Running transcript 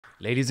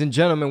Ladies and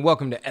gentlemen,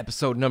 welcome to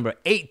episode number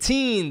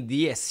 18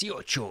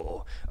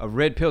 of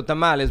Red Pill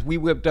Tamales. We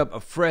whipped up a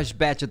fresh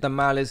batch of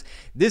tamales.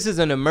 This is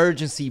an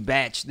emergency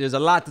batch. There's a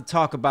lot to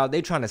talk about.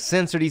 They trying to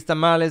censor these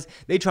tamales.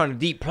 They trying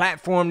to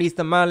deplatform these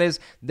tamales.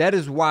 That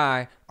is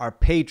why our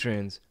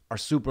patrons are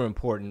super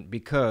important,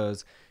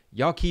 because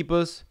y'all keep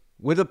us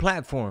with a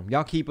platform.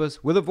 Y'all keep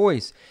us with a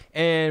voice.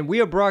 And we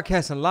are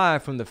broadcasting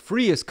live from the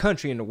freest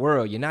country in the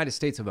world, United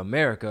States of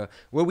America,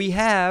 where we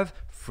have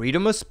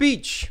freedom of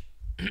speech.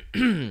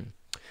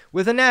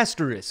 With an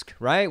asterisk,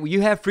 right? Well,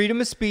 you have freedom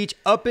of speech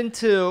up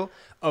until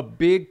a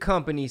big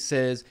company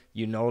says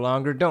you no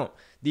longer don't.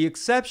 The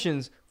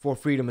exceptions for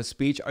freedom of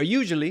speech are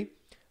usually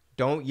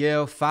don't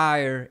yell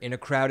fire in a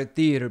crowded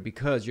theater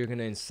because you're going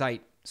to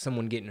incite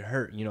someone getting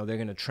hurt. You know, they're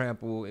going to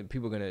trample and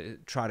people are going to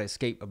try to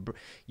escape.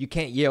 You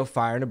can't yell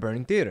fire in a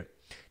burning theater.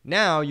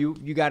 Now you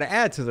got to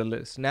add to the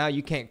list. Now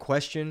you can't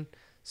question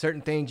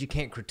certain things. You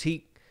can't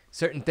critique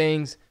certain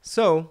things.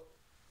 So,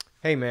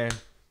 hey, man.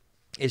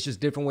 It's just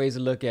different ways to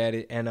look at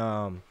it. And,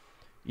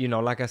 you know,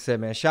 like I said,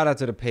 man, shout out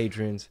to the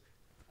patrons.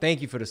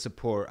 Thank you for the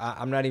support.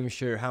 I'm not even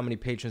sure how many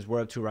patrons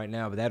we're up to right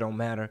now, but that don't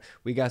matter.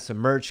 We got some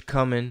merch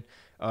coming.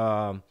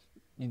 The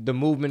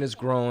movement is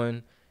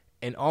growing.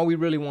 And all we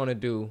really want to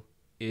do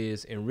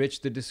is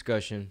enrich the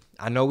discussion.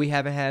 I know we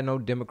haven't had no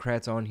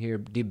Democrats on here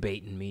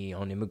debating me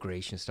on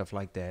immigration, stuff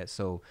like that.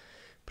 So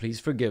please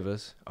forgive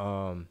us.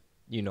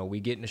 You know, we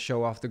getting the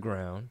show off the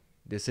ground.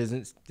 This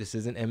isn't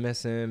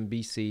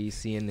MSNBC,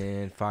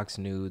 CNN, Fox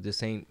News.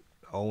 This ain't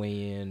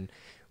OAN.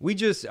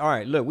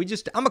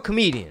 I'm a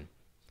comedian.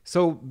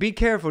 So be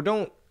careful.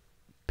 Don't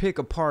pick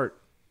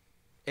apart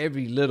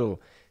every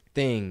little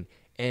thing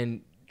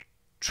and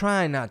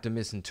try not to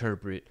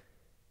misinterpret.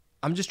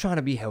 I'm just trying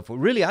to be helpful.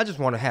 Really, I just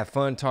want to have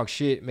fun, talk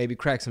shit, maybe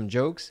crack some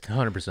jokes.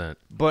 100%.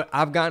 But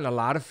I've gotten a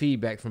lot of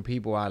feedback from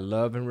people I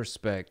love and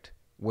respect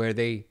where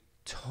they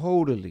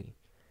totally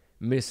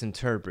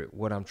misinterpret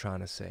what I'm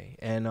trying to say.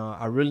 And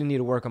I really need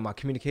to work on my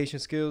communication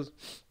skills,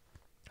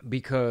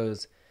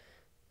 because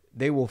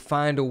they will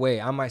find a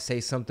way. I might say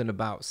something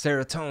about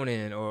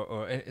serotonin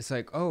or it's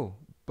like, oh,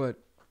 but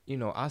you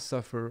know, I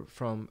suffer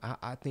from,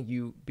 I think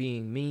you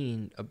being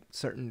mean a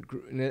certain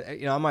group.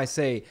 You know,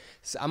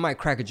 I might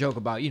crack a joke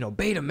about, you know,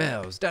 beta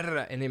males,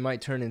 and it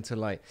might turn into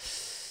like,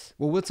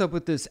 well, what's up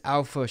with this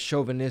alpha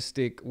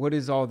chauvinistic, what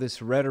is all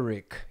this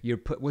rhetoric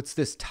what's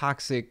this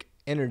toxic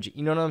energy?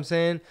 You know what I'm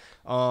saying?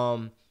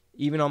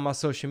 Even on my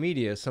social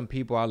media, some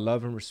people I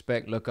love and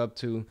respect, look up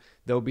to,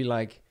 they'll be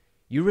like,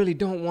 you really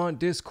don't want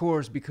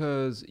discourse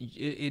because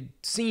it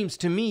seems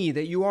to me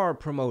that you are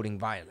promoting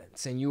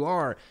violence and you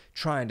are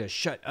trying to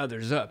shut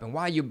others up, and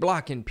why you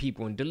blocking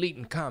people and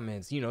deleting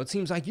comments? You know, it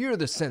seems like you're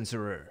the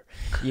censorer.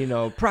 You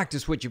know,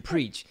 practice what you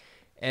preach.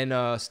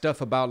 And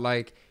stuff about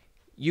like,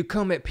 you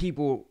come at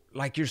people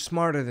like you're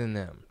smarter than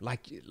them,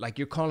 like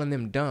you're calling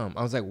them dumb.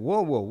 I was like,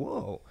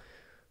 whoa.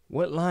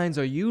 What lines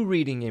are you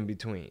reading in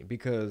between?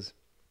 Because,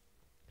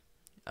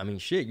 I mean,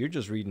 shit, you're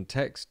just reading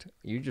text.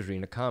 You're just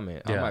reading a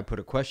comment. Yeah. I might put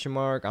a question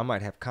mark. I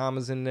might have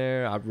commas in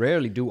there. I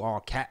rarely do all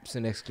caps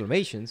and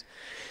exclamations.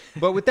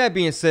 But with that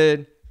being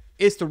said,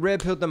 it's the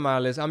Red Pill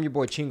Tamales. I'm your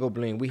boy Chingo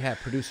Bling. We have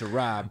producer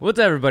Rob. What's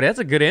up, everybody? That's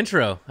a good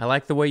intro. I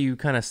like the way you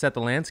kind of set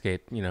the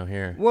landscape, you know,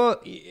 here.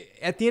 Well,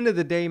 at the end of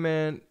the day,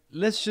 man,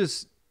 let's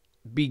just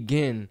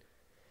begin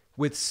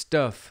with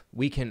stuff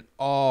we can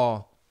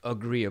all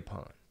agree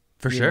upon.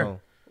 For sure.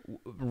 Know?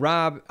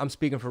 Rob, I'm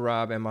speaking for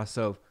Rob and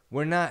myself.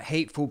 We're not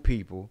hateful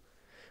people.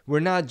 We're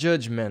not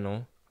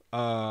judgmental.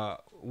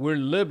 We're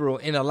liberal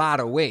in a lot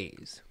of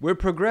ways. We're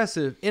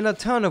progressive in a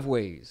ton of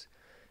ways.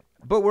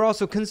 But we're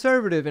also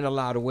conservative in a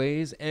lot of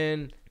ways.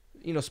 And,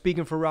 you know,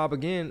 speaking for Rob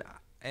again,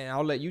 and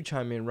I'll let you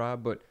chime in,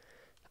 Rob, but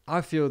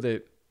I feel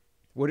that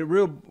what it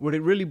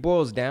really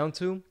boils down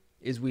to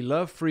is we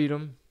love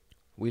freedom.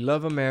 We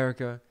love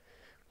America.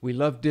 We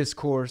love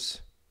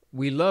discourse.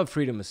 We love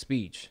freedom of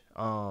speech.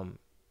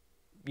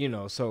 You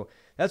know, so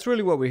that's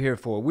really what we're here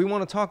for. We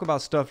want to talk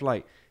about stuff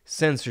like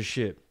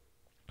censorship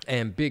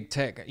and big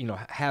tech. You know,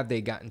 have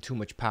they gotten too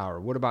much power?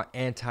 What about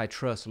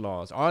antitrust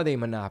laws? Are they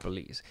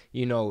monopolies?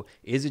 You know,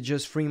 is it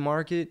just free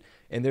market?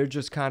 And they're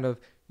just kind of,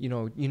 you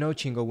know,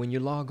 Chingo, when you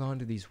log on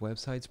to these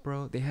websites,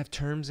 bro, they have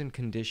terms and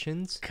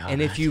conditions. God.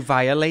 And if you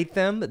violate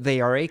them,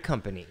 they are a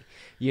company.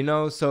 You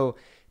know, so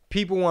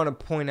people want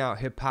to point out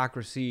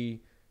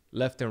hypocrisy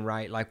left and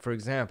right. Like, for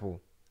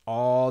example,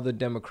 all the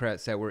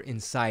Democrats that were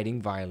inciting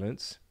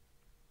violence.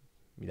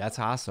 That's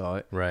how I saw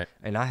it. Right.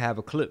 And I have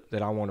a clip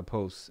that I want to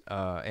post.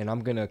 And I'm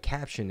going to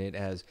caption it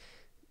as,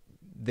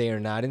 they are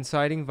not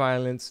inciting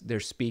violence. They're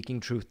speaking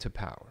truth to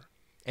power.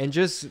 And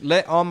just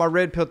let all my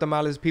Red Pill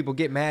Tamales people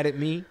get mad at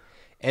me,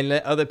 and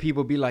let other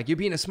people be like, you're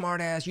being a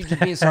smart ass. You're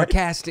just being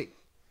sarcastic.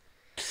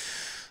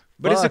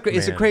 But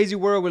it's a crazy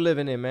world we're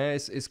living in, man.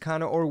 It's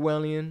kind of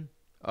Orwellian.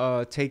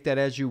 Take that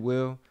as you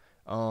will.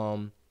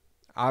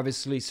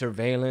 Obviously,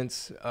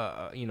 surveillance,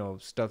 you know,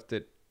 stuff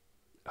that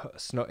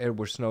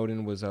Edward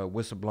Snowden was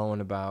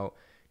whistleblowing about.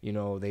 You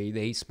know,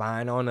 they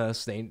spying on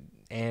us,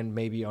 and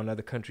maybe on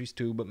other countries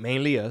too, but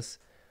mainly us.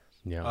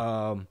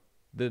 Yeah.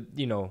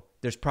 You know,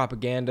 there's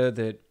propaganda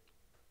that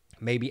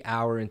maybe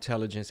our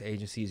intelligence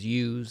agencies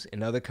use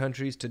in other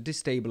countries to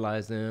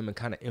destabilize them and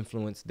kind of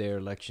influence their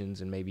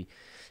elections and maybe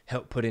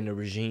help put in a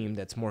regime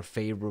that's more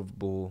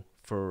favorable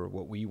for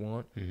what we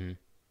want. Mm-hmm.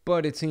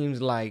 But it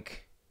seems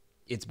like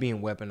it's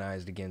being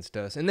weaponized against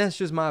us. And that's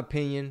just my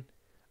opinion.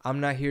 I'm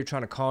not here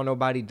trying to call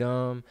nobody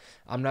dumb.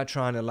 I'm not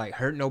trying to like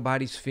hurt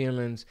nobody's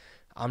feelings.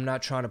 I'm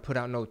not trying to put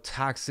out no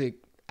toxic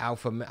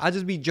alpha. I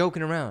just be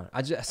joking around.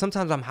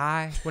 Sometimes I'm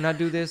high when I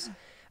do this.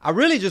 I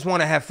really just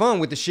want to have fun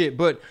with the shit.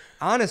 But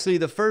honestly,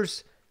 the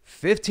first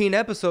 15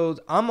 episodes,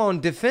 I'm on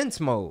defense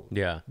mode.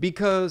 Yeah.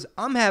 Because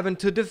I'm having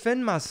to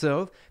defend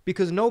myself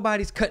because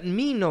nobody's cutting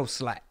me no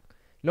slack.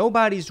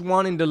 Nobody's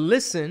wanting to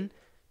listen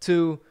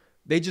to,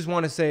 they just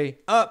want to say,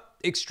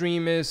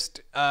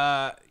 extremist,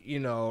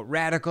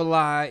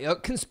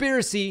 radicalized,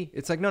 conspiracy.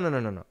 It's like,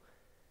 no.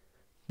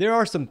 There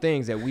are some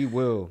things that we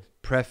will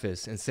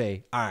preface and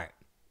say, all right,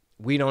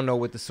 we don't know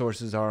what the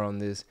sources are on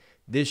this.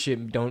 This shit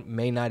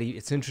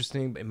it's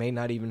interesting, but it may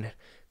not even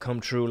come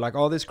true. Like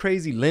all this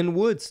crazy Lynn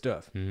Wood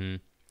stuff. Mm-hmm.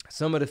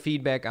 Some of the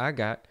feedback I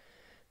got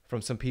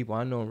from some people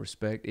I know and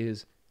respect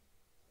is,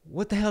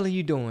 what the hell are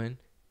you doing?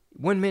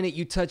 1 minute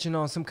you touching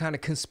on some kind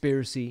of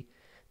conspiracy.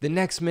 The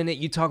next minute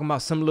you talking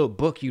about some little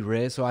book you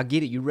read. So I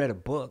get it. You read a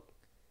book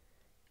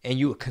and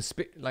you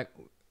like,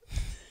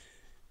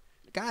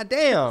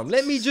 goddamn,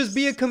 let me just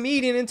be a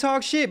comedian and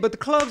talk shit. But the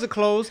clubs are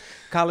closed.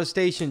 College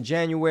Station,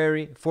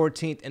 January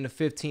 14th and the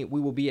 15th. We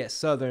will be at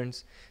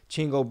Southern's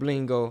Chingo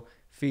Blingo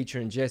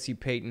featuring Jesse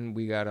Payton.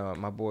 We got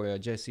my boy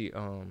Jesse.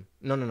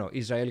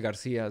 Israel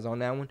Garcia is on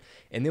that one.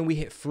 And then we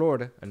hit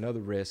Florida, another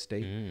red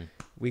state.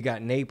 We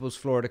got Naples,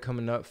 Florida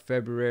coming up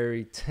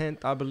February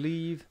 10th, I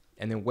believe.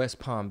 And then West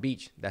Palm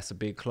Beach. That's a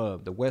big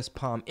club. The West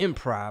Palm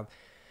Improv,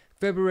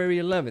 February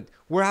 11th,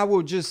 where I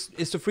will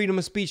it's the Freedom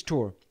of Speech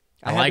Tour.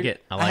 I like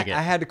it.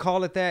 I had to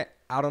call it that.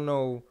 I don't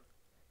know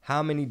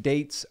how many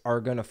dates are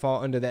going to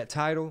fall under that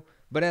title.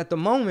 But at the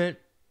moment,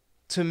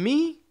 to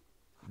me,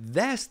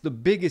 that's the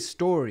biggest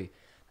story.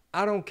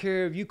 I don't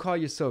care if you call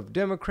yourself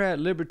Democrat,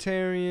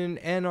 Libertarian,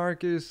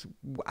 Anarchist.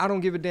 I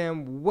don't give a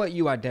damn what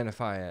you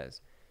identify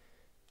as.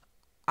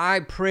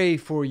 I pray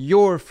for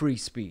your free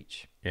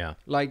speech. Yeah.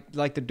 Like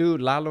the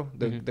dude, Lalo,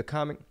 the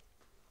comic.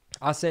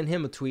 I sent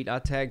him a tweet. I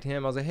tagged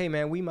him. I was like, hey,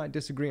 man, we might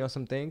disagree on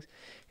some things.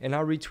 And I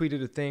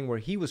retweeted a thing where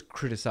he was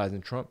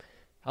criticizing Trump.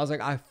 I was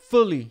like, I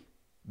fully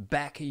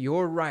back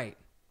your right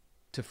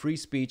to free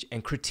speech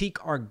and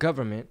critique our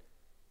government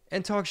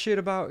and talk shit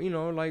about,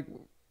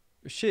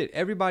 shit.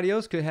 Everybody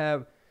else could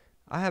have.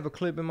 I have a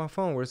clip in my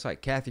phone where it's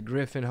like Kathy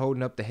Griffin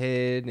holding up the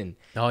head. And,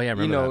 oh, yeah,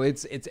 remember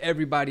that. It's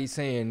everybody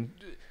saying,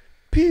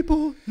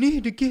 people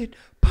need to get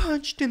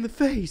punched in the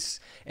face.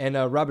 And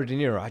Robert De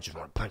Niro, I just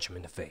want to punch him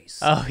in the face.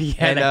 Oh, yeah,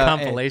 and, that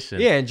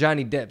compilation. And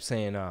Johnny Depp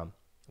saying,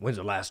 when's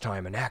the last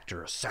time an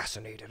actor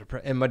assassinated a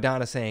president? And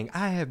Madonna saying,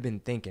 I have been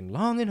thinking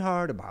long and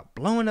hard about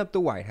blowing up the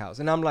White House.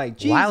 And I'm like,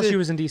 Jesus. While she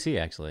was in D.C.,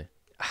 actually.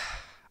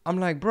 I'm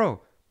like,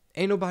 bro,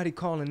 ain't nobody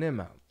calling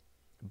them out.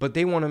 But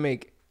they want to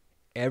make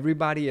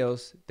everybody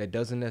else that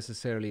doesn't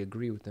necessarily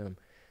agree with them,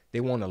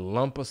 they want to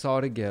lump us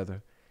all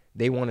together.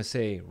 They want to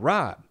say,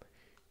 Rob,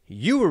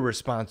 you were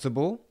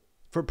responsible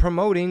for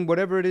promoting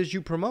whatever it is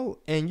you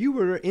promote. And you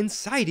were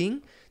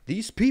inciting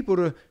these people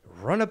to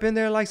run up in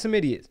there like some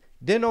idiots.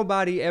 Didn't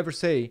nobody ever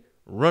say,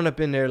 run up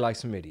in there like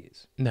some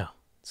idiots. No.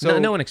 So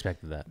no one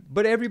expected that.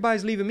 But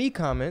everybody's leaving me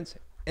comments.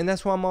 And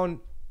that's why I'm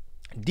on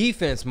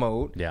defense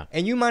mode. Yeah.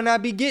 And you might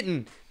not be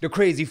getting the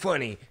crazy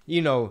funny,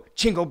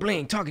 Chingo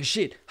Bling talking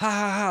shit. Ha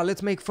ha ha.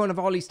 Let's make fun of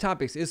all these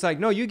topics. It's like,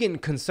 no, you're getting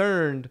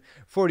concerned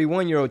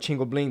 41-year-old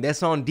Chingo Bling.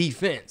 That's on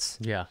defense.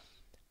 Yeah.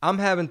 I'm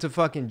having to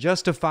fucking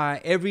justify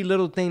every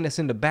little thing that's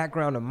in the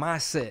background of my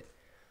set.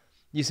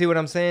 You see what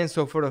I'm saying?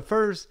 So for the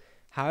first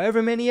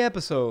however many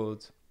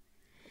episodes,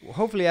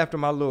 hopefully after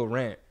my little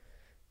rant,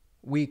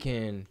 we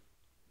can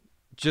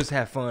just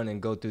have fun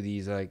and go through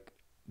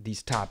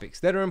these topics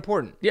that are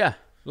important. Yeah.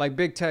 Like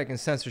big tech and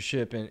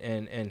censorship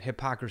and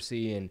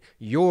hypocrisy and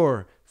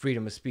your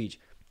freedom of speech,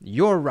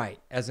 your right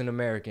as an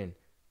American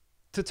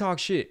to talk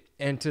shit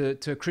and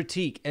to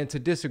critique and to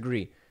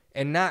disagree.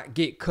 And not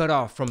get cut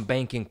off from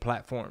banking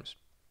platforms.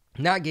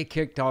 Not get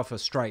kicked off of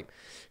Stripe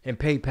and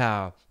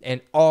PayPal and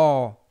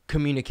all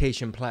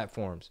communication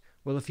platforms.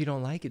 Well, if you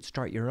don't like it,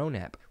 start your own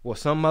app. Well,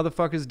 some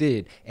motherfuckers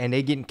did. And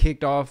they getting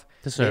kicked off.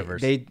 The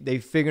servers. They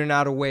figuring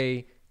out a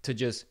way to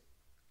just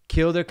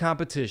kill their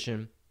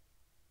competition.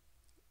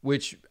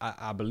 Which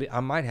I believe I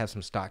might have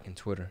some stock in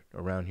Twitter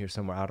around here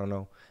somewhere. I don't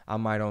know. I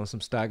might own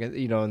some stock,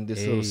 in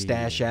this little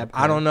stash app.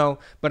 Okay. I don't know.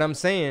 But I'm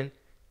saying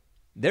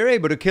they're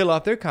able to kill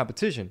off their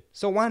competition.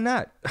 So why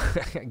not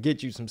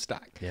get you some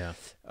stock? Yeah.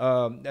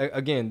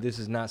 Again, this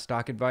is not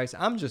stock advice.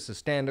 I'm just a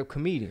stand-up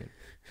comedian.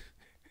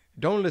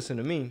 Don't listen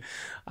to me.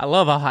 I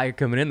love how high you're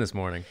coming in this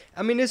morning.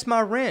 I mean, it's my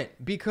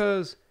rant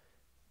because,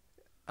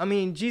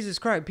 Jesus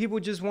Christ, people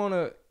just want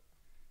to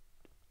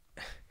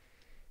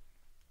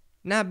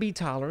not be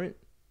tolerant,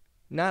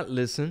 not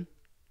listen,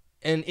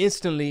 and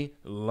instantly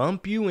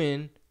lump you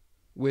in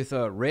with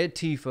a red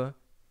Tifa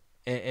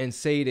and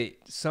say that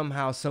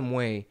somehow, some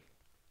way,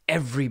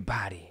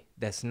 everybody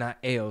that's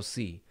not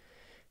AOC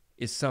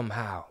is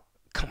somehow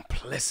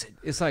complicit.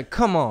 It's like,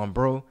 come on,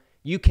 bro.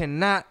 You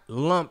cannot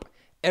lump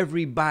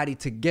everybody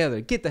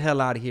together. Get the hell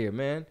out of here,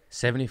 man.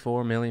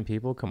 74 million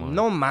people? Come on.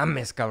 No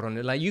mames,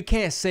 cabrón. Like, you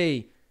can't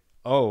say,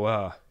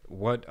 Newsmax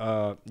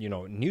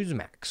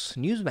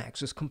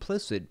is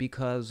complicit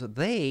because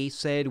they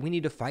said we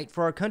need to fight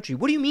for our country.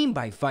 What do you mean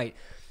by fight?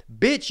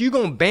 Bitch, you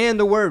gonna ban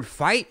the word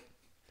fight?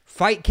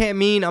 Fight can't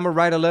mean I'm gonna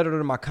write a letter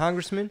to my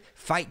congressman.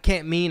 Fight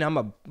can't mean I'm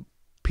gonna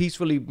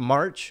peacefully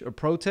march or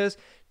protest.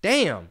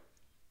 Damn.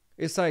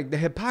 It's like the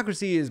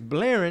hypocrisy is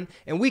blaring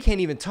and we can't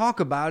even talk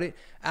about it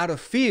out of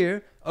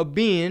fear of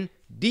being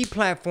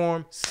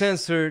deplatformed,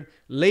 censored,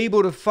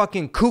 labeled a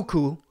fucking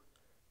cuckoo,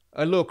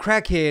 a little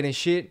crackhead and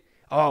shit.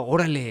 Oh,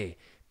 orale.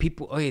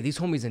 People, oh yeah, these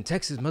homies in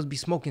Texas must be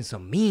smoking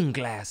some mean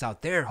glass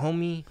out there,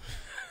 homie.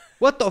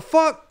 What the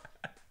fuck?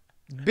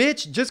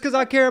 Bitch, just because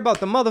I care about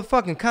the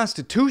motherfucking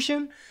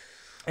Constitution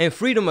and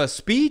freedom of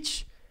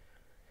speech,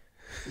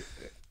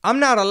 I'm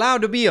not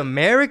allowed to be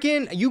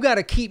American? You got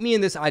to keep me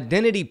in this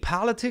identity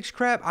politics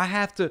crap? I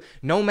have to,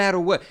 no matter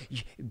what.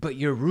 But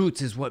your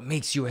roots is what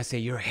makes USA,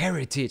 your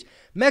heritage.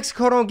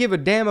 Mexico don't give a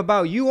damn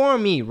about you or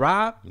me,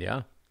 Rob.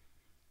 Yeah.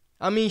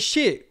 I mean,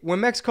 shit, when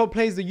Mexico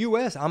plays the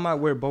U.S., I might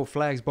wear both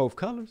flags, both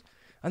colors.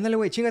 Andale,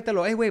 wait,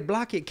 chingatelo. Hey, wait,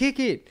 block it, kick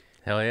it.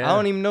 Hell yeah. I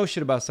don't even know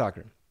shit about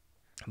soccer.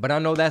 But I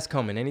know that's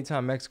coming.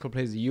 Anytime Mexico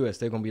plays the U.S.,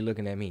 they're going to be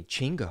looking at me.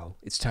 Chingo,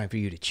 it's time for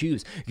you to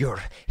choose your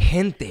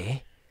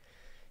gente.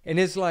 And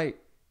it's like,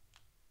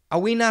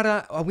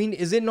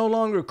 is it no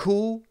longer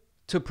cool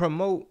to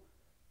promote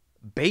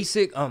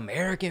basic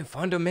American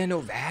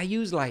fundamental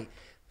values like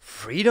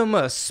freedom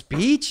of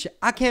speech?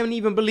 I can't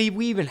even believe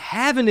we even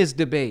having this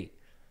debate.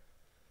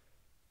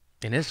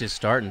 And it's just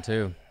starting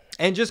too.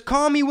 And just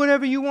call me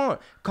whatever you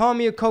want. Call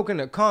me a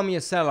coconut. Call me a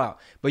sellout.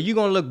 But you're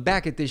going to look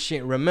back at this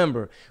shit and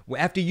remember,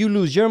 after you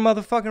lose your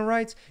motherfucking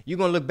rights, you're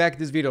going to look back at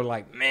this video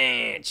like,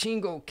 man,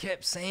 Chingo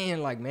kept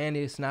saying like, man,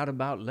 it's not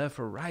about left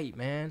or right,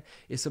 man.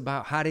 It's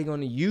about how they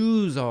going to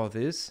use all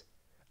this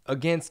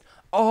against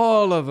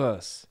all of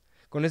us.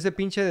 Con ese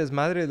pinche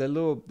desmadre, the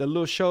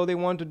little show they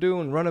want to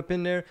do and run up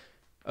in there.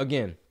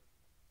 Again,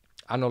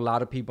 I know a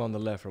lot of people on the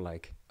left are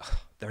like,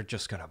 they're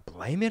just going to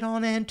blame it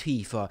on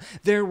Antifa.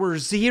 There were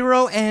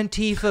zero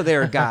Antifa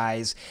there,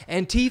 guys.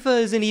 Antifa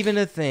isn't even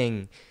a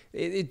thing.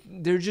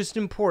 They're just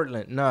in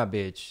Portland. Nah,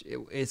 bitch.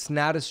 It's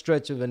not a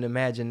stretch of an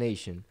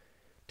imagination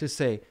to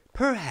say,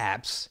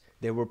 perhaps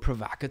there were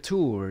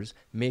provocateurs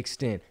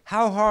mixed in.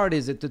 How hard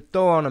is it to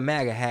throw on a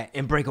MAGA hat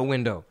and break a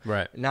window?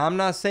 Right. Now, I'm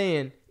not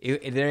saying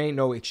there ain't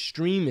no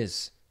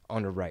extremists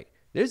on the right.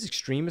 There's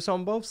extremists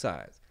on both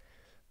sides.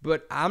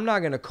 But I'm not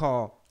going to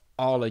call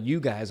all of you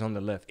guys on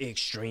the left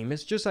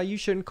extremists, just like you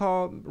shouldn't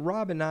call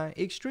Rob and I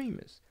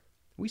extremists.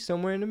 We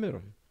somewhere in the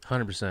middle.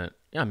 100%.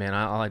 Yeah, man,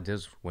 all I did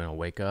was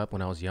wake up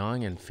when I was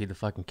young and feed the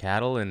fucking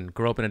cattle and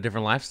grow up in a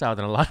different lifestyle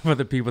than a lot of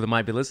other people that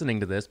might be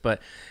listening to this,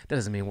 but that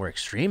doesn't mean we're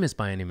extremists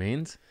by any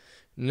means.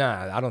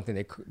 Nah, I don't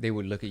think they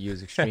would look at you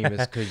as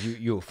extremists because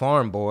you a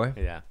farm boy.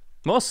 Yeah.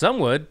 Well, some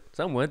would.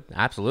 Some would.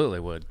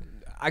 Absolutely would.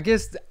 I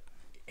guess...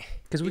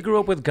 Because we grew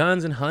up with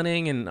guns and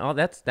hunting and all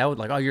that would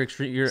like, oh, you're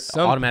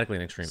automatically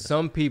an extremist.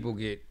 Some people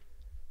get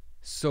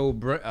so,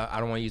 I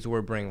don't want to use the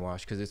word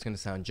brainwashed because it's going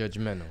to sound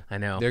judgmental. I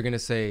know. They're going to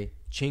say,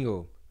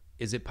 Chingo,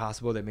 is it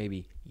possible that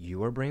maybe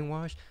you are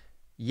brainwashed?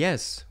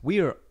 Yes, we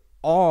are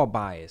all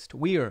biased.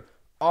 We are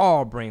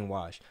all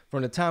brainwashed.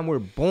 From the time we're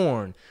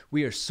born,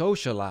 we are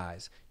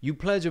socialized. You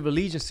pledge of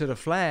allegiance to the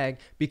flag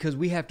because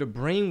we have to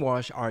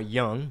brainwash our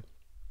young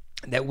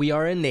that we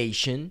are a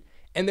nation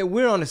and that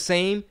we're on the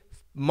same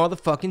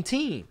motherfucking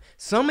team.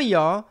 Some of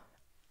y'all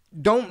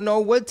don't know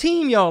what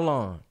team y'all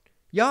on.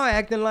 Y'all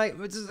acting like,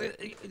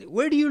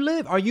 where do you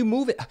live? Are you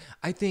moving?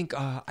 I think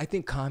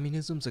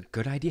communism's a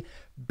good idea.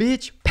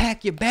 Bitch,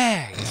 pack your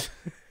bags.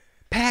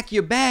 Pack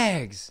your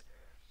bags.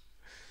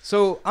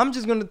 So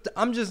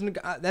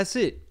that's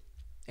it.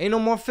 Ain't no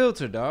more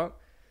filter, dog.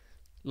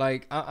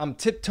 Like I'm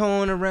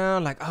tiptoeing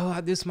around like, oh,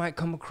 this might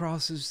come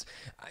across as,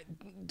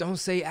 don't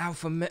say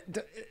alpha.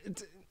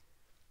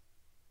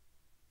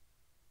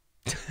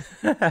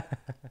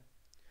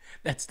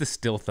 That's the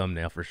still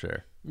thumbnail for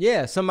sure.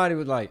 Yeah, somebody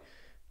was like,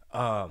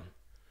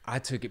 I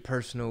took it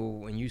personal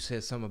when you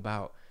said something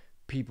about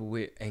people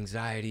with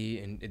anxiety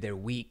and they're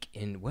weak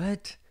and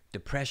what?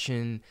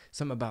 Depression,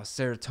 something about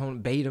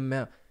serotonin, beta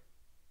male.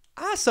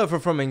 I suffer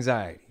from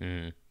anxiety.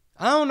 Mm-hmm.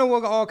 I don't know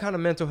what all kind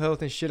of mental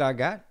health and shit I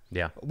got.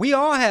 Yeah. We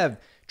all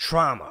have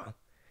trauma.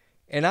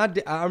 And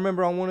I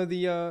remember on one of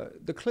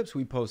the clips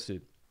we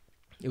posted,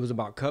 it was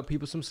about cut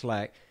people some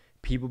slack.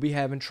 People be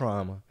having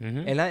trauma.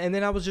 Mm-hmm. And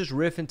then I was just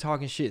riffing,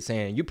 talking shit,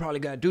 saying, you probably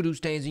got doo-doo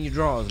stains in your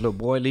drawers, little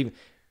boy. Leave.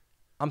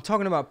 I'm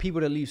talking about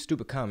people that leave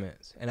stupid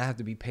comments. And I have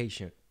to be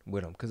patient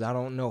with them because I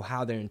don't know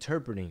how they're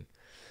interpreting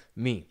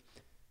me.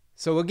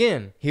 So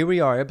again, here we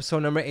are, episode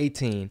number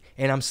 18.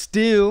 And I'm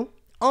still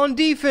on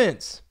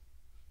defense.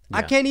 Yeah.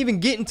 I can't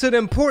even get into the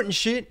important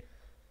shit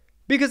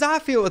because I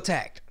feel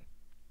attacked.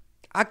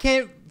 I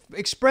can't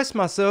express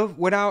myself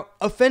without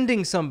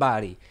offending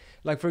somebody.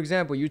 Like, for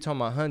example, you're talking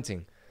about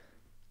hunting.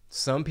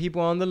 some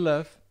people on the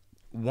left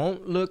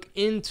won't look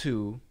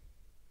into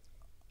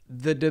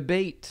the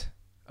debate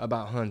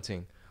about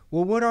hunting.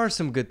 Well, what are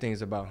some good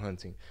things about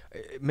hunting?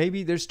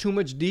 Maybe there's too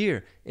much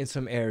deer in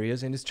some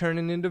areas and it's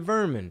turning into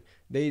vermin.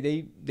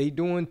 They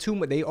doing too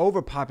much. They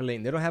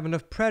overpopulating. They don't have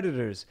enough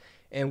predators,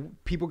 and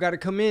people got to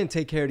come in and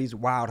take care of these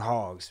wild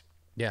hogs.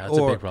 Yeah, that's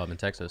a big problem in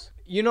Texas.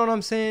 You know what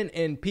I'm saying?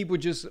 And people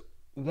just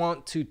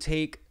want to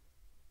take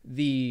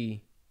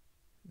the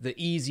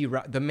easy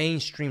route, the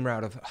mainstream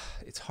route of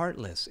it's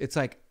heartless. It's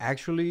like,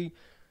 actually,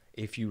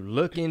 if you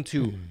look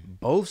into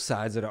both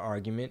sides of the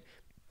argument,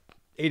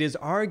 it is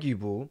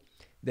arguable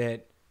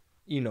that,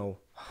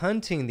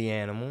 hunting the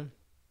animal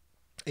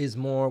is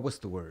more, what's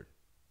the word?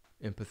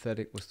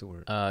 Empathetic? What's the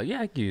word?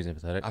 Yeah, I could use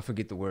empathetic. I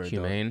forget the word.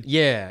 Humane. Though.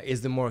 Yeah,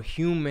 is the more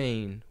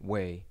humane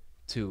way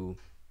to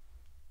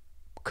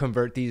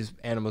convert these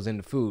animals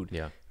into food.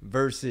 Yeah.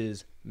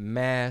 Versus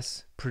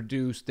mass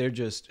produced. They're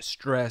just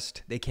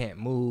stressed. They can't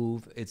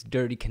move. It's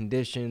dirty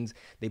conditions.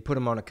 They put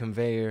them on a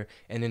conveyor,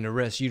 and then the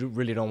rest you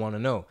really don't want to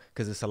know,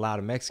 because it's a lot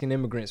of Mexican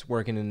immigrants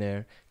working in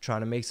there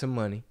trying to make some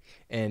money,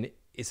 and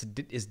it's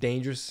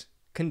dangerous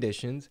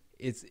conditions.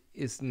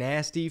 It's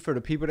nasty for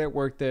the people that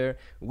work there.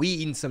 We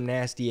eating some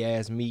nasty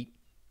ass meat,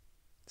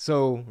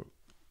 so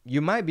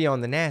you might be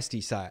on the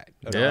nasty side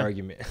of the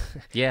argument.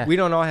 Yeah, we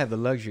don't all have the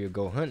luxury of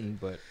go hunting,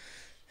 but.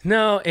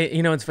 No,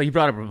 it's funny. You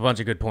brought up a bunch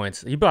of good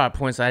points. You brought up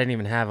points I didn't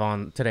even have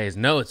on today's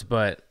notes,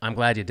 but I'm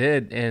glad you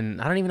did. And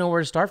I don't even know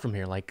where to start from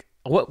here. Like,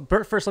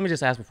 first, let me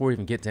just ask before we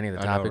even get to any of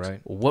the topics. I know,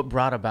 right? What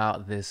brought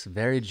about this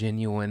very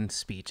genuine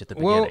speech at the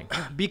beginning?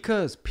 Well,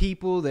 because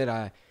people that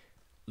I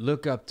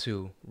look up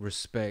to,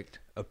 respect,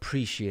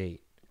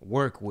 appreciate,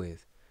 work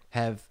with,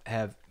 have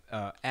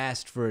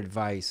asked for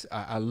advice.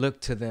 I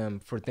look to them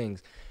for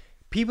things.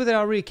 People that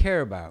I really care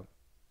about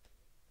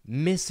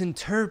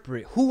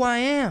misinterpret who I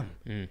am.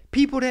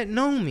 People that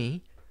know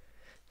me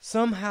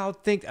somehow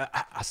think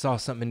I saw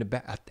something in the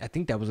back. I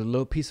think that was a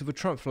little piece of a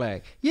Trump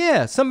flag.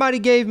 Yeah, somebody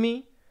gave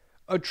me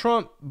a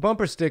Trump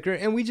bumper sticker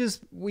and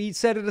we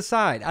set it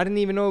aside. I didn't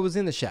even know it was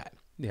in the shot.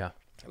 Yeah.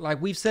 Like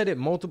we've said it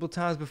multiple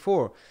times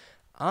before.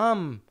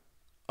 I'm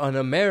an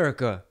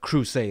America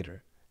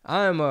crusader.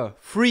 I'm a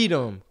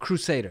freedom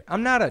crusader.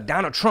 I'm not a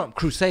Donald Trump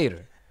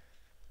crusader.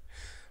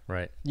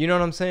 Right. You know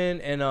what I'm saying?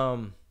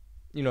 And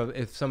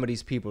if some of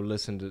these people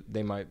listen to,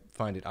 they might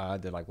find it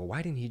odd. They're like, well,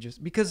 why didn't he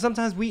just? Because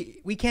sometimes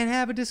we can't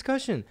have a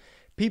discussion.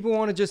 People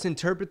want to just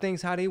interpret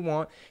things how they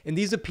want. And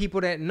these are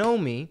people that know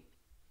me,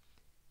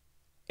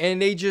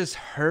 and they just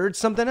heard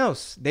something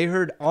else. They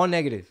heard all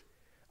negative.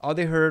 All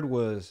they heard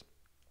was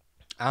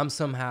I'm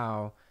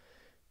somehow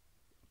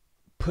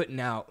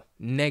putting out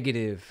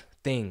negative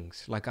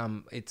things, like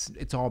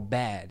it's all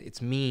bad,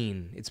 it's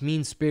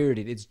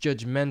mean-spirited, it's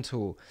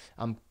judgmental,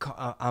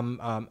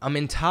 I'm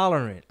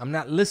intolerant, I'm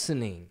not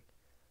listening.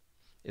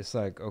 It's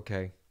like,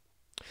 okay,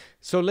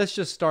 so let's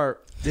just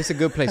start. This is a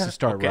good place to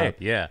start. Okay, Rob.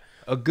 yeah,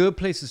 a good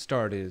place to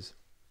start is,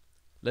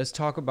 let's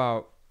talk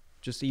about,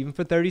 just even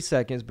for 30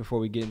 seconds before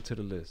we get into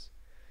the list,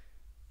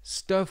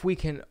 stuff we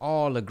can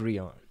all agree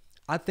on.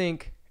 I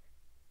think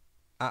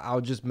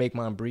I'll just make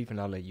mine brief and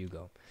I'll let you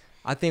go.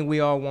 I think we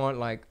all want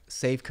like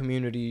safe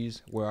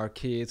communities where our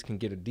kids can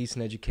get a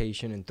decent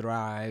education and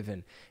thrive,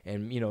 and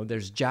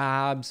there's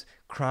jobs,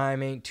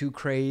 crime ain't too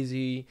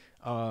crazy.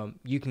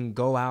 You can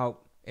go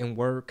out and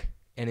work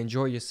and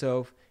enjoy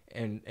yourself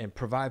and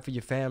provide for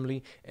your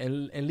family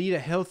and lead a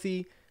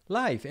healthy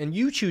life. And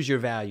you choose your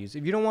values.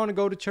 If you don't want to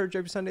go to church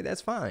every Sunday,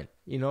 that's fine.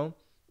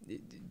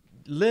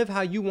 Live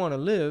how you want to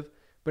live,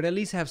 but at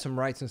least have some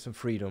rights and some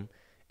freedom.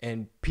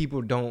 And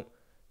people don't.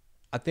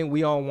 I think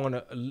we all want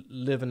to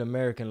live an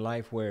American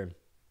life where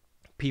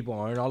people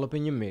aren't all up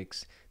in your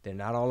mix. They're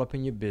not all up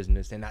in your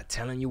business. They're not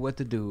telling you what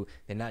to do.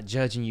 They're not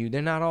judging you.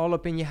 They're not all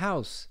up in your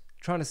house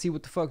trying to see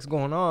what the fuck's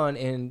going on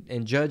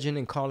and judging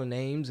and calling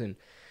names and.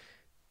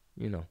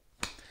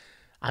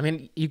 I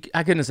mean,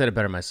 I couldn't have said it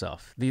better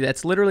myself.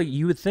 That's literally,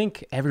 you would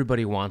think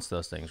everybody wants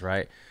those things,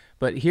 right?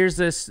 But here's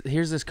this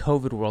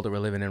COVID world that we're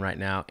living in right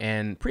now.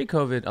 And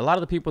pre-COVID, a lot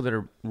of the people that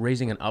are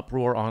raising an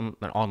uproar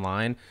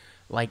online,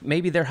 like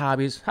maybe their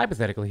hobbies,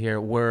 hypothetically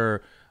here,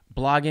 were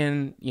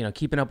blogging,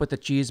 keeping up with the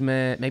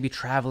achievement, maybe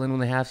traveling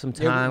when they have some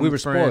time. Yeah, we were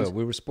spoiled.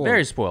 We were spoiled.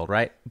 Very spoiled,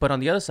 right? But on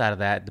the other side of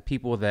that, the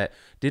people that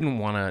didn't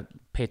want to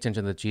pay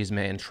attention to the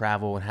achievement and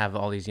travel and have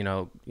all these,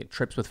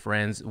 trips with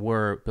friends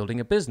were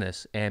building a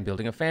business and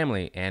building a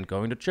family and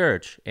going to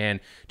church and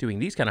doing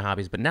these kind of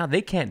hobbies. But now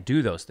they can't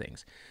do those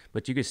things.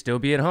 But you could still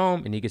be at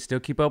home and you could still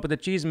keep up with the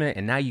achievement,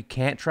 and now you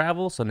can't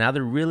travel. So now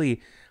they're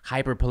really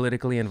hyper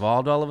politically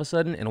involved all of a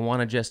sudden and want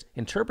to just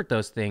interpret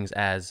those things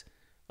as,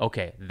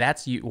 okay,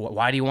 that's you.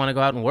 Why do you want to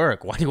go out and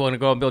work? Why do you want to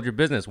go and build your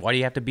business? Why do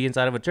you have to be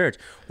inside of a church?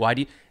 Why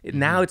do you?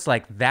 Now it's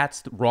like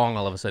that's wrong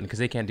all of a sudden because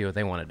they can't do what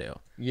they want to do.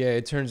 Yeah,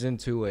 it turns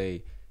into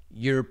a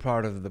you're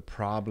part of the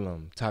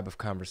problem type of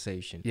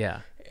conversation.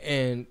 Yeah.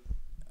 And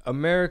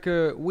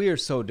America, we are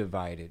so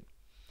divided.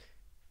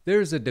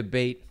 There's a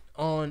debate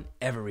on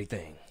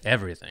everything.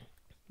 Everything.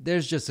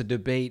 There's just a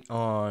debate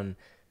on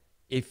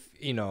if,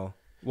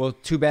 Well,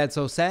 too bad,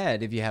 so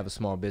sad if you have a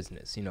small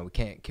business. You know, we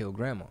can't kill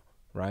grandma,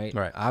 right?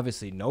 Right.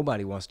 Obviously,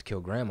 nobody wants to kill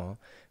grandma,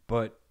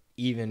 but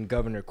even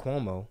Governor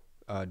Cuomo,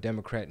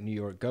 Democrat New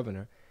York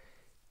governor,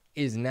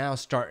 is now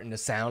starting to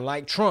sound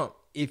like Trump.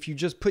 If you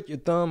just put your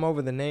thumb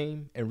over the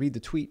name and read the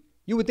tweet,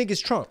 you would think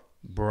it's Trump.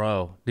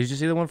 Bro, did you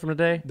see the one from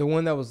today? The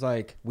one that was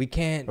like, we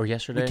can't, or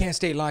yesterday? We can't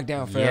stay locked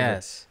down forever.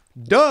 Yes.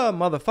 Duh,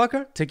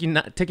 motherfucker. Took you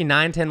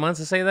 9-10 months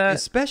to say that?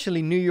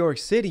 Especially New York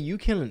City. You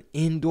killing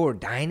indoor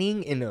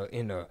dining in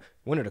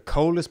one of the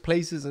coldest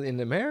places in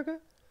America?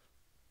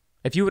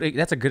 If you would,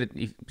 that's a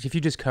good. If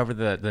you just covered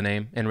the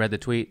name and read the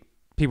tweet,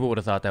 people would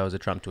have thought that was a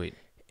Trump tweet.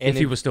 And if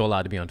he was still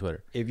allowed to be on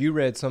Twitter. If you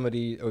read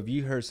or if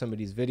you heard some of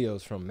these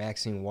videos from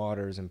Maxine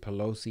Waters and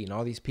Pelosi and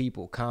all these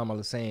people,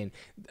 Kamala saying,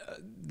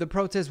 the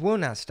protests will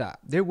not stop.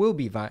 There will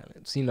be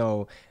violence. You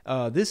know,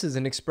 this is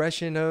an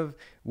expression of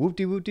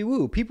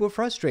whoop-de-whoop-de-woo. People are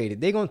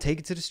frustrated. They're going to take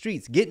it to the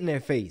streets, get in their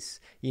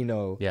face. You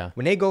know,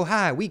 when they go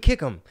high, we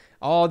kick them.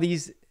 All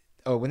these,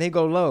 when they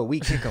go low, we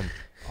kick them.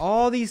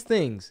 All these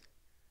things.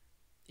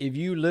 If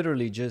you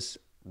literally just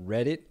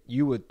read it,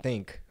 you would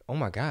think, oh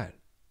my God,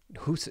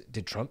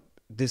 did Trump?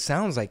 This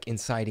sounds like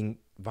inciting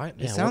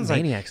violence. Yeah, it sounds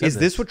like, is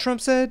this what Trump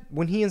said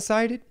when he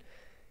incited?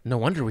 No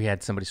wonder we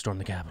had somebody storm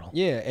the Capitol.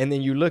 Yeah, and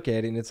then you look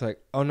at it and it's like,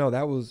 oh no,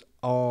 that was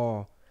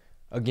all,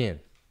 again,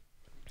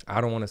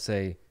 I don't want to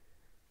say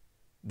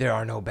there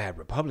are no bad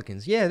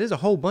Republicans. Yeah, there's a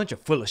whole bunch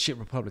of full of shit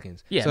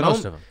Republicans. Yeah, so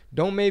most of them.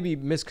 Don't maybe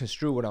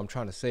misconstrue what I'm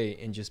trying to say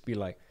and just be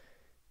like,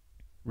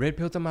 Red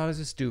Pill Tamales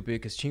is stupid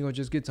because Chingo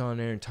just gets on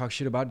there and talks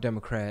shit about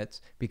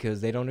Democrats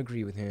because they don't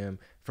agree with him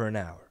for an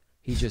hour.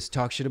 He just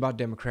talks shit about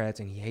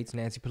Democrats and he hates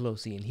Nancy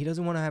Pelosi and he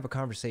doesn't want to have a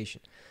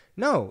conversation.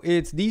 No,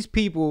 it's these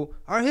people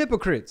are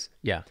hypocrites.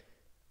 Yeah.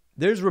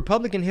 There's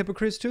Republican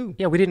hypocrites too.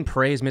 Yeah, we didn't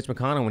praise Mitch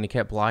McConnell when he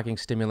kept blocking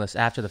stimulus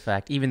after the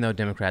fact, even though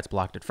Democrats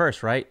blocked it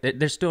first, right?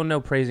 There's still no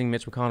praising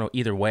Mitch McConnell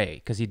either way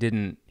because he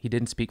didn't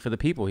speak for the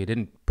people. He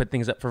didn't put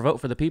things up for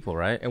vote for the people,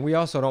 right? And we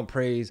also don't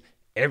praise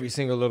every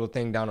single little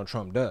thing Donald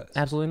Trump does.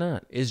 Absolutely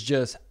not. It's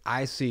just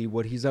I see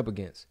what he's up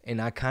against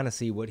and I kind of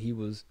see what he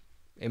was,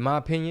 in my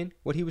opinion,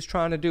 what he was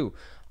trying to do.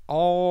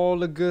 All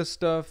the good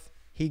stuff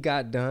he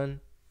got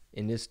done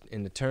in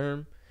the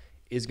term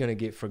is going to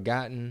get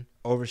forgotten,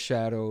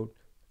 overshadowed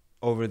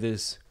over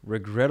this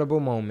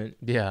regrettable moment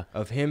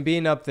of him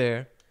being up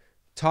there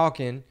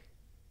talking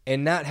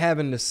and not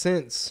having the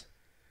sense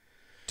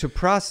to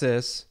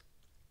process,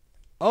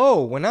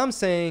 oh, when I'm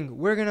saying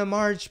we're going to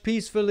march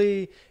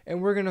peacefully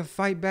and we're going to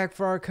fight back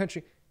for our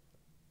country,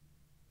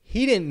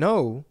 he didn't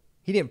know,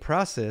 he didn't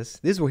process.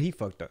 This is where he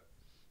fucked up.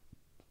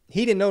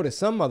 He didn't know that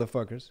some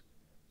motherfuckers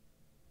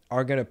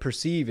are going to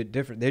perceive it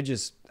different. They're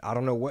just, I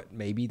don't know what,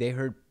 maybe they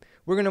heard,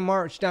 we're going to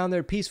march down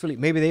there peacefully.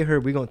 Maybe they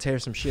heard we're going to tear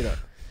some shit up.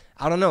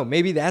 I don't know.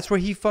 Maybe that's where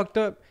he fucked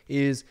up,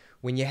 is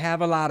when you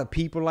have a lot of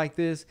people like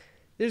this,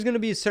 there's going to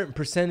be a certain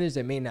percentage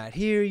that may not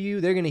hear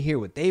you. They're going to hear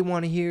what they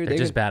want to hear. They're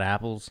just bad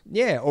apples.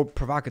 Yeah, or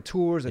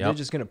provocateurs, or they're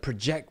just going to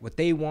project what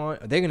they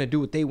want, or they're going to do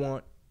what they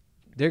want.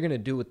 They're going to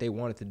do what they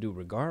wanted to do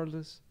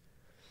regardless.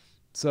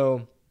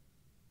 So,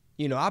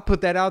 you know, I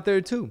put that out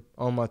there too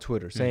on my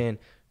Twitter, saying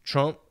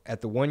Trump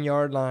at the 1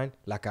 yard line,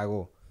 la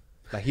cagó.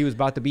 Like he was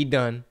about to be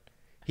done.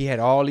 He had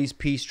all these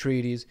peace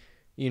treaties.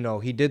 You know,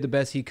 he did the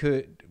best he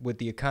could with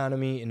the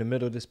economy in the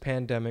middle of this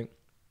pandemic,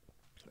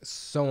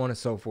 so on and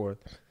so forth.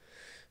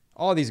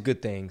 All these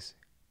good things,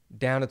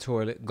 down the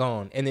toilet,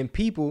 gone. And then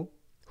people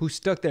who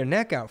stuck their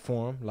neck out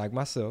for him, like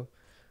myself.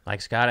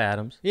 Like Scott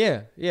Adams.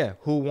 Yeah,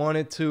 who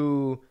wanted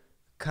to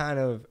kind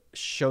of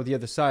show the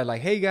other side.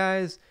 Like, hey,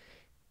 guys,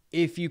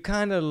 if you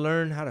kind of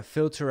learn how to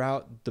filter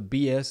out the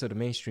BS of the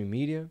mainstream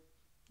media,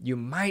 you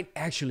might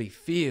actually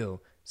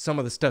feel some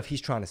of the stuff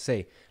he's trying to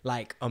say,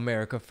 like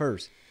America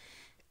First.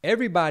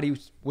 Everybody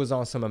was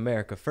on some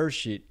America First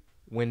shit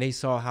when they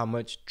saw how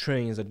much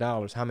trillions of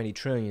dollars, how many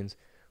trillions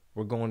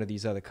were going to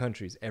these other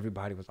countries.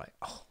 Everybody was like,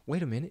 oh,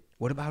 wait a minute.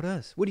 What about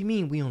us? What do you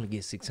mean we only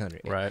get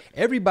 600? Right.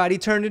 Everybody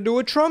turned into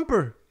a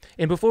Trumper.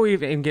 And before we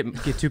even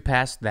get too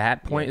past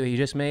that point that you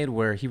just made,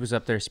 where he was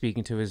up there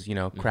speaking to his,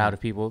 crowd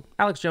of people,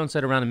 Alex Jones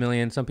said around 1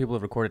 million. Some people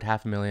have recorded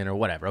 500,000 or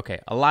whatever. Okay,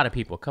 a lot of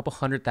people, a couple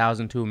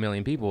 100,000 to 1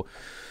 million people.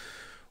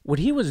 What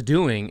he was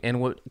doing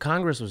and what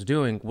Congress was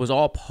doing was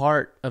all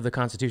part of the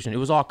Constitution. It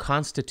was all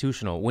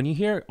constitutional. When you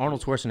hear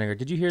Arnold Schwarzenegger,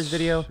 did you hear his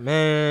video?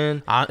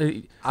 Man,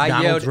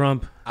 Donald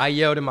Trump. I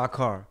yelled in my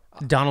car.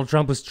 Donald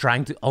Trump was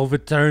trying to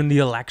overturn the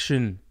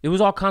election. It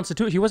was all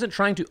constitutional. He wasn't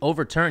trying to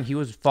overturn. He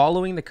was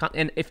following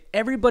and if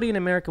everybody in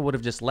America would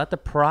have just let the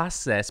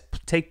process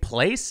take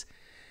place,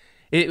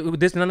 none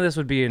of this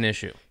would be an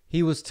issue.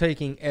 He was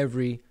taking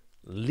every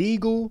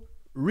legal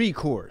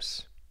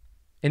recourse.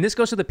 And this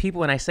goes to the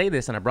people, and I say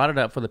this, and I brought it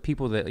up for the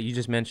people that you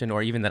just mentioned,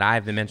 or even that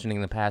I've been mentioning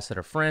in the past, that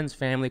are friends,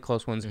 family,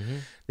 close ones,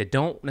 that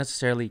don't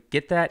necessarily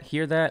get that,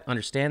 hear that,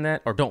 understand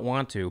that, or don't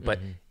want to. But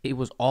it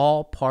was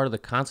all part of the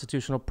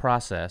constitutional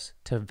process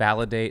to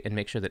validate and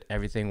make sure that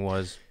everything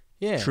was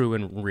true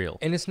and real.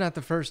 And it's not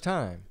the first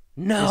time.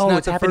 No,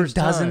 it's happened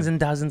dozens and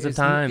dozens of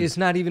times. It's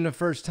not even the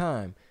first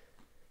time.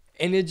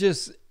 And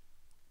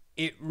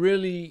it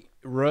really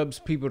rubs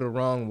people the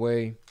wrong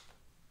way,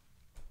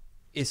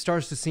 it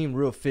starts to seem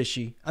real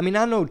fishy. I mean,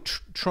 I know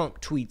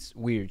Trump tweets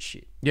weird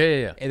shit.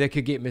 Yeah. And that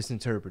could get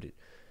misinterpreted.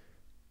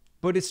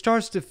 But it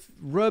starts to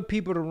rub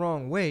people the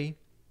wrong way,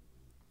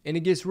 and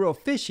it gets real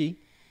fishy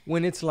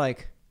when it's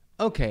like,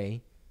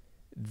 okay,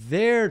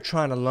 they're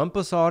trying to lump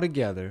us all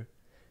together.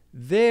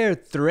 They're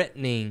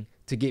threatening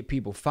to get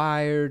people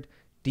fired,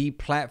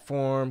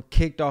 deplatformed,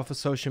 kicked off of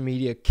social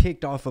media,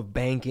 kicked off of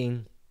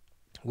banking.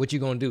 What you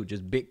gonna do?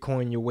 Just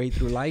Bitcoin your way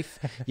through life?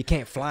 You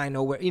can't fly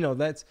nowhere. You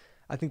know,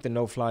 I think the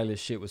no-fly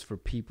list shit was for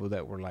people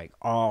that were like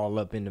all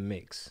up in the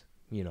mix,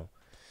 you know,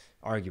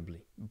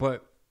 arguably.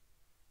 But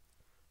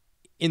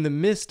in the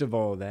midst of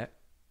all that,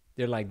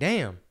 they're like,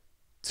 damn,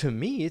 to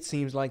me, it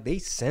seems like they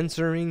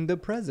censoring the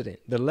president.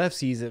 The left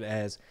sees it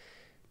as,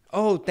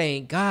 oh,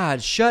 thank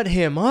God, shut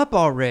him up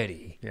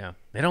already. Yeah.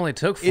 It only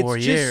took 4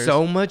 years. It's just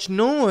so much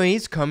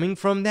noise coming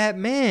from that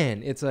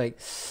man. It's like,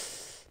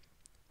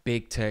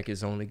 big tech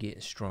is only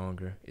getting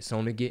stronger. It's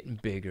only getting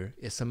bigger.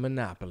 It's a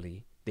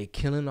monopoly. They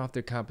killing off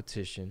their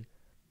competition.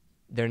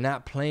 They're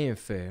not playing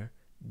fair.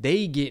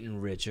 They getting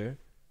richer.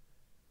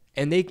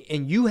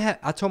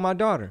 I told my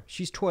daughter,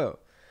 she's 12.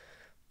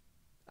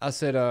 I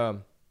said,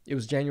 it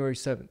was January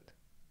 7th.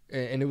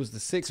 And it was the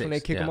 6th when they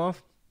kick them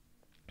off.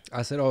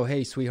 I said, oh,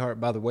 hey,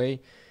 sweetheart, by the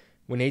way,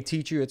 when they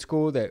teach you at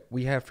school that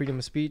we have freedom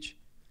of speech,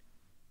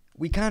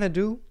 we kind of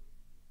do,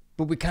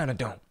 but we kind of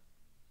don't.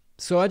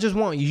 So I just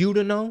want you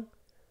to know,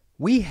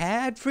 we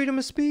had freedom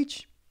of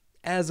speech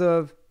as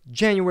of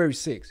January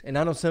 6th. And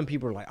I know some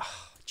people are like,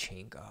 oh,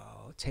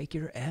 Chingo, take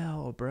your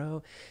L,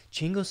 bro.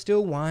 Chingo's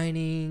still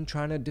whining,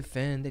 trying to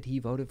defend that he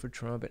voted for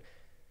Trump. But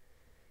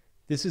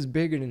this is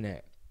bigger than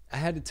that. I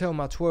had to tell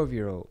my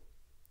 12-year-old,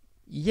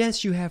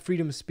 yes, you have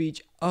freedom of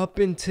speech up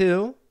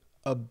until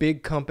a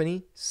big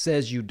company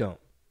says you don't.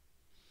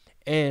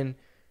 And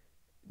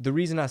the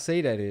reason I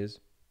say that is,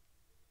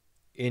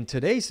 in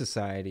today's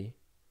society,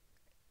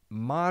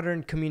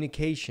 modern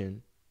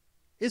communication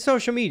is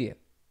social media.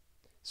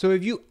 So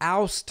if you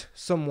oust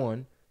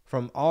someone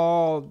from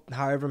all,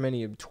 however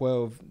many of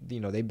 12, you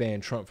know, they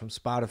banned Trump from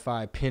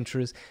Spotify,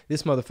 Pinterest.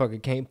 This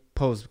motherfucker can't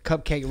post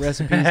cupcake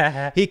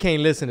recipes. He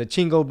can't listen to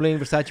Chingo Bling,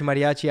 Versace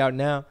Mariachi out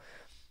now.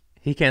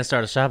 He can't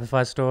start a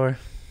Shopify store.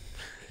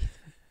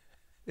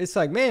 It's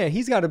like, man,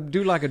 he's got to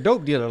do like a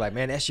dope dealer. Like,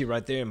 man, that shit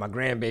right there in my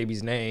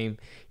grandbaby's name.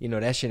 You know,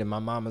 that shit in my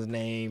mama's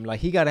name.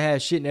 Like, he got to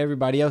have shit in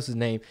everybody else's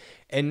name.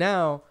 And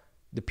now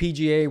the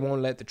PGA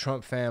won't let the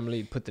Trump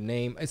family put the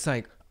name. It's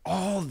like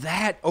all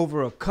that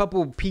over a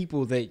couple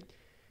people that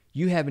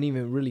you haven't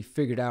even really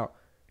figured out.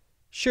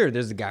 Sure,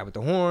 there's the guy with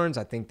the horns.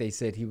 I think they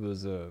said he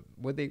was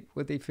what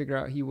they figure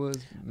out he was?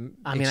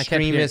 I mean,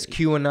 extremist,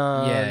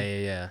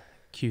 QAnon. Yeah.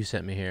 Q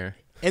sent me here.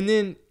 And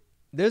then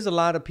there's a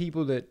lot of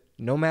people that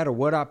no matter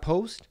what I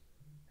post,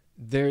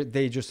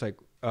 they just like,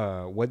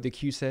 what the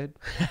Q said?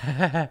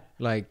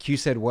 Like, Q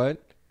said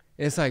what?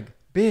 And it's like,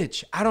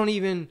 bitch, I don't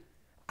even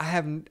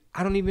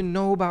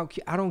know about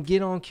Q. I don't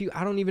get on Q.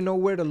 I don't even know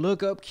where to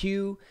look up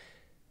Q.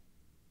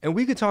 And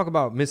we could talk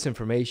about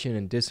misinformation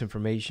and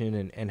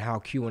disinformation and how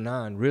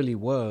QAnon really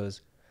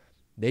was.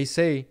 They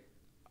say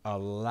a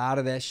lot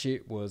of that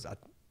shit was,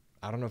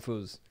 I don't know if it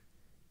was,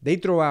 they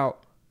throw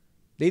out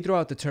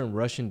the term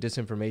Russian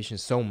disinformation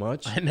so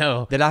much. I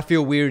know. That I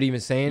feel weird even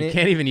saying it. You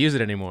can't even use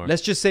it anymore.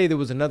 Let's just say there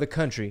was another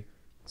country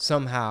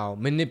somehow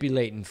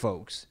manipulating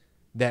folks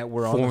that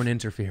were foreign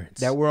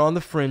interference. That were on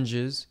the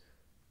fringes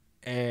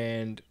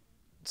and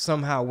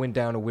somehow went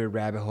down a weird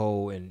rabbit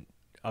hole, and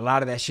a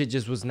lot of that shit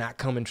just was not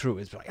coming true.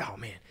 It's like, oh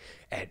man,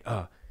 at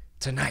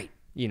tonight,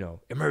 you know,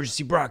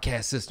 emergency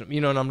broadcast system,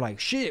 you know, and I'm like,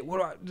 shit,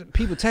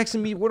 people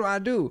texting me, what do I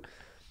do?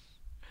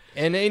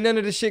 And ain't none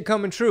of this shit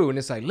coming true. And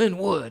it's like, Lynn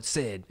Wood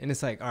said, and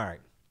it's like, all right,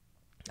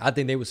 I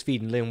think they was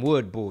feeding Lynn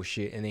Wood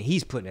bullshit, and then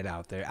he's putting it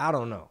out there. I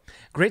don't know.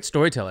 Great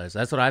storytellers.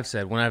 That's what I've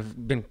said. When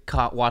I've been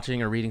caught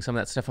watching or reading some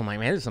of that stuff, I'm like,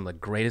 man, there's some of the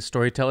greatest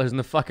storytellers in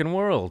the fucking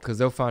world. Because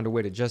they'll find a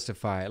way to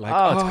justify it. Like,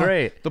 oh, it's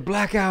great. The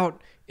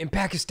blackout in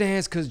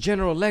Pakistan's because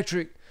General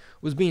Electric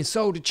was being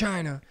sold to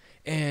China,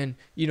 and,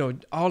 you know,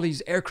 all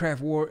these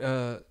aircraft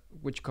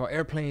what you call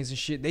airplanes and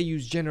shit, they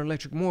use General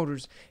Electric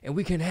motors, and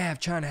we can have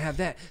China have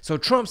that. So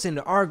Trump's in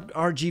the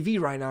RGV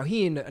right now.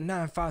 He in the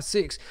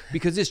 956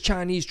 because there's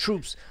Chinese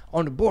troops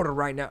on the border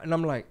right now. And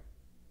I'm like,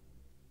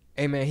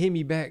 hey man, hit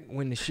me back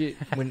when the shit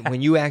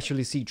when you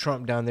actually see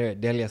Trump down there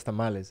at Delia's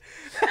Tamales.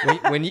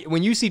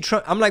 When you see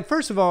Trump, I'm like,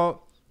 first of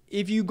all,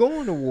 if you go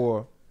into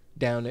war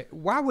down there,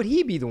 why would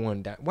he be the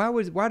one down?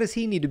 Why does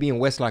he need to be in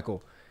Westlake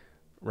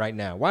right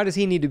now? Why does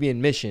he need to be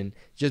in Mission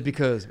just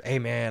because, hey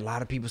man, a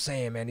lot of people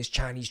saying, man, there's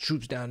Chinese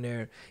troops down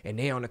there and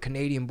they on the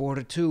Canadian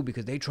border too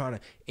because they trying to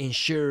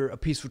ensure a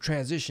peaceful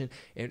transition.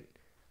 And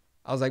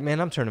I was like, man,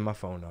 I'm turning my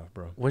phone off,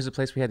 bro. Where's the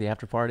place we had the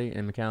after party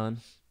in McAllen?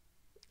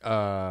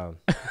 Yeah,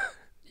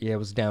 it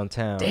was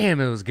downtown. Damn,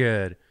 it was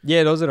good.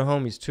 Yeah, those are the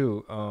homies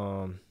too.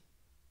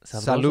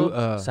 Salud.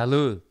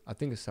 Salud. I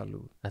think it's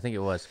Salud. I think it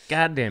was.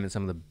 God damn, it's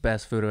some of the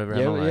best food I've ever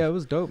had in my life. Yeah, it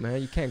was dope,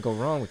 man. You can't go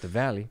wrong with the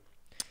Valley.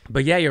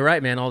 But yeah, you're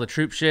right, man. All the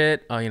troop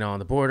shit, you know, on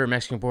the border,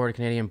 Mexican border,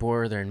 Canadian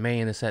border, they're in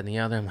Maine, this, that, and the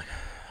other. I'm like,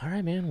 all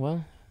right, man.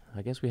 Well,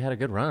 I guess we had a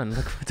good run.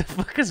 Like, what the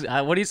fuck is?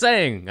 What are you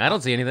saying? I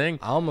don't see anything.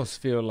 I almost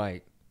feel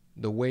like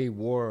the way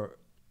war.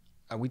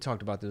 We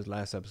talked about this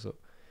last episode.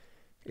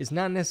 It's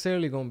not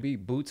necessarily gonna be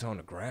boots on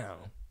the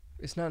ground.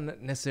 It's not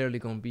necessarily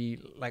gonna be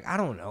like, I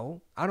don't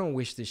know. I don't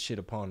wish this shit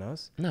upon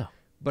us. No.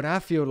 But I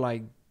feel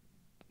like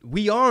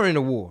we are in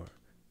a war,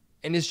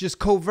 and it's just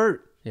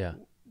covert. Yeah.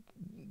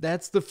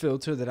 That's the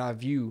filter that I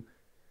view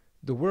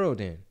the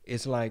world in.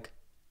 It's like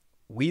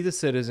we, the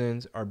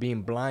citizens, are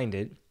being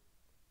blinded.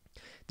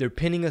 They're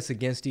pinning us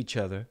against each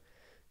other.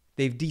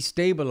 They've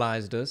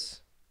destabilized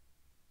us.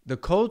 The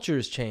culture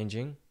is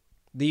changing.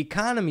 The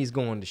economy's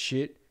going to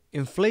shit.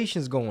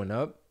 Inflation's going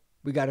up.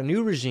 We got a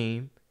new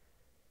regime.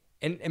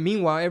 And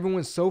meanwhile,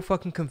 everyone's so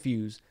fucking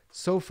confused,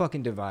 so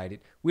fucking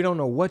divided. We don't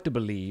know what to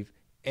believe.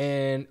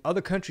 And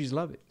other countries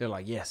love it. They're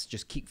like, yes,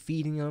 just keep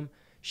feeding them.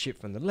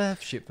 Shit from the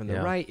left, shit from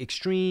the right,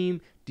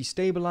 extreme,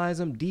 destabilize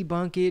them,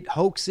 debunk it,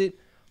 hoax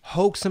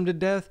them to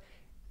death.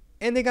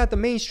 And they got the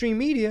mainstream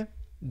media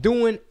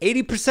doing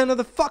 80% of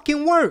the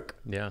fucking work.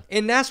 Yeah.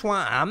 And that's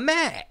why I'm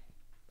mad.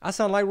 I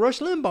sound like Rush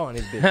Limbaugh in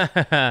this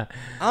bitch.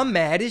 I'm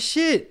mad as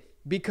shit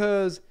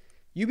because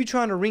you be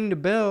trying to ring the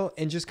bell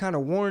and just kind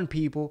of warn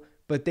people,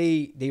 but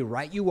they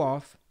write you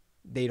off.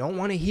 They don't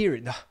want to hear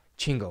it.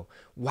 Chingo,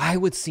 why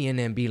would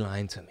CNN be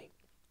lying to me?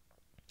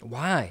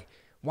 Why?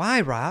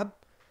 Why, Rob?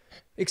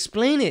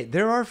 Explain it.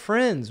 They're our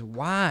friends.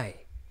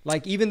 Why?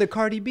 Like even the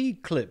Cardi B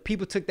clip,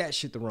 people took that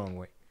shit the wrong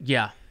way.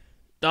 Yeah.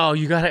 Oh,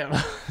 you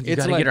gotta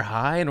It's like, like- get her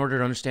high in order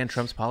to understand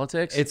Trump's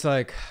politics. It's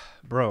like,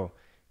 bro,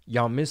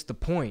 y'all missed the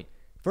point.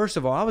 First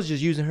of all, I was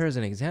just using her as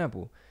an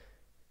example.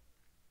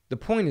 The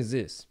point is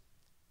this.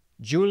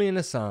 Julian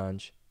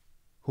Assange,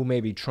 who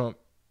maybe Trump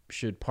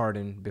should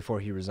pardon before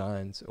he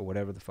resigns or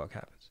whatever the fuck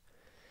happens.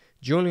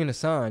 Julian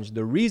Assange,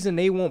 the reason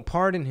they won't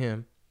pardon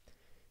him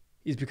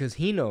is because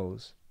he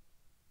knows,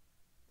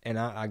 and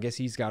I guess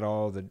he's got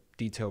all the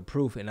detailed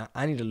proof, and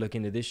I need to look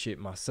into this shit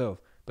myself.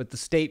 But the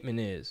statement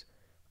is,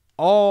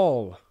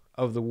 all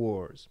of the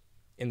wars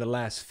in the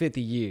last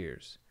 50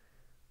 years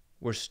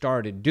were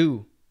started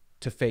due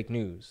to fake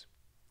news,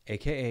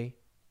 aka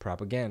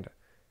propaganda.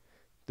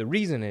 The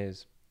reason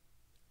is,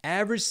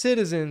 average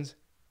citizens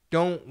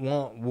don't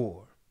want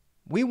war.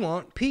 We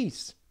want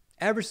peace.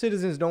 Average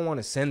citizens don't want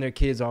to send their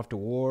kids off to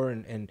war,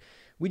 and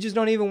we just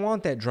don't even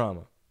want that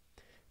drama.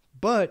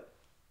 But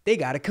they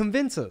got to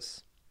convince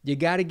us. You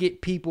got to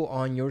get people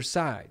on your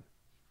side.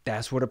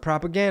 That's where the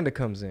propaganda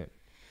comes in.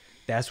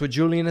 That's what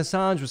Julian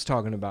Assange was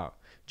talking about.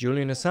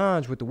 Julian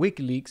Assange with the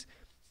WikiLeaks,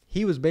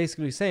 he was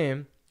basically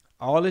saying,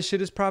 all this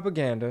shit is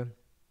propaganda.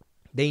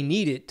 They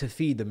need it to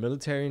feed the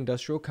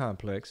military-industrial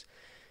complex.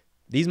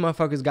 These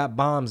motherfuckers got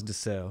bombs to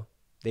sell.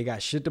 They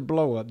got shit to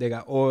blow up. They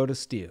got oil to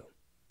steal.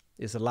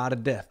 It's a lot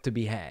of death to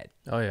be had.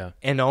 Oh, yeah.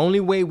 And the only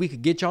way we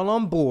could get y'all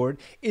on board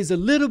is a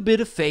little bit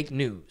of fake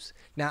news.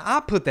 Now, I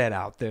put that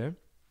out there.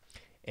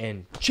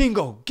 And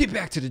Chingo, get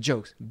back to the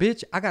jokes.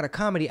 Bitch, I got a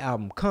comedy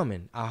album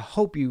coming. I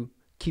hope you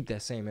keep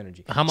that same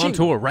energy. I'm on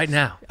tour right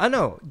now. I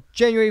know.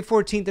 January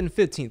 14th and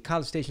 15th,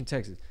 College Station,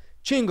 Texas.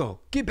 Chingo,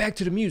 get back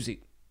to the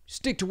music.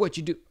 Stick to what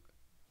you do.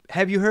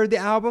 Have you heard the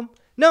album?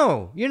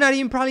 No, you're not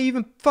even probably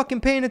even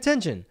fucking paying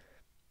attention.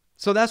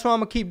 So that's why I'm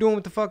going to keep doing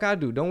what the fuck I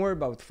do. Don't worry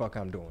about what the fuck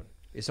I'm doing.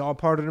 It's all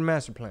part of the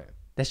master plan.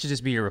 That should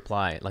just be your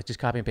reply. Like, just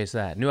copy and paste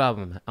that. New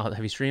album. Oh,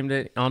 have you streamed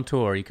it? On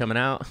tour. Are you coming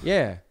out?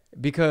 Yeah,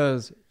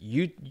 because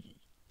you...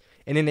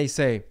 And then they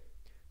say,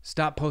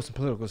 stop posting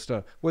political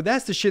stuff. Well,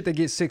 that's the shit that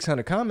gets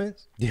 600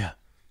 comments. Yeah.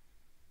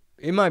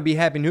 It might be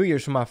Happy New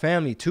Year's for my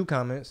family, 2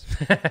 comments.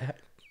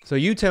 So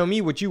you tell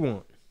me what you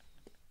want.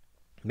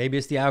 Maybe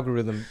it's the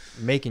algorithm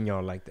making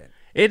y'all like that.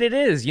 It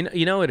is.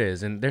 You know it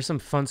is. And there's some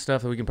fun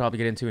stuff that we can probably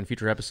get into in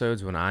future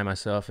episodes when I,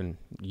 myself, and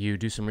you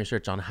do some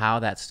research on how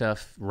that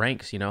stuff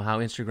ranks, you know, how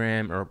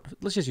Instagram, or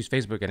let's just use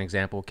Facebook as an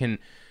example, can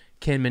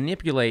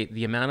manipulate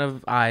the amount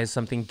of eyes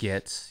something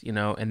gets, you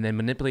know, and then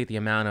manipulate the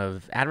amount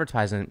of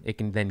advertising it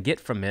can then get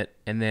from it,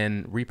 and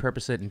then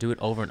repurpose it and do it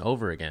over and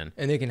over again.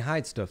 And they can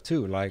hide stuff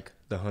too, like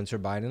the Hunter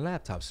Biden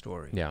laptop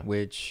story. Yeah.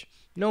 Which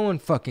no one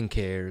fucking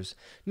cares.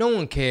 No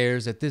one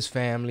cares that this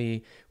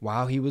family,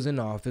 while he was in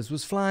office,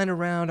 was flying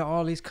around to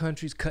all these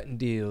countries cutting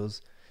deals.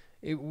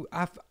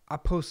 I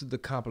posted the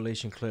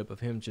compilation clip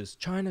of him just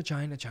China,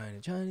 China, China,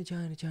 China,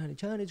 China, China,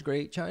 China's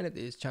great, China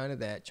this, China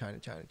that, China,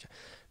 China, China.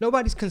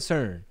 Nobody's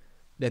concerned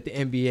that the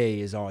NBA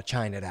is all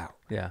China'd out.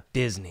 Yeah.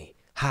 Disney,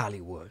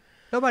 Hollywood.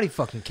 Nobody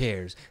fucking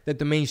cares that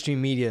the mainstream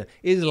media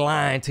is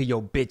lying to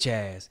your bitch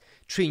ass,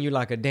 treating you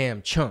like a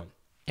damn chump.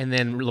 And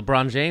then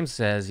LeBron James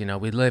says, you know,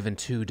 we live in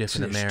 2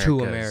 different There's Americas. 2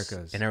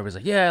 Americas. And everybody's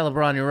like, yeah,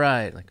 LeBron, you're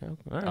right. Like, oh,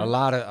 all right.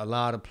 A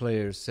lot of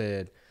players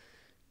said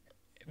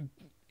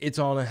it's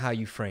all in how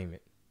you frame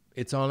it.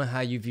 It's all in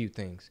how you view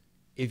things.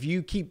 If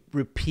you keep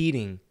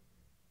repeating,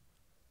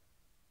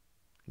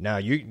 now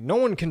no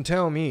one can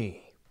tell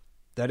me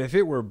that if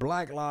it were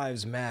Black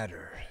Lives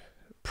Matter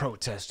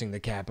protesting the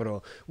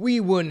Capitol, we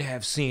wouldn't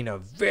have seen a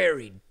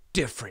very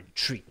different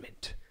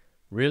treatment.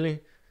 Really?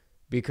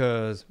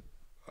 because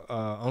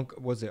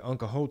was it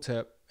Uncle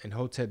Hotep and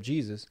Hotep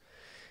Jesus?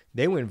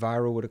 They went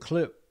viral with a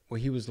clip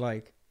where he was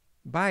like,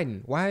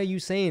 Biden, why are you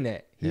saying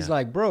that? He's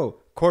like, bro,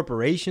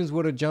 corporations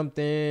would have jumped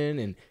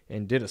in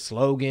and did a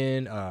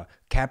slogan.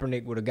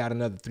 Kaepernick would have got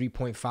another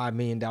 $3.5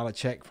 million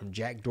check from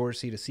Jack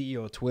Dorsey, the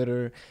CEO of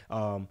Twitter.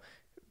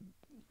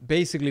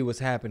 Basically what's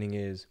happening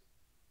is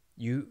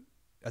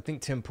I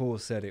think Tim Pool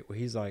said it, where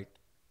he's like,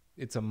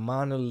 it's a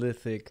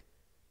monolithic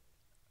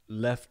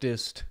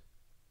leftist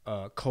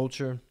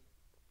culture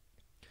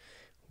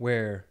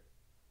where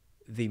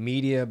the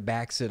media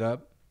backs it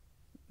up.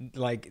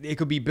 Like, it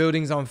could be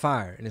buildings on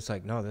fire, and it's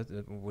like, no,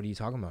 what are you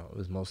talking about? It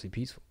was mostly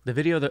peaceful. The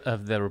video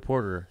of the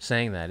reporter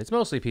saying that it's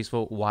mostly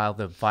peaceful while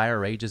the fire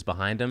rages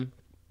behind him,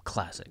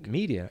 classic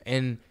media.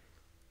 And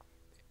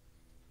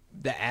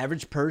the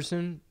average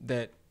person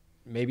that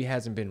maybe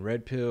hasn't been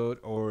red pilled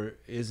or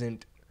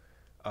isn't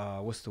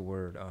what's the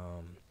word,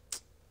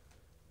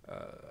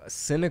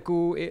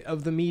 cynical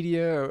of the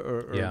media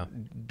or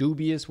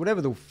dubious,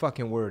 whatever the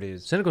fucking word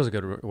is. Cynical is a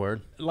good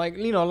word. Like,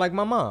 you know, like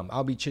my mom.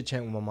 I'll be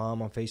chit-chatting with my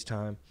mom on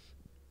FaceTime,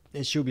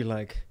 and she'll be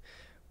like,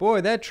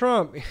 boy, that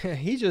Trump,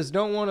 he just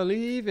don't want to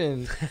leave,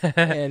 and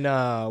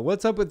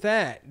what's up with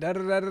that?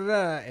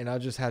 Da-da-da-da-da. And I'll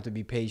just have to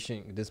be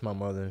patient. This is my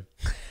mother.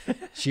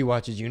 She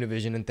watches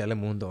Univision and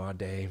Telemundo all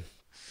day.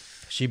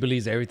 She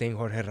believes everything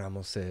Jorge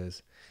Ramos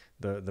says,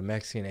 the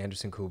Mexican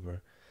Anderson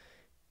Cooper.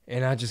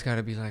 And I just got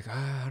to be like,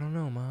 I don't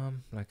know,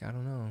 Mom. Like, I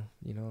don't know.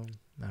 You know,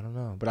 I don't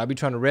know. But I'll be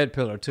trying to red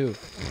pill her, too.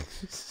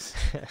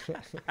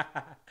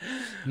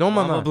 No,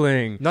 mamá.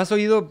 Bling. ¿No has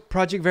oído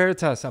Project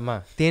Veritas,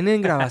 mamá?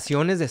 Tienen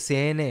grabaciones de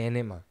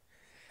CNN, ma.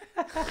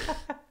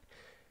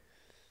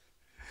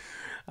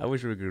 I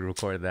wish we could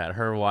record that.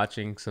 Her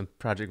watching some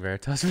Project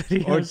Veritas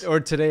videos. Or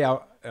today,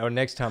 or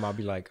next time, I'll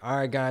be like, all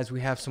right, guys,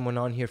 we have someone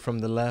on here from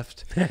the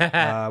left.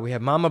 We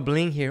have Mama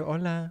Bling here.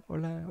 Hola,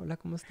 hola, hola,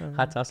 ¿cómo están?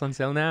 Hot sauce on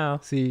sale now.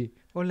 Sí.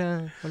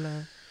 Hola,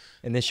 hola.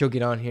 And then she'll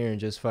get on here and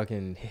just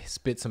fucking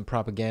spit some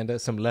propaganda,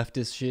 some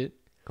leftist shit.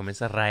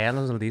 Comienza a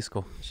rayarnos el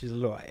disco. She's a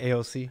little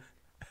AOC.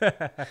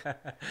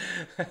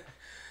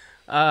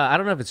 I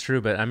don't know if it's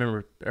true, but I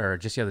remember, or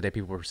just the other day,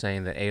 people were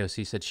saying that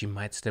AOC said she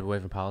might step away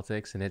from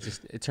politics, and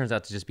it turns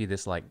out to just be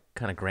this like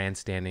kind of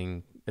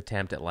grandstanding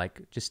attempt at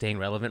like just staying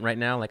relevant right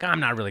now. Like, I'm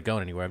not really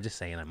going anywhere. I'm just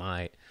saying I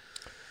might.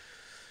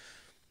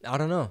 I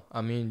don't know.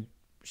 I mean,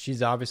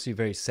 she's obviously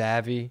very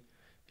savvy.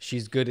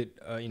 She's good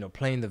at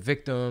playing the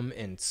victim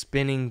and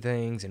spinning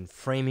things and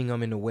framing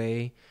them in a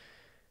way.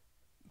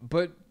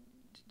 But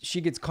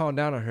she gets called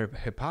down on her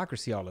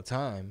hypocrisy all the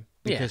time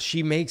because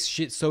she makes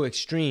shit so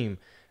extreme.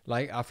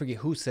 Like, I forget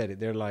who said it.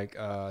 They're like,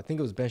 I think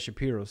it was Ben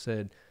Shapiro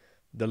said,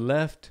 the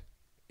left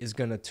is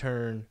going to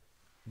turn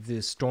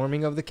the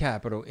storming of the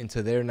Capitol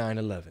into their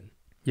 9/11.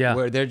 Yeah.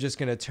 Where they're just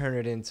going to turn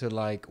it into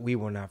like, we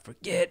will not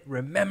forget,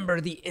 remember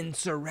the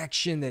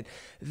insurrection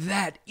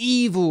that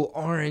evil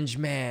orange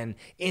man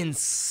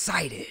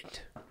incited.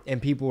 And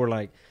people were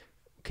like,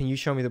 can you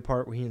show me the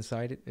part where he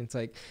incited? And it's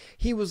like,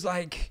 he was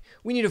like,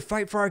 we need to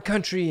fight for our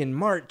country and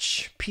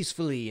march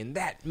peacefully. And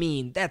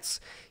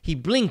he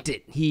blinked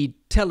it. He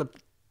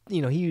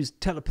used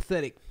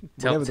telepathetic.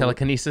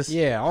 Telekinesis.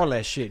 Yeah, all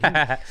that shit.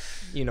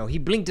 He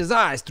blinked his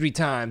eyes 3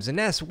 times, and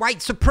that's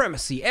white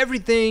supremacy.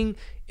 Everything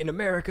in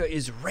America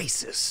is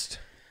racist.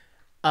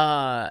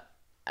 To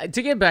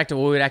get back to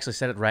what we actually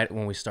said it right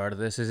when we started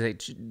this,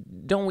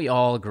 don't we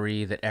all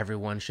agree that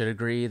everyone should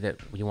agree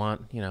that we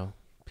want,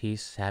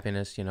 peace,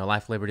 happiness,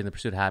 life, liberty, and the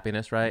pursuit of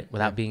happiness, right?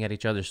 Without being at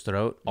each other's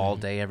throat all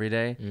day, every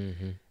day.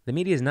 Mm-hmm. The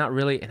media is not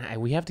really,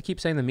 and we have to keep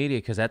saying the media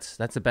because that's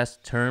the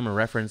best term or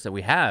reference that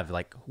we have.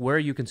 Like, where are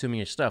you consuming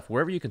your stuff?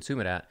 Wherever you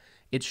consume it at,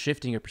 it's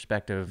shifting your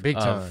perspective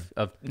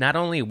of not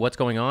only what's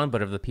going on,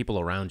 but of the people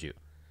around you.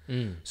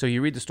 So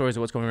you read the stories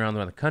of what's going on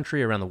around the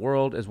country, around the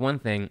world is one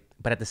thing,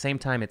 but at the same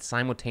time, it's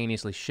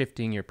simultaneously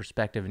shifting your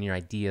perspective and your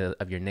idea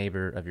of your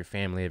neighbor, of your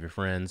family, of your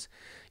friends.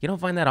 You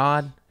don't find that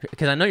odd?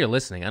 Because I know you're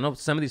listening. I know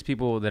some of these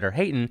people that are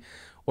hating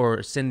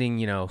or sending,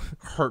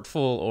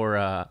 hurtful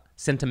or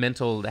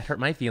sentimental, that hurt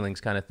my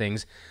feelings kind of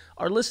things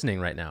are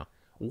listening right now.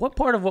 What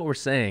part of what we're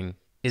saying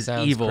is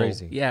evil?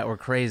 Crazy. Yeah, or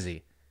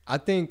crazy? I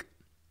think,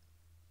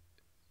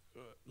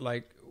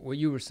 like what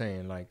you were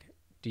saying, like,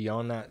 do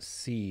y'all not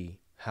see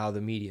how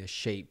the media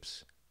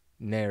shapes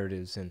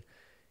narratives? And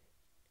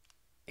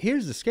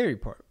here's the scary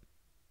part.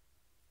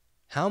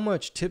 How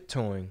much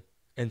tiptoeing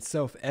and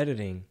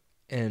self-editing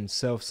and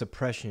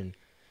self-suppression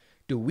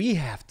do we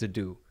have to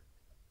do?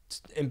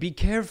 And be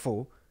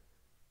careful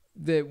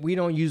that we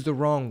don't use the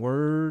wrong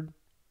word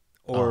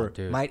or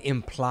might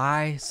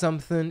imply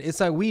something.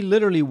 It's like we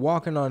literally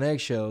walking on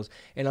eggshells,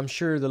 and I'm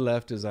sure the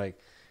left is like,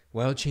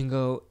 well,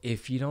 Chingo,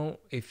 if you don't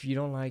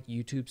like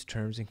YouTube's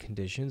terms and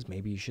conditions,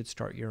 maybe you should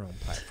start your own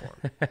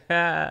platform.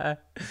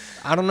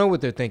 I don't know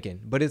what they're thinking,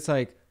 but it's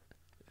like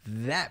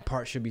that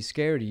part should be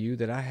scary to you,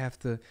 that I have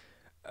to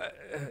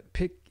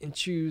pick and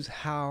choose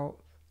how,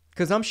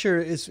 because I'm sure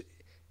it's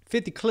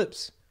 50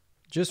 clips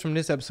just from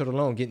this episode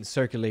alone getting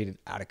circulated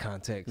out of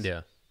context.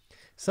 Yeah.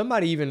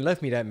 Somebody even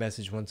left me that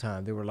message one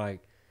time. They were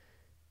like,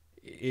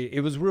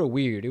 it was real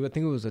weird. I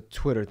think it was a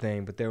Twitter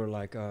thing, but they were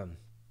like,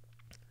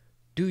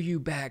 do you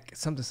back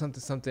something,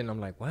 something, something? I'm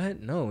like,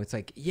 what? No. It's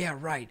like, yeah,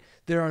 right.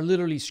 There are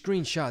literally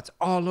screenshots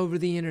all over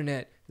the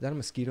internet. Is that a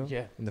mosquito?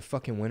 Yeah. In the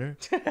fucking winter?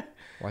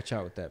 Watch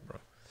out with that, bro.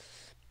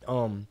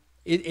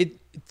 It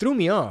threw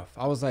me off.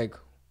 I was like,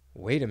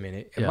 wait a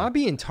minute. Am I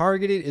being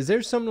targeted? Is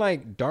there some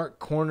like dark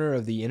corner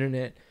of the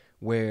internet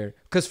where,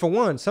 because for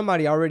one,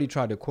 somebody already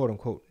tried to quote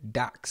unquote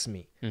dox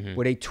me,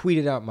 where they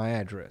tweeted out my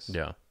address.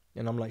 Yeah.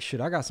 And I'm like, shit,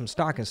 I got some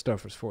stocking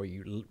stuffers for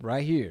you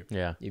right here.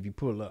 Yeah. If you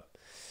pull up.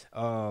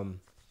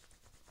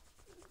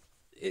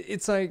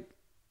 It's like,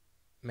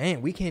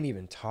 man, we can't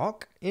even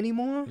talk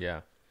anymore.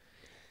 Yeah.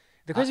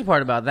 The crazy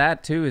part about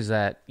that, too, is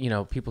that, you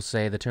know, people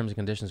say the terms and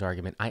conditions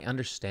argument. I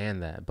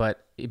understand that.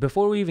 But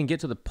before we even get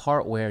to the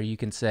part where you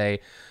can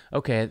say,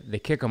 okay, they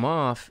kick them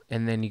off,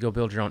 and then you go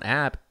build your own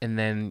app, and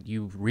then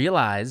you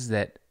realize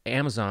that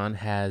Amazon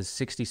has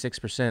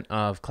 66%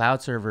 of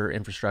cloud server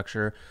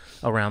infrastructure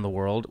around the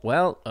world.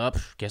 Well,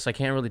 guess I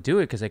can't really do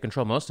it because they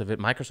control most of it.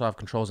 Microsoft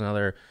controls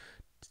another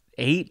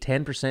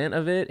 10%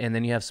 of it, and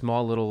then you have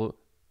small little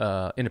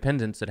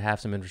independents that have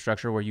some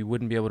infrastructure where you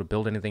wouldn't be able to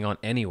build anything on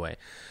anyway.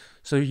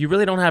 So you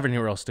really don't have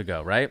anywhere else to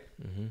go, right?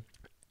 Mm-hmm.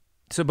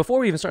 So before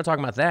we even start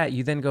talking about that,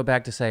 you then go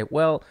back to say,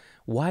 well,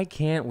 why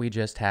can't we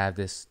just have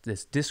this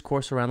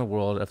discourse around the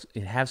world of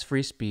it has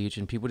free speech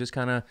and people just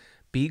kind of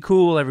be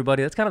cool,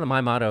 everybody? That's kind of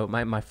my motto,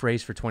 my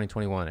phrase for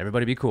 2021.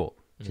 Everybody be cool.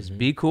 Just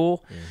be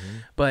cool. Mm-hmm.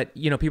 But,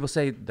 you know, people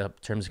say the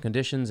terms and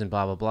conditions and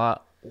blah, blah, blah.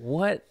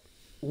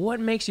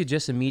 What makes you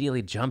just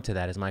immediately jump to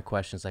that is my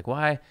question. It's like,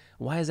 why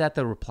is that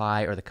the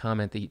reply or the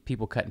comment that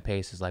people cut and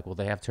paste is like, well,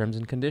 they have terms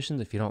and conditions.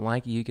 If you don't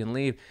like it, you can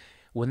leave.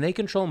 When they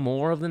control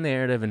more of the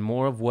narrative and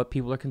more of what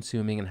people are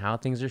consuming and how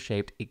things are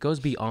shaped, it goes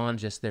beyond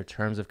just their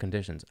terms of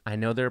conditions. I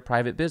know they're a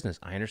private business.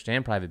 I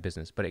understand private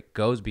business, but it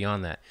goes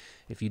beyond that.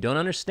 If you don't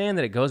understand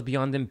that it goes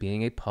beyond them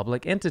being a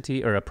public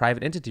entity or a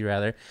private entity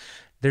rather,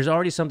 there's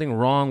already something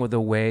wrong with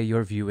the way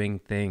you're viewing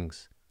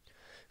things.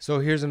 So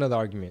here's another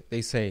argument.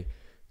 They say,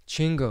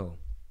 Chingo,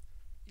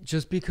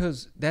 just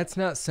because that's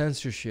not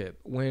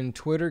censorship. When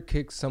Twitter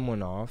kicks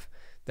someone off,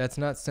 that's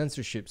not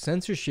censorship.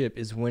 Censorship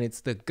is when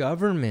it's the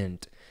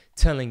government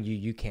telling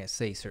you can't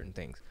say certain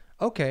things.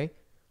 Okay,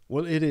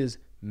 well, it is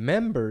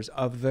members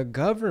of the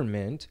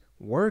government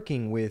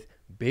working with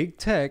big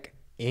tech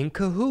in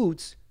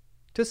cahoots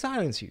to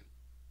silence you.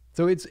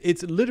 So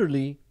it's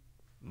literally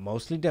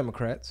mostly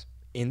Democrats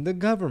in the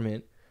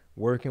government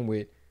working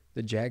with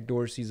the Jack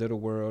Dorseys of the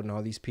world and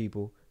all these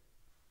people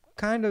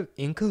kind of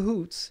in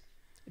cahoots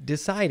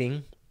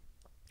deciding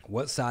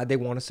what side they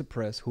want to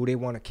suppress, who they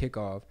want to kick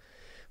off,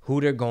 who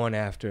they're going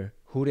after,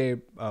 who they're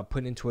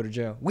putting in Twitter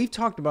jail. We've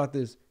talked about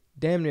this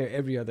damn near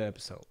every other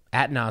episode.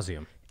 Ad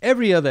nauseum.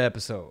 Every other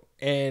episode.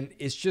 And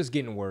it's just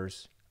getting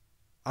worse.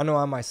 I know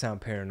I might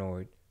sound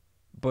paranoid,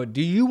 but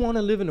do you want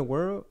to live in a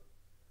world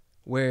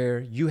where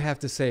you have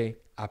to say,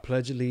 I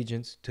pledge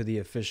allegiance to the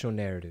official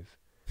narrative?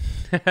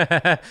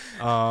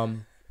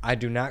 I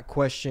do not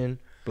question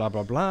blah,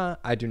 blah, blah.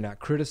 I do not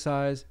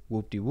criticize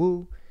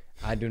whoop-de-woo.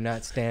 I do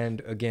not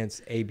stand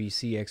against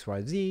ABC,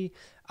 XYZ.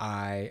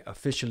 I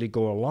officially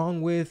go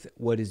along with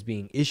what is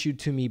being issued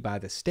to me by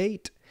the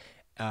state,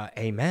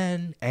 a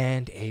man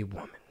and a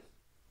woman.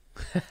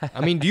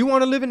 I mean, do you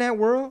want to live in that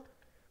world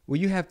where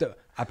you have to,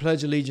 I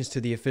pledge allegiance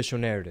to the official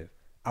narrative.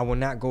 I will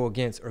not go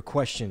against or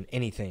question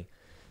anything.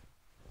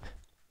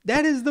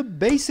 That is the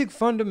basic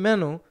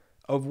fundamental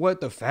of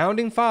what the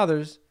founding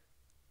fathers.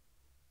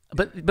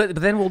 But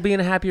then we'll be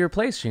in a happier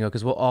place, Chingo,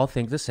 because we'll all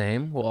think the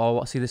same. We'll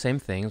all see the same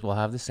things. We'll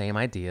have the same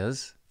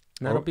ideas.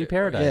 That'll be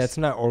paradise. Yeah, it's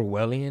not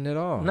Orwellian at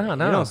all. No. You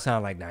don't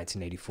sound like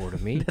 1984 to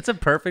me. That's a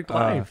perfect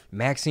life.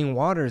 Maxine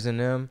Waters and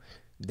them,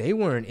 they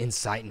weren't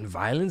inciting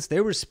violence.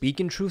 They were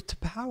speaking truth to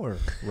power,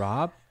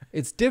 Rob.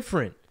 It's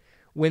different.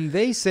 When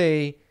they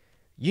say,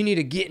 you need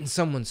to get in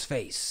someone's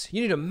face.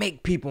 You need to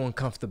make people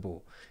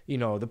uncomfortable. You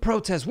know, the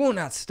protests will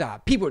not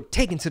stop. People are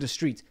taken to the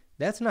streets.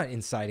 That's not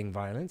inciting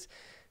violence.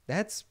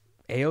 That's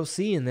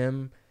AOC and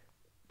them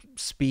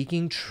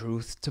speaking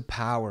truth to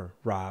power,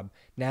 Rob.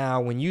 Now,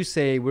 when you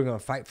say we're going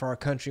to fight for our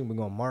country and we're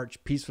going to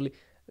march peacefully,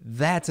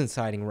 that's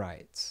inciting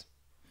riots.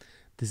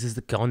 This is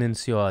the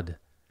Koninsword.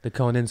 The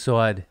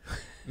Koninsword.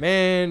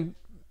 Man,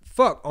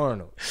 fuck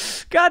Arnold.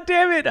 God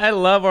damn it. I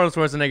love Arnold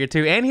Schwarzenegger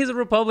too. And he's a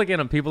Republican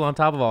and people on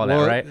top of all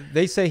that, right?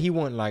 They say he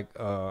wasn't like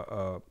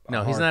no,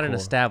 he's not an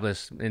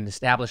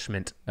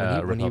establishment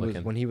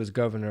Republican. When he was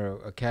governor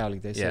of Cali,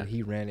 they said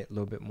he ran it a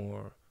little bit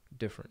more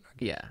different.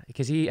 Yeah,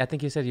 because I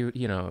think he said this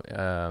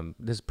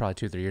is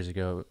probably 2-3 years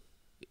ago.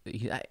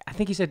 I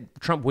think he said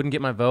Trump wouldn't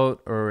get my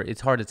vote, or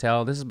it's hard to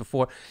tell. This is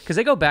before, because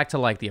they go back to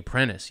like The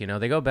Apprentice. You know,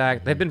 they go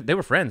back. Mm-hmm. They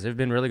were friends. They've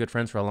been really good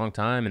friends for a long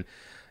time. And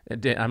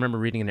I remember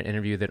reading in an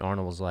interview that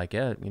Arnold was like,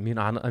 "Yeah, me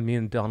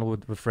and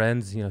Donald were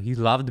friends. You know, he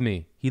loved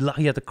me. He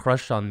had the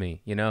crush on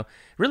me. You know,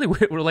 really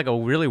weird, like a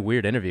really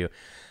weird interview."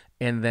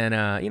 And then,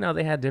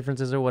 they had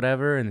differences or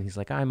whatever. And he's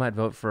like, I might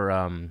vote for,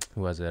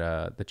 who was it?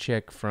 The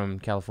chick from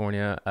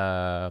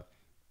California.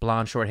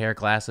 blonde, short hair,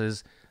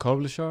 glasses.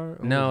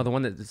 Klobuchar? No, the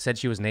one that said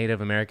she was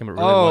Native American, but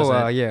really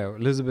wasn't. Yeah,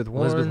 Elizabeth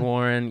Warren. Elizabeth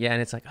Warren. Yeah,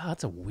 and it's like, oh,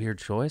 that's a weird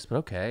choice, but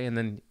okay. And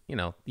then,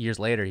 years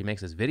later, he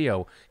makes this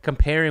video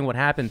comparing what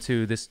happened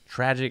to this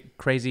tragic,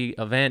 crazy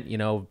event,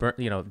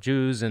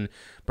 Jews and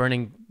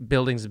burning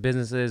buildings and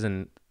businesses.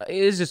 And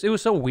it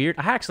was so weird.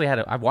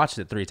 I watched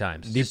it 3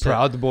 times. The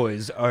Proud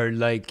Boys are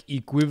like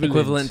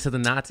equivalent to the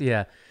Nazi.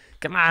 Yeah.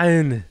 Come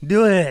on,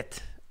 do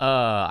it.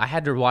 I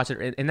had to watch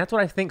it, and that's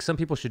what I think some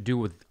people should do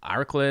with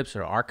our clips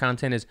or our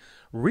content is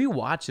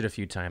rewatch it a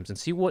few times and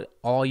see what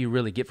all you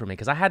really get from it.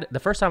 Because the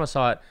first time I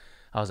saw it,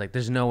 I was like,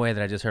 "There's no way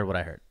that I just heard what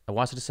I heard." I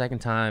watched it a second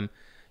time.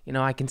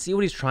 I can see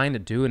what he's trying to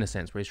do in a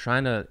sense, where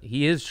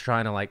he is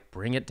trying to like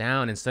bring it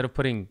down instead of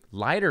putting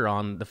lighter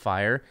on the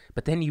fire.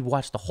 But then you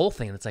watch the whole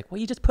thing, and it's like, well,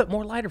 you just put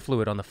more lighter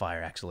fluid on the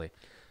fire. Actually,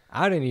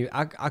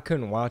 I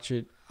couldn't watch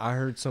it. I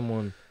heard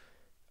someone,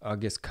 I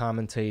guess,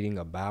 commentating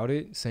about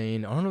it,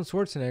 saying Arnold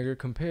Schwarzenegger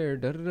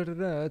compared to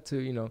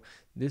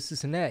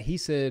this and that. He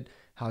said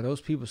how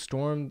those people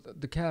stormed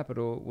the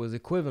Capitol was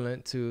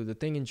equivalent to the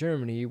thing in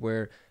Germany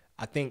where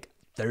I think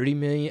 30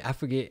 million, I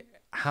forget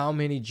how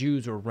many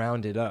Jews were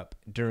rounded up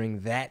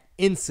during that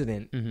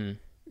incident.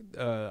 Mm-hmm.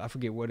 I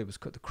forget what it was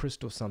called, the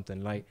Crystal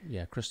something like.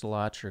 Yeah, Crystal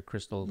Lodge or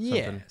Crystal something.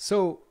 Yeah.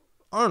 So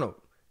Arnold,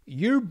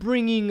 you're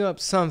bringing up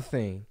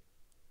something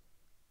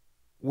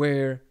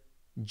where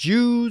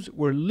Jews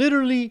were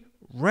literally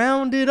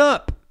rounded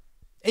up,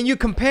 and you're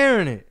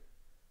comparing it.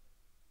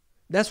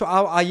 That's why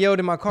I yelled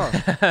in my car.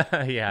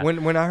 Yeah.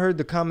 When I heard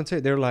the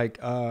commentary, they're like,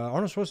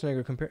 Arnold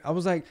Schwarzenegger compared. I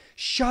was like,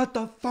 shut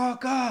the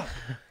fuck up.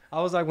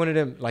 I was like one of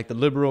them, like the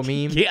liberal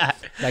meme. Yeah.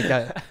 Like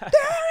that.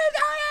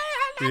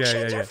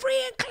 Elections are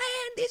free and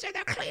clean. These are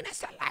the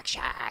cleanest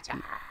elections.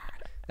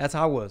 That's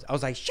how I was. I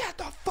was like, shut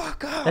the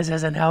fuck up. This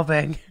isn't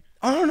helping.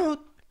 Arnold.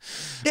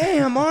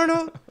 Damn,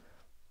 Arnold.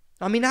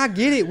 I mean, I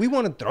get it. We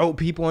want to throw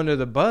people under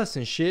the bus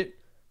and shit.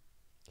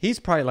 He's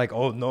probably like,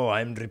 oh, no,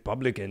 I'm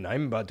Republican.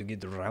 I'm about to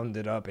get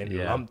rounded up and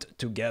lumped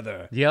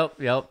together. Yep.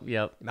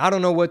 I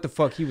don't know what the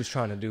fuck he was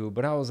trying to do,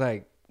 but I was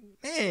like,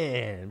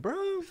 man,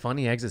 bro.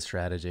 Funny exit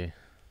strategy.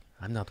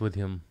 I'm not with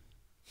him.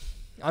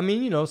 I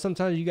mean,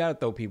 sometimes you got to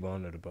throw people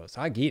under the bus.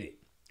 I get it.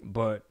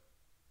 But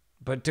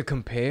to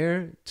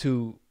compare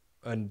to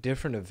a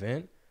different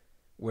event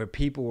where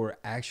people were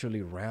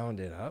actually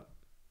rounded up,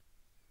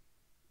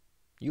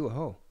 you a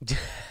hoe.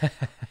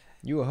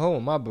 You a hoe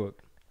in my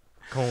book.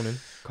 Conan.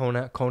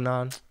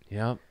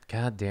 Yep.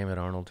 God damn it,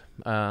 Arnold.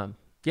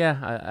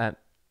 Yeah,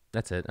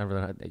 that's it.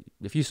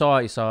 If you saw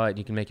it, you saw it.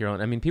 You can make your own.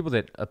 I mean, people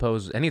that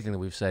oppose anything that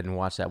we've said and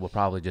watch that will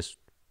probably just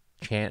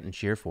chant and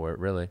cheer for it,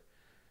 really.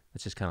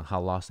 That's just kind of how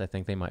lost I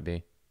think they might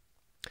be.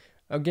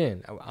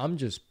 Again, I'm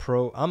just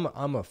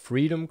I'm a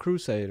freedom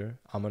crusader.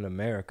 I'm an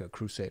America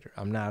crusader.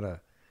 I'm not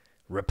a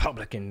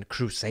Republican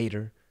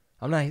crusader.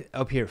 I'm not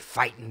up here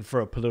fighting for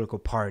a political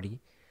party.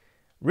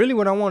 Really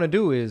what I want to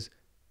do is,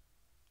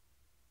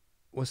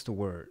 what's the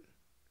word?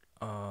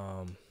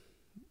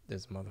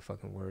 This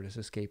motherfucking word is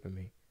escaping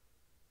me.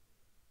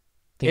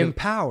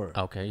 Empower.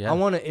 Okay, yeah. I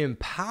want to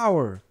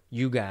empower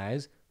you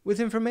guys with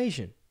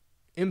information.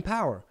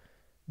 Empower.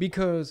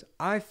 Because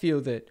I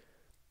feel that,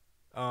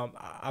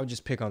 I'll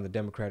just pick on the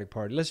Democratic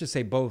Party. Let's just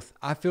say both.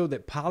 I feel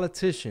that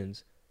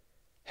politicians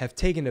have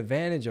taken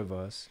advantage of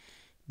us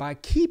by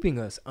keeping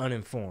us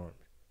uninformed.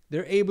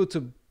 They're able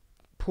to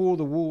pull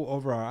the wool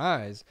over our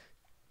eyes.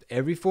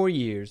 Every 4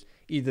 years,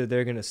 either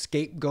they're going to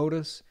scapegoat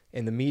us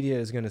and the media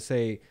is going to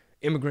say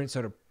immigrants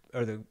are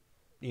the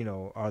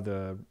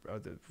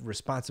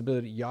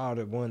responsibility. Y'all are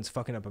the ones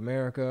fucking up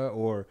America,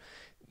 or,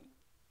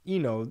 I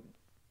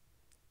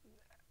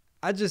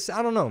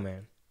don't know,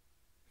 man.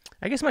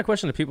 I guess my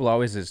question to people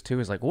always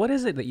is like, what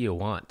is it that you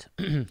want?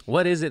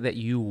 What is it that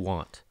you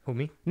want? Who,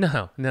 me?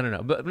 No.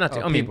 But not.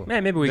 I people.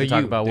 mean, maybe we can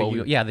talk about what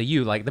the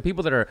you, like the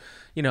people that are,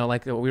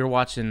 like we were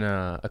watching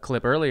a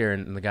clip earlier,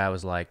 and the guy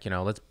was like,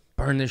 let's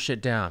burn this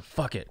shit down.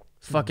 Fuck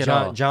it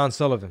all. John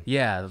Sullivan.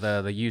 Yeah,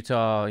 the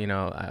Utah,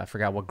 I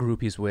forgot what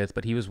group he's with,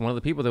 but he was one of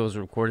the people that was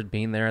recorded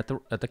being there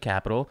at the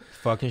Capitol.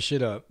 Fucking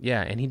shit up.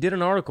 Yeah, and he did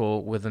an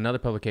article with another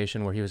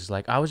publication where he was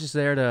like, I was just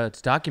there to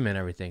document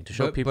everything, to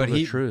show people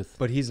the truth.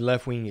 But he's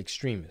left-wing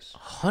extremist.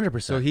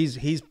 100%. So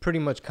he's pretty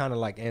much kind of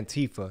like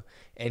Antifa,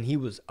 and he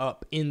was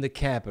up in the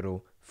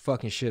Capitol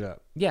fucking shit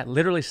up. Yeah,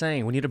 literally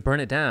saying we need to burn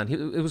it down.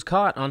 It was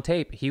caught on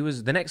tape. He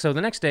was the next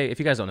day. If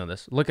you guys don't know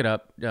this, look it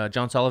up.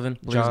 John Sullivan.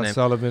 John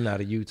Sullivan out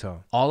of Utah.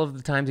 All of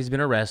the times he's been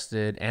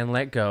arrested and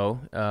let go.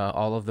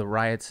 All of the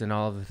riots and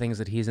all of the things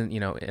that he's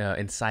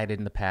incited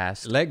in the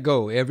past. Let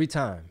go every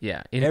time.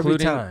 Yeah,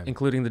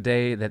 including the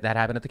day that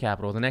happened at the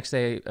Capitol. The next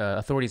day,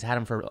 authorities had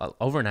him for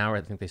over an hour.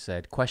 I think they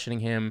said,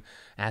 questioning him,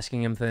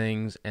 asking him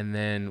things, and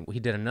then he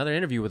did another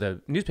interview with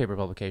a newspaper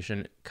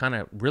publication, kind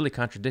of really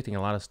contradicting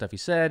a lot of stuff he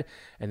said.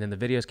 And then the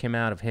videos came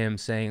out of him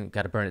saying,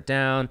 got to burn it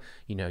down.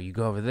 You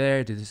go over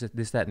there, do this,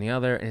 that, and the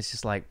other. And it's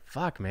just like,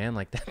 fuck, man.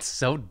 Like, that's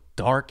so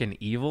dark and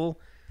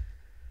evil.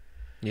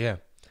 Yeah.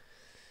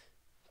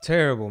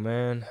 Terrible,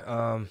 man.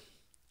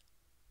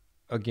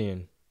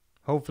 Again,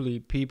 hopefully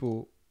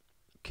people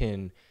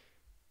can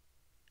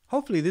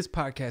hopefully this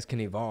podcast can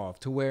evolve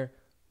to where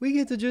we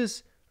get to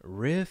just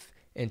riff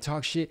and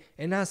talk shit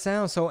and not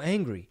sound so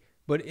angry.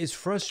 But it's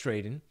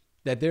frustrating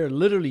that they're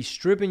literally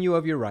stripping you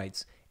of your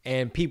rights,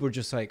 and people are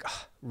just like, "Ugh,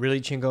 really,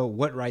 Chingo,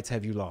 what rights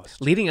have you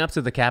lost?" Leading up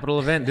to the Capitol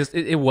event,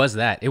 it was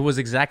that. It was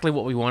exactly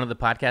what we wanted the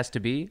podcast to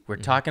be. We're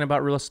talking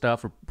about real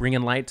stuff. We're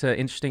bringing light to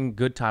interesting,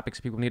 good topics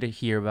people need to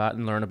hear about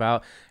and learn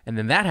about. And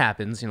then that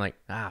happens, you're like,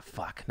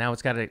 fuck. Now you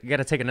got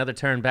to take another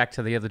turn back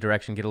to the other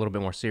direction, get a little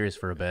bit more serious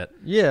for a bit.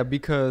 Yeah,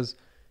 because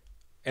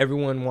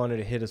everyone wanted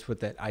to hit us with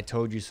that "I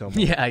told you so"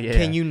 moment. Yeah.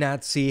 Can you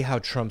not see how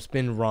Trump's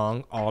been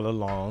wrong all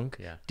along?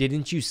 Yeah.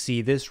 Didn't you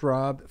see this,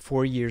 Rob,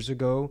 4 years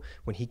ago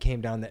when he came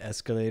down the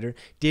escalator?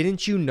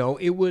 Didn't you know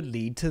it would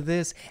lead to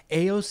this?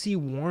 AOC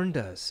warned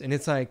us. And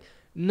it's like,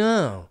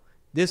 no,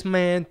 this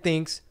man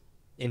thinks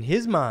in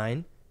his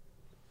mind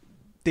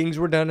things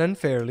were done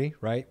unfairly,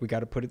 right? We got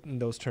to put it in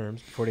those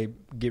terms before they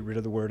get rid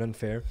of the word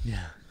unfair.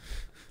 Yeah.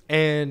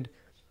 And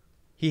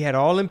he had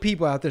all them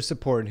people out there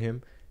supporting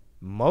him.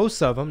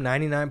 Most of them,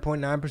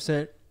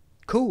 99.9%,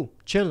 cool,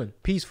 chilling,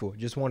 peaceful,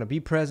 just want to be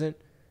present,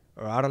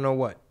 or I don't know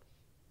what.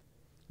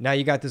 Now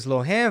you got this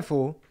little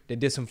handful that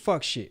did some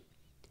fuck shit.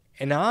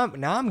 And now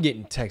I'm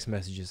getting text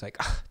messages like,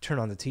 turn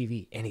on the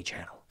TV, any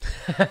channel.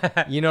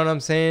 You know what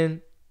I'm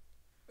saying?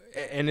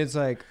 And it's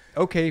like,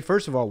 okay,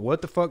 first of all,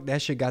 what the fuck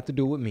that shit got to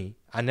do with me?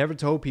 I never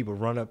told people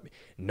run up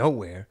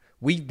nowhere.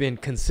 We've been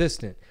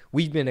consistent.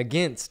 We've been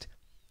against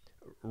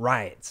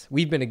riots.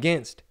 We've been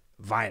against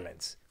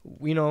violence.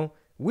 You know,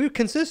 we're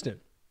consistent.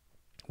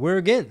 We're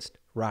against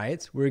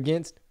riots. We're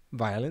against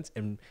violence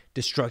and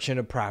destruction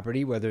of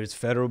property, whether it's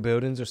federal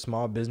buildings or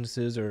small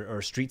businesses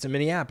or streets in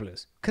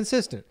Minneapolis.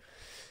 Consistent.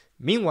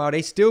 Meanwhile,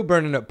 they still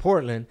burning up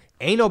Portland.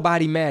 Ain't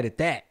nobody mad at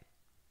that.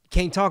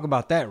 Can't talk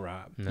about that,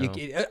 Rob. No.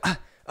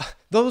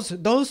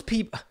 Those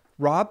people,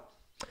 Rob,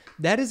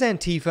 that is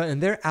Antifa,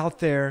 and they're out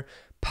there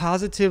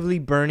positively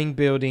burning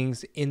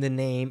buildings in the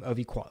name of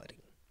equality.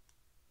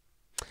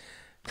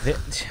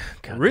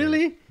 God,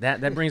 really?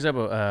 That brings up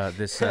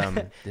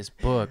this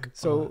book.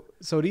 So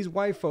these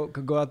white folk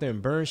could go out there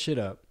and burn shit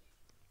up,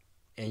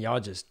 and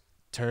y'all just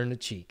turn the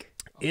cheek.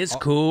 It's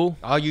cool.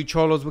 All you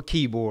cholos with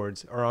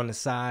keyboards are on the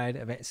side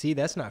of it. See,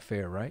 that's not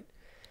fair, right?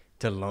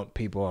 To lump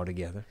people all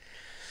together.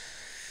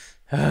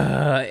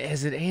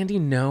 Is it Andy?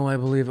 No, I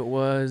believe it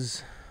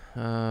was.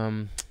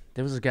 There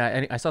was a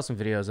guy. I saw some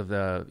videos of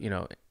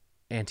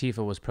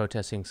Antifa was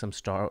protesting some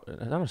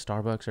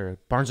Starbucks or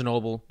Barnes and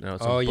Noble. Some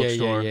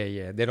bookstore.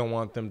 Yeah. They don't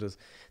want them to.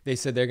 They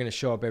said they're gonna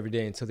show up every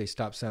day until they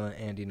stop selling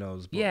Andy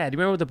Knows books. Yeah, do you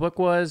remember what the book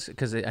was?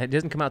 Because it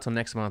doesn't come out till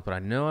next month, but I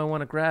know I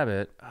want to grab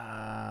it.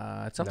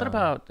 It's something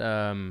about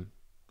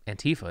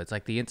Antifa. It's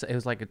like it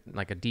was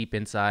like a deep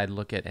inside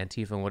look at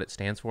Antifa and what it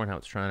stands for and how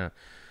it's trying to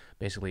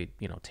basically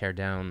tear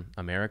down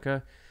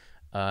America.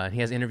 And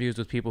he has interviews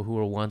with people who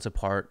were once a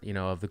part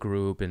of the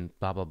group and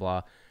blah blah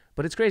blah.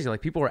 But it's crazy.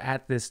 Like, people are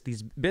at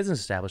these business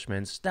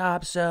establishments.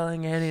 Stop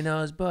selling Andy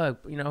Knows book.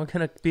 We're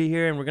gonna be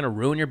here and we're gonna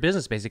ruin your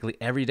business basically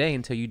every day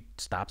until you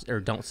stop or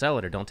don't sell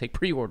it or don't take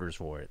pre-orders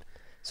for it.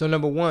 So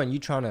number one, you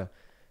trying to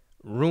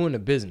ruin a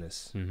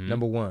business. Mm-hmm.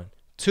 Number one.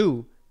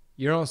 Two,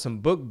 you're on some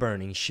book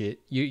burning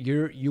shit.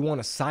 You want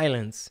to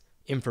silence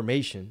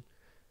information.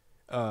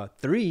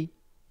 Three,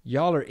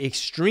 y'all are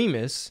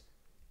extremists,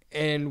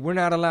 and we're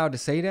not allowed to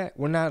say that.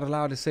 We're not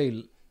allowed to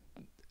say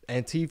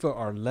Antifa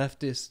are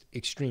leftist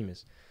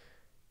extremists.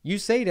 You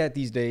say that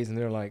these days, and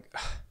they're like,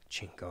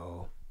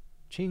 Chingo.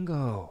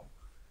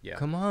 Yeah.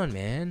 Come on,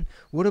 man.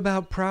 What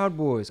about Proud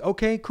Boys?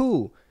 Okay,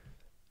 cool.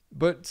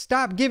 But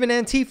stop giving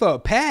Antifa a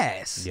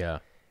pass. Yeah.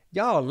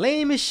 Y'all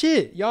lame as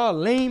shit. Y'all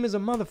lame as a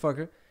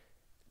motherfucker.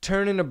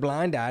 Turning a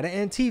blind eye to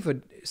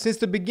Antifa since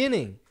the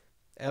beginning.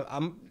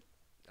 I'm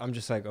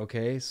just like,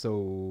 okay,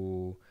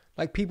 so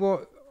like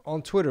people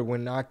on Twitter,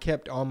 when I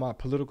kept all my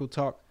political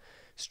talk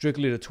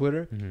strictly to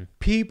Twitter,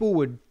 people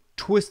would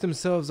twist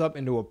themselves up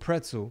into a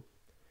pretzel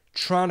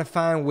trying to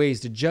find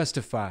ways to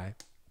justify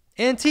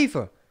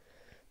Antifa.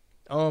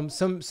 There's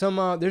some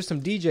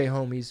DJ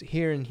homies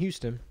here in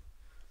Houston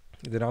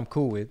that I'm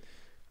cool with.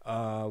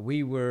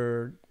 We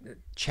were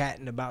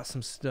chatting about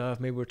some stuff.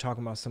 Maybe we were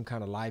talking about some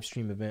kind of live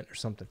stream event or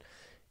something.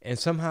 And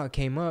somehow it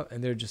came up,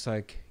 and they're just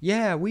like,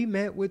 yeah, we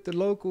met with the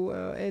local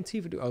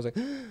Antifa dude. I was like,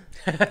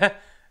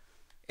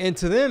 and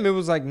to them, it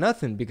was like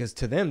nothing, because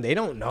to them, they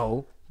don't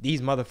know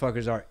these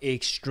motherfuckers are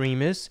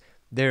extremists.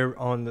 They're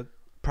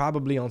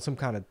probably on some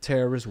kind of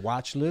terrorist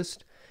watch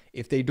list.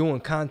 If they doing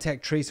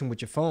contact tracing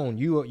with your phone,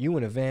 you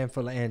in a van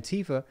full of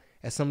Antifa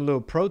at some little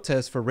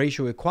protest for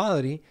racial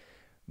equality,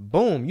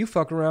 boom, you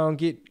fuck around,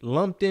 get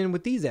lumped in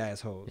with these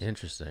assholes.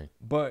 Interesting.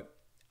 But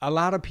a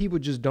lot of people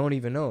just don't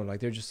even know. Like,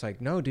 they're just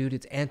like, no, dude,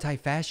 it's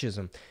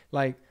anti-fascism.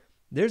 Like,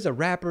 there's a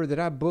rapper that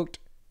I booked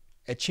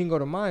at Chingo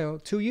de Mayo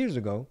 2 years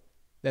ago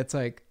that's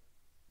like,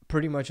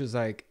 pretty much is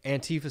like,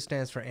 Antifa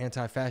stands for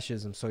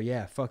anti-fascism. So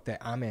yeah, fuck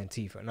that. I'm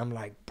Antifa. And I'm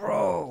like,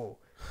 bro,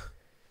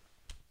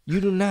 you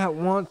do not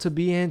want to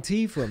be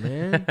Antifa,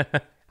 man.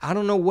 I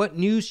don't know what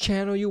news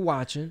channel you're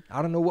watching.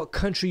 I don't know what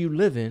country you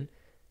live in.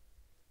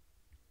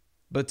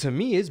 But to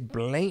me, it's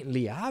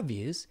blatantly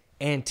obvious.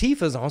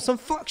 Antifa's on some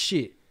fuck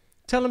shit.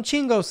 Tell him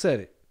Chingo said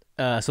it.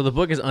 So the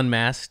book is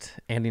Unmasked,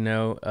 Andy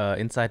No,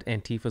 Inside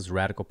Antifa's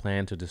Radical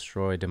Plan to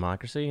Destroy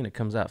Democracy, and it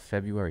comes out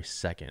February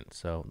 2nd.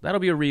 So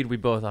that'll be a read we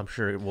both, I'm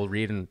sure, will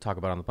read and talk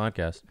about on the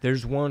podcast.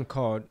 There's one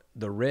called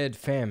The Red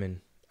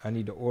Famine. I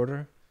need to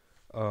order.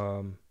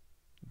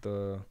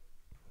 The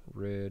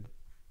Red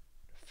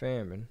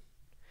Famine.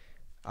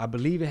 I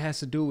believe it has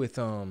to do with,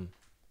 I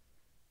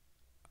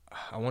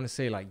want to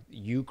say like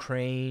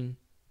Ukraine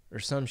or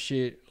some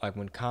shit, like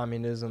when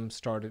communism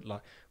started,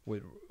 like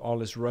with all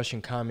this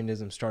Russian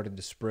communism started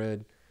to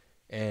spread,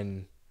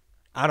 and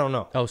I don't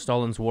know. Oh,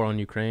 Stalin's war on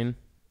Ukraine?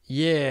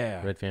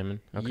 Yeah. Red Famine?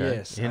 Okay.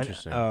 Yes.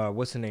 Interesting.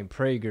 What's the name?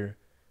 Prager.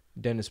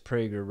 Dennis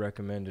Prager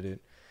recommended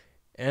it.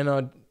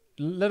 And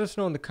let us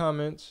know in the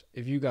comments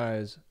if you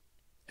guys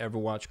ever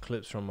watch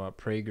clips from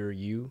Prager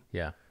U.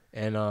 Yeah.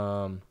 And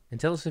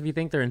tell us if you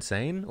think they're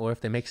insane or if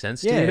they make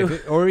sense to you.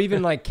 Or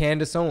even like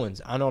Candace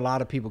Owens. I know a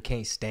lot of people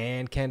can't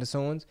stand Candace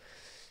Owens.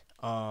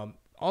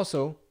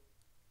 Also,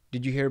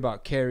 did you hear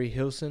about Carrie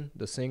Hilson,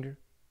 the singer?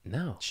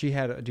 No. She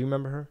had, do you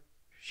remember her?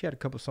 She had a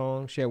couple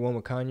songs. She had one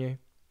with Kanye.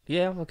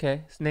 Yeah,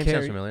 okay. His name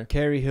sounds familiar.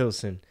 Carrie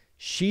Hilson.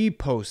 She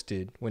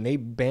posted, when they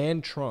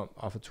banned Trump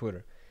off of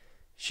Twitter,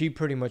 she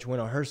pretty much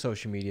went on her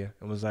social media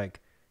and was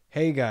like,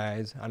 hey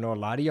guys, I know a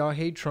lot of y'all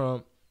hate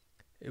Trump.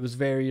 It was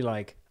very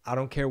like, I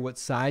don't care what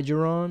side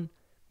you're on,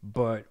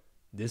 but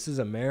this is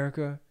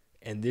America,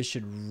 and this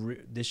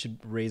should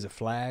raise a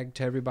flag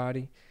to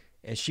everybody.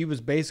 And she was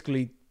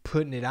basically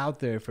putting it out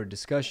there for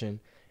discussion,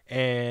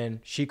 and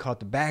she caught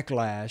the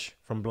backlash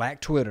from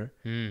Black Twitter.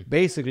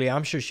 Basically,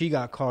 I'm sure she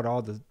got caught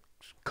all the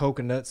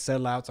coconut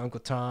sellouts, Uncle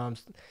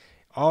Tom's,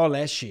 all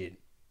that shit.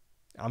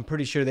 I'm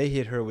pretty sure they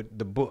hit her with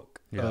the book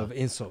of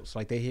insults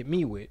like they hit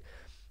me with,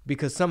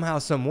 because somehow,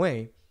 some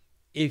way,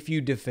 if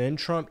you defend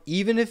Trump,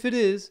 even if it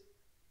is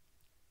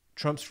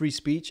Trump's free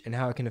speech and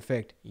how it can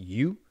affect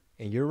you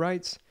and your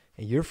rights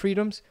and your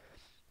freedoms,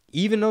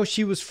 even though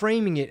she was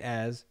framing it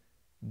as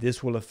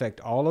this will affect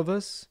all of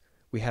us,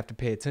 we have to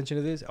pay attention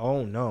to this.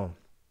 Oh no.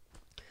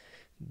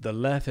 The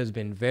left has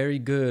been very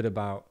good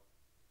about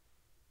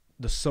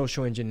the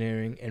social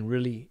engineering and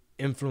really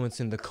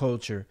influencing the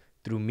culture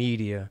through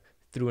media,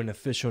 through an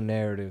official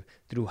narrative,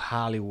 through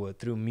Hollywood,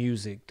 through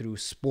music, through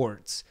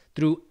sports,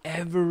 through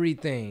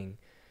everything,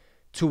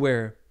 to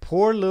where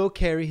poor little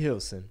Carrie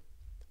Hilson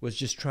was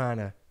just trying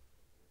to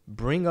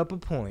bring up a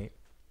point,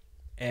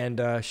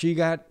 and she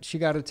got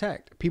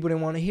attacked. People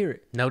didn't want to hear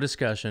it. No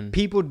discussion.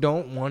 People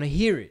don't want to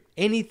hear it.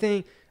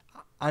 Anything.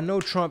 I know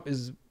Trump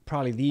is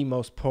probably the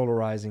most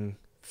polarizing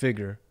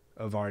figure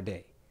of our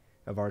day,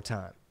 of our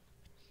time.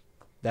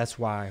 That's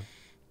why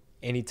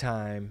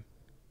anytime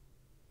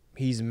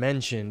he's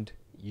mentioned,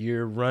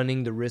 you're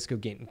running the risk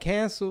of getting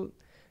canceled,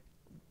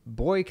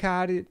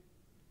 boycotted,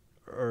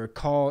 or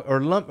called,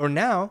 or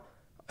now,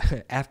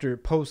 after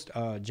post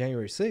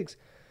January 6th,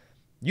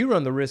 you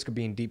run the risk of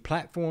being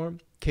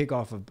deplatformed, kick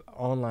off of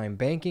online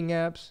banking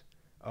apps,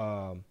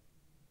 so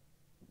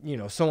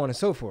on and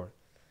so forth.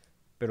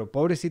 Pero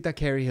pobrecita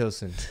Carrie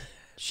Hilson,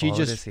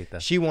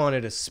 she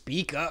wanted to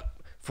speak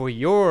up for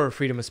your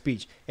freedom of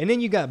speech. And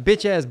then you got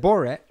bitch ass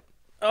Borat.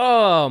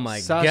 Oh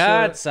my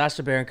God,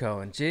 Sacha Baron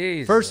Cohen.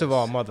 Jesus. First of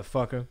all,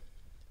 motherfucker,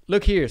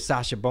 look here,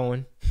 Sacha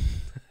Bowen.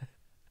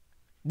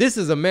 This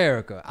is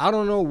America. I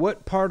don't know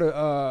what part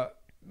of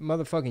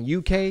motherfucking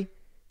UK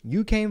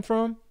you came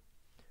from,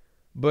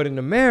 but in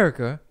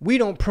America, we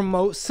don't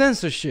promote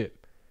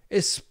censorship,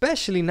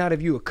 especially not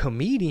if you a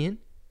comedian,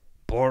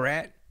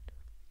 Borat.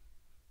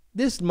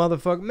 This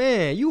motherfucker,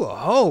 man, you a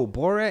hoe,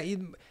 Borat.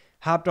 You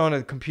hopped on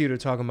a computer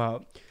talking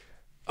about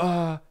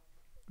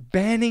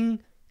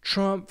banning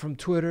Trump from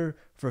Twitter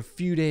for a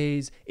few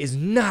days is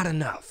not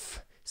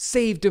enough.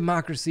 Save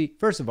democracy.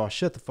 First of all,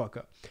 shut the fuck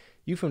up.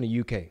 You from the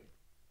UK.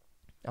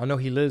 I know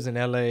he lives in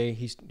LA.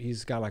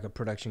 He's got like a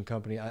production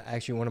company.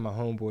 Actually, one of my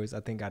homeboys,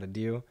 I think, got a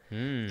deal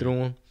through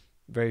him.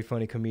 Very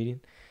funny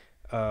comedian.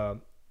 But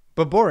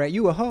Borat,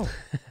 you a hoe.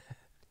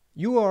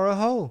 You are a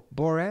hoe,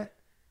 Borat.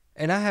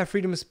 And I have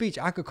freedom of speech.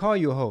 I could call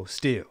you a hoe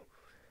still.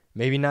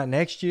 Maybe not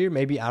next year.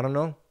 Maybe, I don't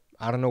know.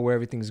 I don't know where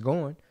everything's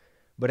going.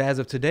 But as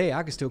of today,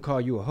 I can still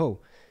call you a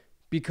hoe.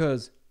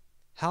 Because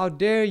how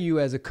dare you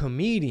as a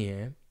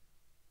comedian.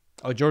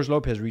 Oh, George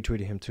Lopez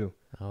retweeted him too.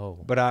 Oh.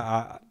 But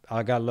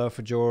I got love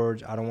for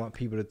George. I don't want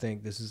people to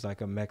think this is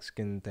like a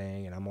Mexican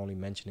thing and I'm only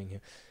mentioning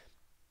him.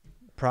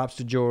 Props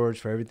to George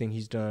for everything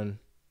he's done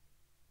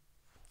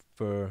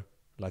for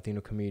Latino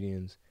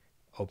comedians,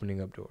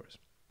 opening up doors.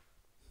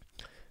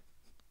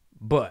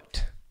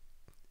 But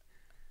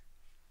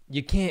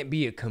you can't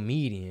be a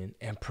comedian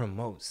and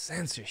promote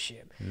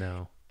censorship.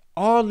 No.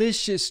 All this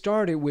shit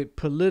started with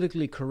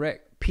politically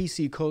correct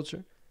PC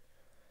culture.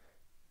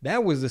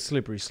 That was the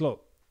slippery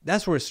slope.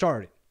 That's where it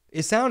started.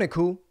 It sounded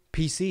cool.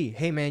 PC.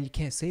 Hey, man, you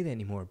can't say that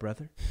anymore,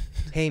 brother.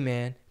 Hey,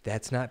 man,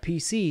 that's not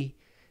PC.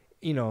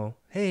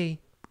 Hey,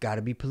 got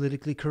to be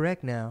politically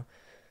correct now.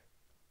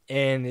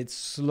 And it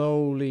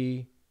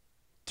slowly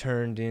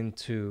turned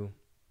into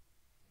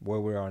where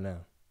we are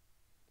now,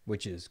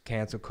 which is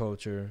cancel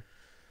culture,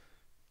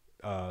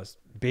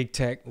 big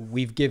tech,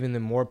 we've given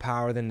them more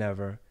power than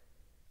ever.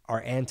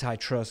 Our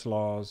antitrust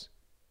laws,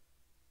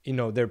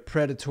 their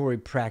predatory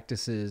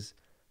practices.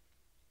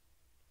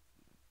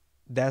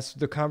 That's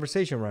the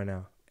conversation right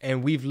now.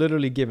 And we've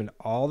literally given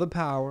all the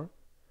power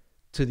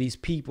to these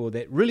people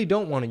that really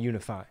don't want to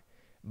unify.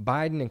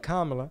 Biden and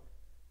Kamala,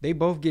 they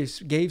both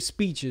gave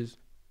speeches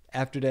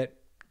after that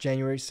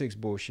January 6th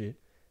bullshit.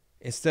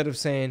 Instead of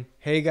saying,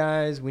 hey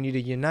guys, we need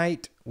to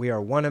unite. We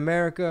are one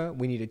America.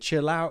 We need to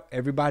chill out.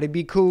 Everybody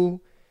be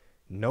cool.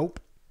 Nope.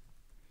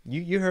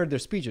 You heard their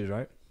speeches,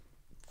 right?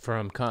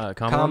 From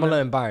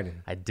Kamala and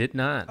Biden. I did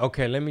not.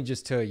 Okay, let me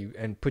just tell you,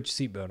 and put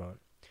your seatbelt on.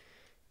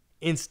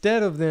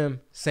 Instead of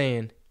them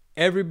saying,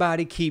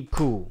 everybody keep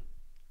cool.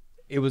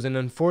 It was an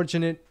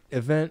unfortunate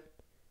event.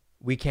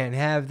 We can't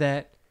have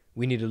that.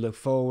 We need to look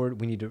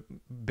forward. We need to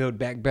build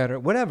back better.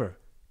 Whatever.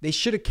 They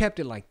should have kept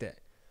it like that,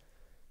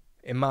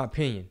 in my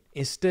opinion.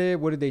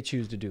 Instead, what did they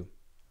choose to do?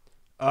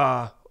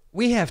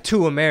 We have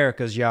two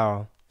Americas,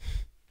 y'all.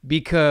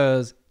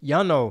 Because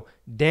y'all know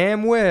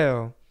damn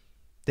well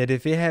that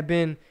if it had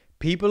been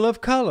people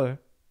of color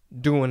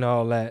doing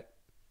all that,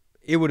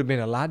 it would have been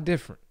a lot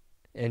different.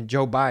 And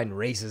Joe Biden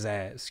racist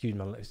ass. Excuse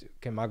me.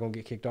 Am I going to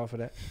get kicked off of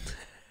that?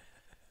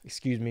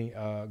 Excuse me,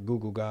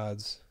 Google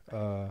gods.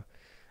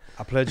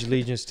 I pledge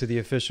allegiance to the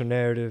official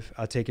narrative.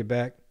 I take it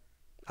back.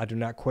 I do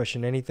not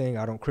question anything.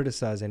 I don't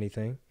criticize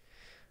anything.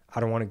 I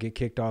don't want to get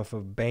kicked off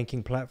of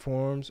banking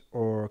platforms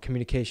or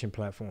communication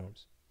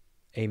platforms.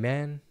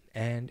 Amen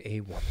and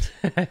a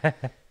woman.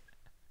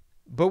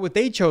 But what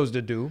they chose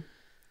to do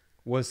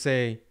was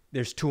say,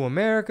 there's two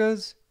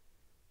Americas.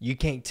 You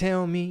can't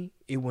tell me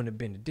it wouldn't have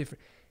been a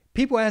different.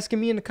 People asking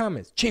me in the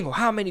comments, Chingo,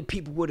 how many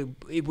people would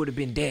have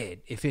been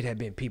dead if it had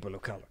been people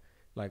of color?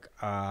 Like,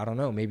 I don't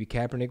know. Maybe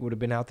Kaepernick would have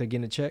been out there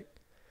getting a check.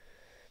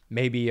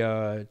 Maybe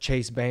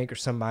Chase Bank or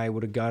somebody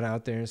would have got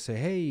out there and said,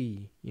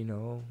 hey,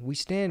 we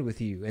stand with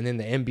you. And then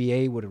the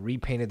NBA would have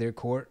repainted their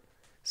court.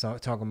 So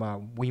talking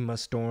about we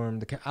must storm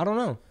the I don't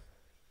know.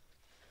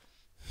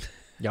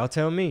 Y'all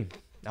tell me.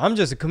 I'm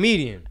just a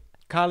comedian.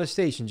 College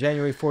Station,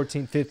 January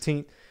 14th,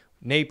 15th.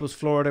 Naples,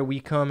 Florida, we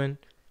coming.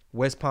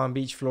 West Palm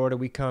Beach, Florida,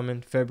 we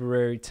coming.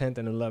 February 10th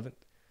and 11th.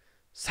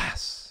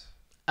 Sass.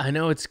 I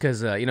know it's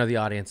because, the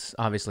audience,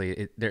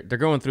 obviously, they're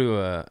going through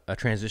a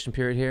transition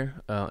period here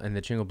in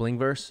the Chingo Bling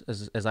verse,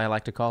 as I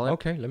like to call it.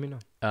 Okay, let me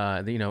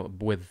know.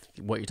 With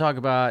what you talk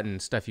about and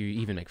stuff you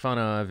even make fun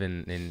of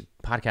and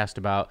podcast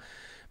about.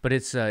 But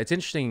it's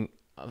interesting,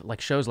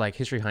 like shows like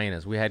History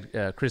Hyenas. We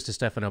had Chris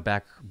DiStefano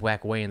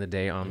back way in the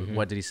day on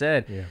What Did He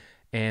Said. Yeah.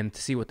 And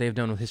to see what they've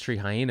done with History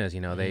Hyenas,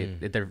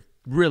 they're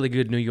really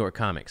good New York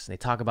comics. They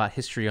talk about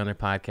history on their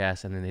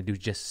podcast, and then they do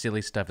just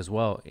silly stuff as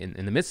well in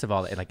the midst of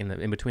all that, like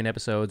in between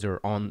episodes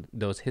or on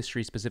those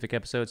history specific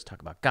episodes.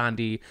 Talk about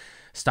Gandhi,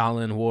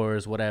 Stalin,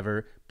 wars,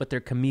 whatever. But they're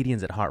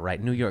comedians at heart,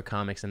 right? New York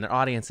comics, and their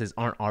audiences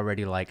aren't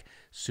already like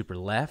super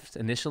left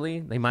initially.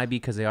 They might be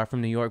because they are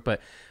from New York,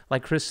 but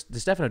like Chris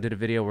DiStefano did a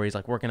video where he's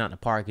like working out in a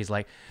park. He's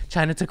like,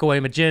 China took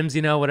away my gyms,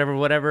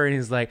 whatever. And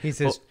he's like, he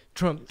says,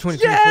 Trump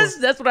 2024. Yes,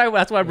 that's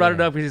why I brought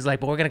it up. He's like,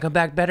 but we're gonna come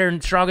back better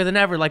and stronger than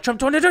ever, like Trump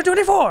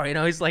 2024.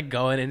 He's like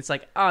going, and it's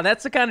like, oh,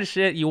 that's the kind of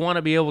shit you want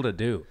to be able to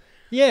do.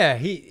 Yeah,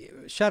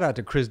 shout out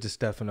to Chris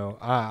DiStefano.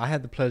 I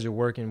had the pleasure of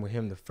working with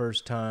him the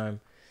first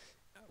time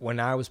when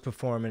I was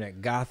performing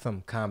at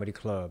Gotham Comedy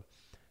Club.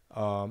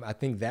 I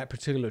think that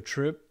particular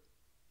trip,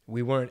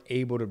 we weren't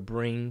able to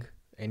bring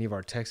any of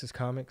our Texas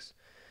comics.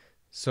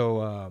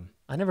 So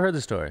I never heard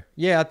the story.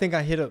 Yeah, I think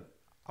I hit up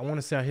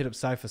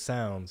Cypher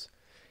Sounds.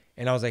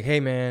 And I was like, hey,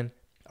 man,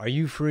 are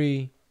you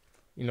free?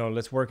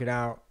 Let's work it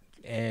out.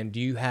 And do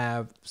you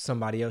have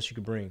somebody else you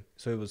could bring?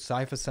 So it was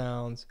Cypher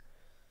Sounds,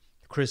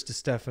 Chris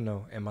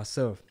DiStefano, and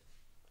myself.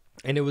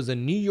 And it was a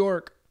New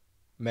York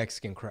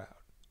Mexican crowd.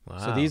 Wow.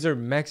 So these are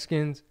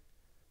Mexicans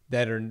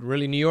that are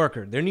really New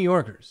Yorker. They're New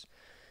Yorkers.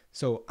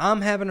 So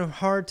I'm having a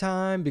hard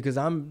time because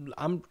I'm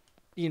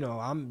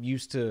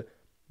used to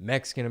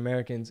Mexican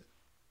Americans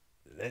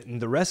in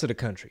the rest of the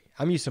country.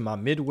 I'm used to my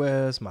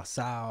Midwest, my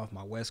South,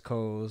 my West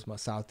Coast, my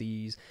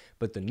Southeast.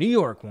 But the New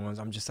York ones,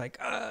 I'm just like,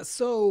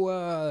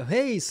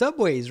 hey,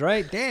 Subways,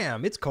 right?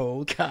 Damn, it's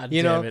cold. God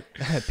damn it.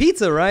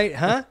 Pizza, right?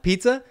 Huh?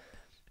 Pizza?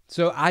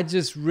 So I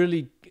just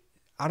really,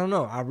 I don't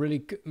know.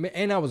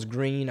 And I was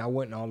green. I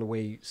wasn't all the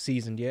way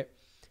seasoned yet.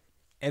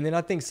 And then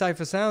I think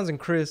Cypher Sounds and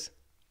Chris,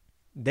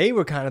 they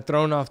were kind of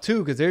thrown off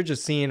too because they're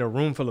just seeing a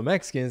room full of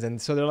Mexicans. And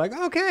so they're like,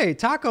 okay,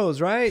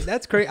 tacos, right?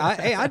 That's great.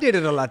 I did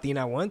it a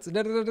Latina once.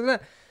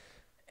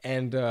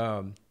 And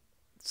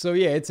so,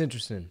 yeah, it's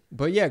interesting.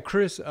 But, yeah,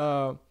 Chris,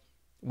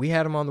 we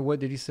had him on the What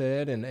Did He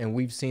Said, and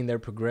we've seen their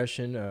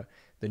progression,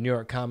 the New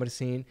York comedy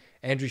scene.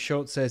 Andrew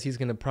Schultz says he's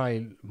going to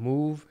probably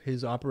move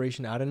his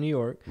operation out of New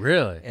York.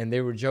 Really? And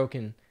they were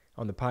joking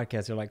on the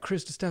podcast. They're like,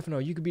 Chris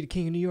DiStefano, you could be the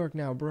king of New York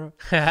now, bro.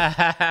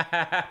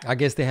 I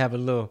guess they have a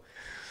little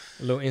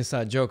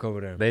inside joke over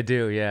there. They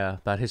do, yeah,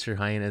 about History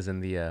Hyenas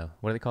and the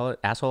what do they call it?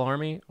 Asshole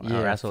Army or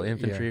Asshole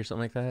Infantry or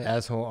something like that.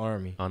 Asshole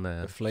Army on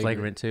the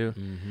Flagrant 2.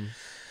 Mm-hmm.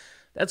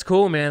 That's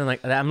cool, man.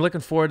 Like I'm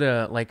looking forward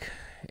to like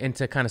and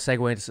to kind of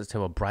segue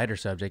into a brighter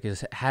subject,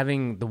 is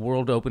having the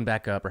world open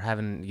back up, or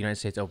having the United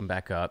States open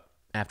back up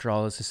after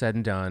all this is said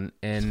and done.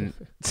 And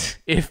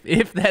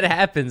if that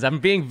happens, I'm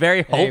being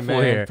very hopeful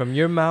here. From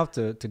your mouth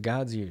to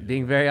God's ears.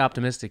 Being very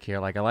optimistic here,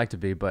 like I like to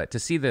be. But to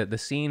see the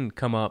scene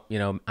come up,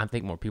 I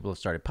think more people have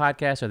started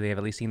podcasts, or they have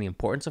at least seen the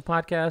importance of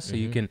podcasts, so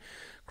you can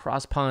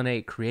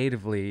cross-pollinate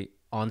creatively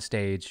on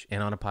stage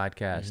and on a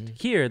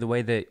podcast. Here, the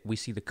way that we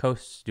see the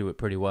coasts do it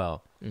pretty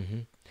well.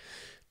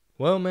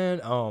 Well, man,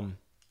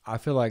 I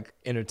feel like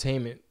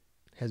entertainment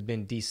has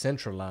been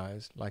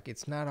decentralized. Like,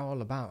 it's not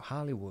all about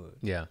Hollywood.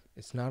 Yeah.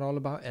 It's not all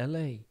about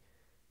LA.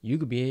 You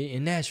could be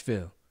in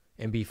Nashville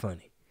and be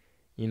funny.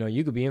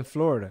 You could be in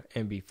Florida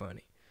and be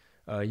funny.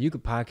 You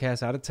could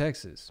podcast out of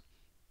Texas.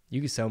 You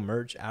could sell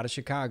merch out of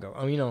Chicago.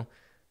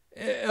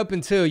 Up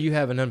until you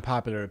have an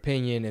unpopular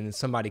opinion and then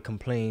somebody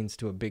complains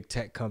to a big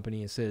tech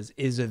company and says,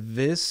 is it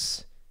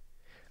this?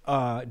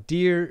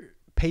 Dear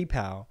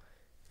PayPal,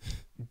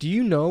 do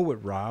you know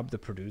what Rob, the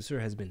producer,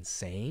 has been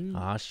saying?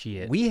 Ah,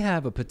 shit. We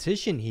have a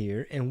petition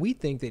here, and we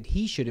think that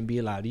he shouldn't be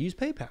allowed to use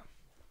PayPal.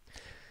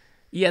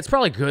 Yeah, it's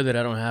probably good that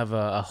I don't have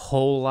a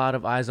whole lot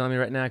of eyes on me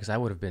right now, because I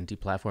would have been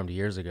deplatformed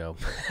years ago.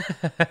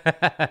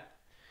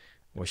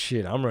 Well,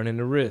 shit, I'm running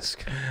the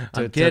risk.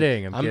 I'm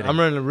kidding. I'm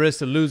running the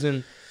risk of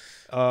losing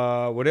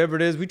whatever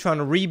it is we're trying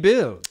to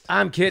rebuild.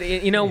 I'm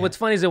kidding. What's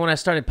funny is that when I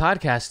started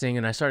podcasting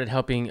and I started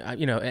helping,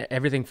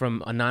 everything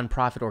from a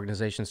nonprofit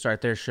organization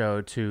start their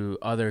show to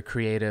other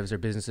creatives or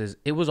businesses,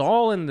 it was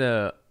all in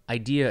the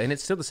idea, and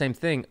it's still the same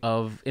thing,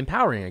 of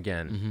empowering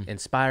again,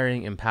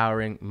 inspiring,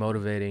 empowering,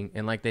 motivating.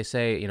 And like they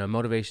say,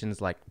 motivation's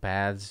like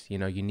baths, you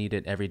need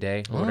it every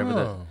day or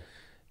whatever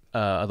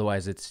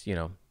otherwise it's,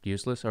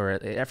 useless, or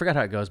I forgot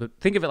how it goes, but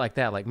think of it like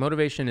that. Like,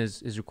 motivation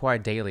is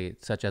required daily,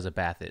 such as a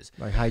bath is.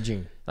 Like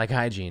hygiene.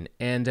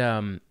 And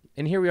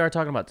here we are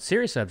talking about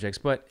serious subjects,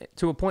 but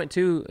to a point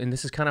too, and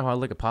this is kind of how I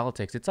look at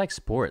politics, it's like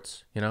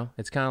sports,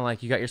 It's kind of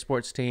like you got your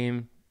sports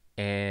team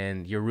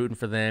and you're rooting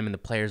for them and the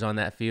players on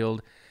that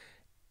field.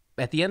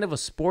 At the end of a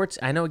sports,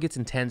 I know it gets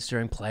intense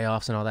during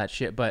playoffs and all that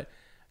shit, but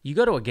you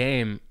go to a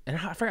game, and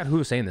I forgot who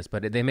was saying this,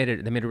 but they made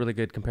a really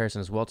good comparison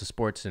as well to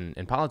sports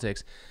and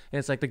politics. And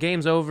it's like the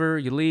game's over,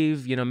 you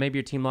leave, maybe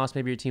your team lost,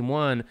 maybe your team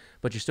won,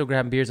 but you're still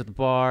grabbing beers at the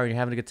bar, and you're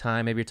having a good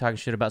time. Maybe you're talking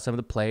shit about some of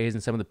the plays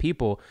and some of the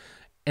people.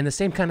 And the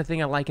same kind of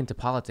thing I like into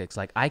politics.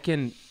 Like, I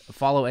can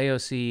follow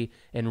AOC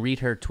and read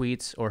her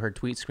tweets, or her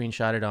tweets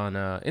screenshotted on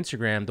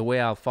Instagram, the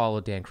way I'll follow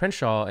Dan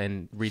Crenshaw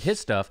and read his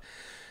stuff.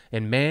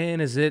 And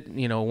man, is it,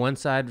 one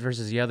side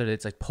versus the other.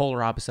 It's like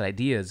polar opposite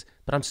ideas.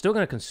 But I'm still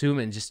going to consume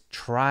it and just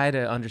try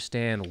to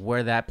understand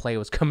where that play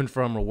was coming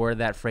from, or where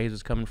that phrase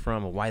was coming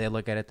from, or why they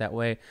look at it that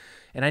way.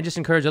 And I just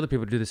encourage other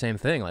people to do the same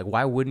thing. Like,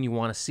 why wouldn't you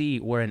want to see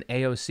where an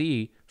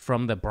AOC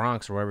from the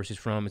Bronx, or wherever she's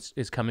from,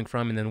 is coming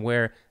from, and then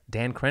where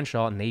Dan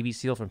Crenshaw, Navy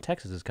SEAL from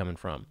Texas, is coming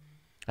from?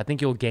 I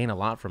think you'll gain a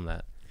lot from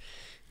that.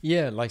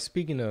 Yeah, like,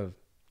 speaking of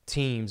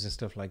teams and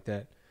stuff like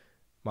that,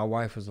 my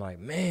wife was like,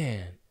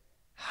 man,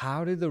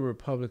 how did the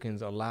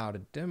Republicans allow the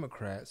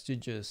Democrats to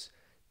just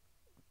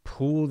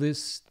pull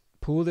this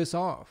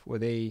off, where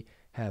they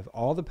have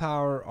all the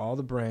power, all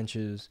the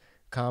branches?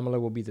 Kamala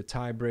will be the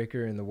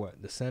tiebreaker in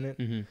the Senate.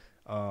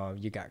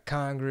 You got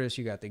Congress,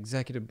 you got the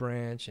executive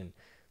branch,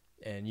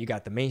 and you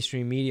got the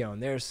mainstream media on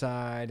their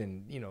side,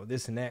 and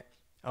this and that.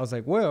 I was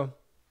like, well,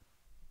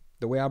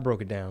 the way I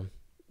broke it down,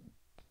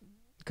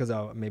 because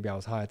maybe I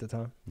was high at the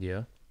time.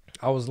 Yeah.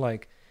 I was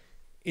like,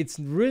 it's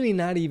really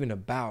not even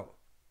about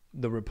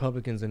the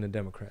Republicans and the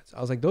Democrats.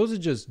 I was like, those are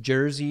just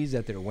jerseys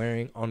that they're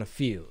wearing on a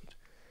field.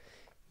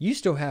 You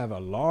still have a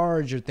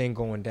larger thing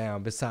going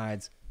down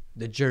besides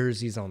the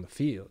jerseys on the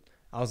field.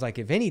 I was like,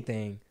 if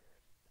anything,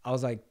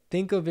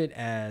 think of it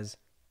as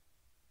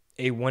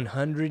a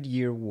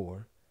 100-year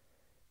war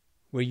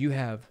where you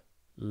have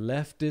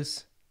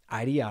leftist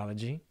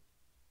ideology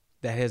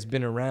that has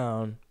been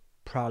around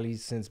probably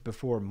since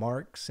before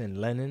Marx and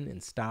Lenin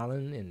and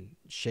Stalin and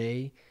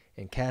Che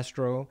and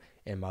Castro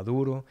and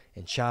Maduro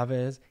and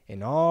Chavez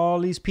and all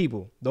these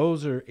people.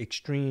 Those are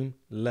extreme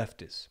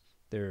leftists.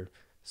 They're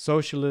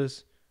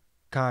socialists,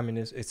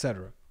 communists,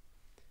 etc.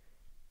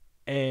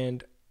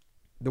 And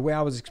the way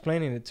I was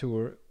explaining it to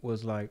her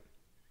was like,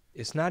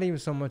 it's not even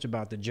so much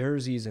about the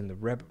jerseys and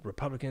the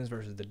Republicans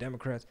versus the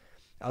Democrats.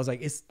 I was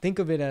like, think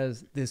of it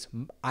as this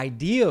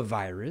idea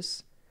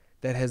virus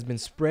that has been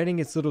spreading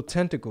its little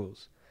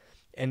tentacles.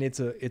 And it's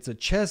a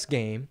chess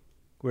game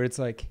where it's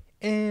like,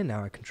 and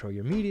now I control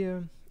your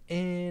media,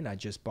 and I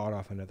just bought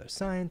off another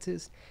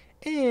scientist,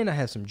 and I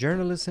have some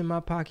journalists in my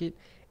pocket,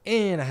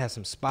 and I have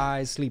some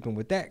spies sleeping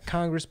with that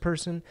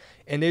congressperson,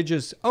 and they're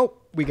just,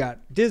 we got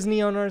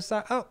Disney on our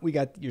side, we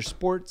got your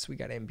sports, we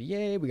got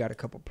NBA, we got a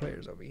couple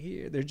players over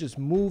here. They're just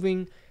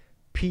moving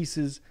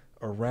pieces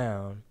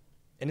around,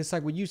 and it's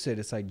like what you said,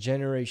 it's like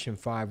Generation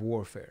 5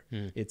 warfare.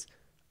 It's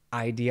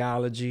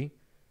ideology,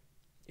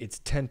 it's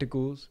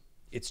tentacles,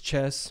 it's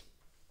chess,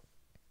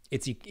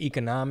 it's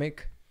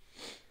economic,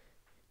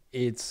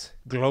 it's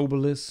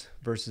globalists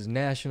versus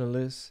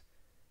nationalists,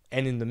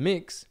 and in the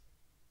mix,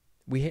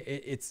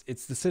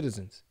 it's the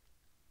citizens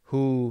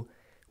who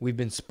We've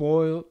been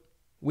spoiled.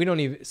 We don't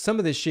even, some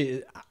of this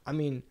shit, I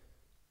mean,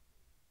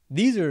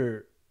 this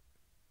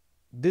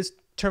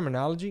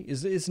terminology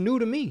is new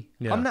to me.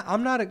 Yeah.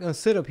 I'm not going to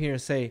sit up here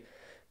and say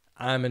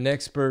I'm an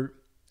expert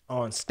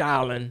on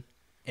Stalin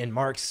and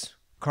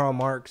Karl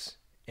Marx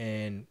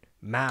and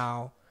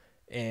Mao.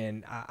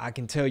 And I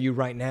can tell you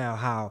right now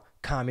how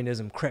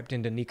communism crept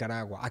into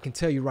Nicaragua. I can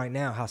tell you right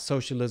now how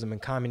socialism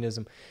and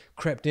communism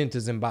crept into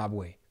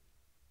Zimbabwe.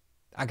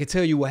 I can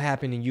tell you what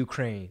happened in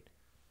Ukraine.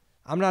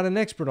 I'm not an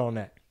expert on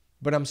that,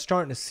 but I'm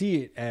starting to see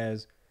it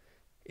as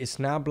it's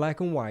not black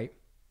and white.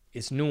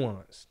 It's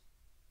nuanced.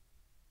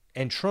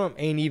 And Trump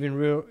ain't even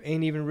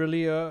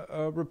really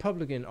a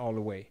Republican all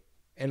the way.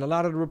 And a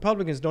lot of the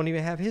Republicans don't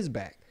even have his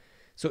back.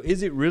 So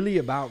is it really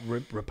about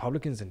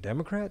Republicans and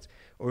Democrats,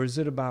 or is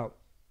it about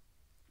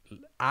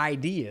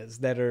ideas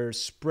that are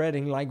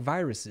spreading like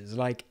viruses?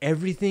 Like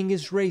everything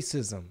is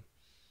racism,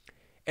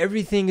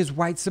 everything is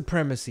white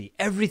supremacy,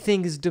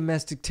 everything is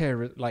domestic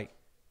terror. Like,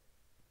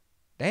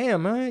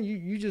 damn, man,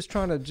 you just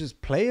trying to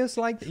just play us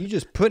like that? You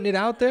just putting it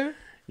out there?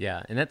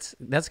 Yeah, and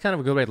that's kind of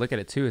a good way to look at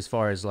it too, as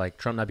far as like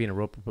Trump not being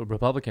a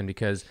Republican,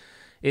 because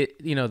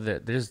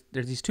there's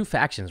these two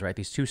factions, right?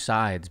 These two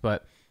sides,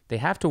 but they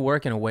have to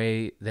work in a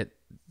way that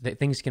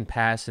things can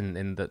pass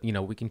and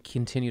we can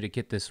continue to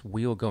get this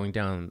wheel going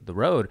down the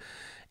road.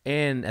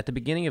 And at the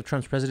beginning of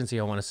Trump's presidency,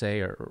 I want to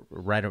say, or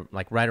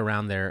right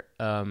around there,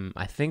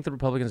 I think the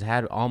Republicans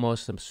had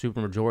almost a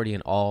super majority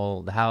in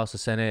all the House, the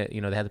Senate.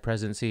 They had the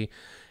presidency,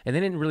 and they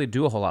didn't really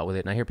do a whole lot with it.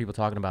 And I hear people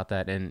talking about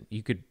that, and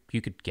you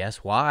could guess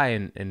why.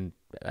 And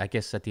I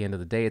guess at the end of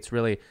the day, it's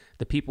really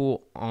the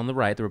people on the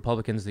right, the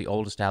Republicans, the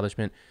old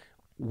establishment,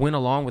 went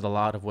along with a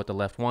lot of what the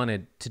left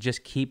wanted to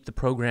just keep the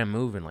program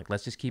moving. Like,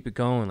 let's just keep it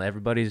going.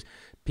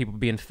 People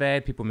being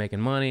fed, people making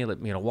money.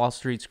 Wall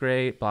Street's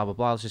great, blah, blah,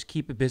 blah. Let's just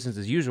keep it business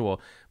as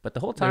usual. But the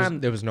whole time...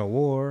 There was no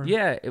war.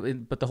 Yeah,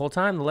 but the whole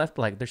time the left,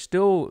 they're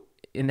still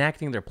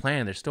enacting their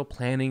plan. They're still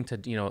planning to,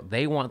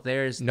 they want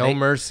theirs. No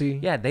mercy.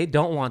 Yeah, they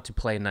don't want to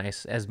play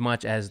nice as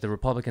much as the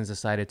Republicans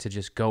decided to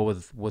just go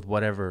with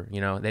whatever,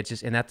 and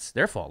that's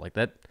their fault. Like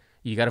that,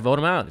 you got to vote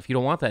them out. If you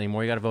don't want that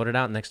anymore, you got to vote it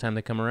out next time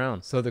they come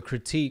around. So the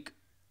critique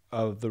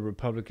of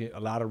a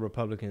lot of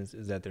Republicans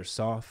is that they're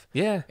soft,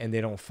 and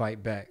they don't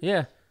fight back,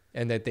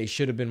 and that they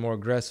should have been more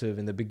aggressive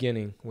in the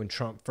beginning when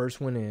Trump first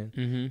went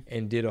in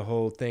and did a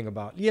whole thing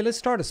about let's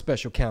start a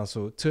special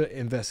counsel to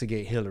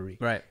investigate Hillary,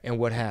 right, and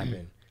what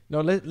happened.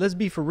 No, let's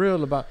be for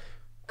real about,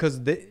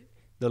 because the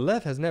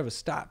left has never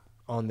stopped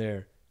on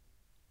their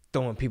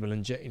throwing people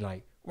in jail.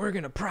 Like, we're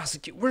gonna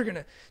prosecute, we're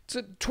gonna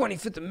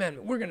 25th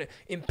Amendment, we're gonna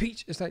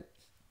impeach. It's like,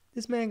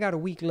 this man got a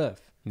week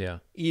left. Yeah,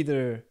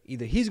 either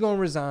he's gonna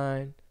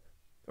resign,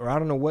 or I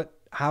don't know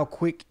how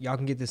quick y'all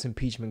can get this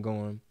impeachment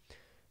going.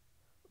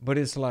 But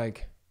it's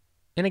like...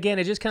 And again,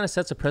 it just kind of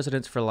sets a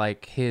precedence for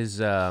his,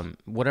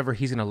 whatever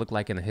he's going to look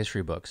like in the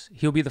history books.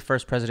 He'll be the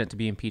first president to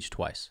be impeached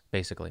twice,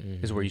 basically,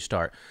 is where you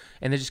start.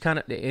 And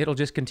it'll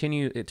just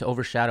continue to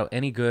overshadow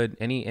any good,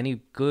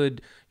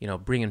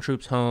 bringing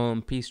troops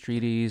home, peace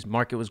treaties,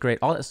 market was great.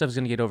 All that stuff is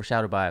going to get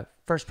overshadowed by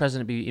first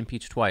president to be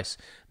impeached twice,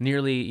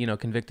 nearly,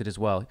 convicted as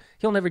well.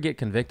 He'll never get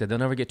convicted. They'll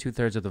never get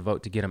 2/3 of the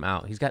vote to get him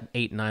out. He's got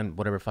 8, 9,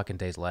 whatever fucking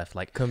days left.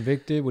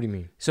 Convicted? What do you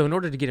mean? So in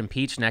order to get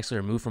impeached and actually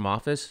removed from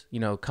office,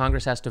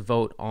 Congress has to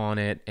vote on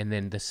it, and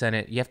then the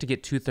Senate, you have to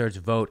get 2/3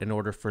 vote in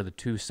order for the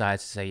two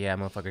sides to say, yeah,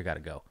 motherfucker, got to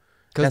go.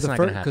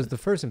 Because the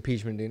first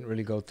impeachment didn't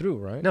really go through,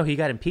 right? No, he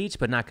got impeached,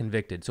 but not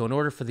convicted. So in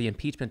order for the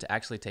impeachment to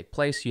actually take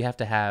place, you have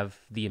to have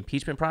the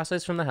impeachment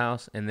process from the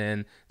House and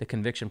then the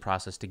conviction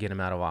process to get him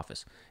out of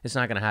office. It's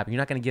not going to happen.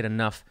 You're not going to get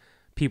enough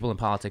people in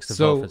politics to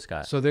vote for this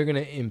guy. So they're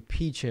going to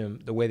impeach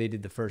him the way they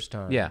did the first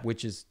time,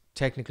 which is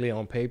technically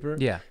on paper,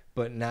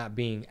 but not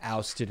being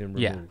ousted and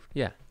removed.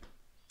 Yeah.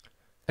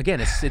 Again,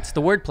 it's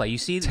the wordplay. You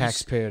see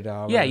taxpayer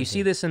dollars. Yeah, you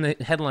see this in the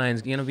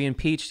headlines. Be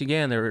impeached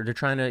again. They're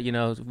trying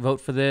to vote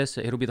for this.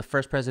 It'll be the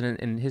first president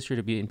in history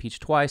to be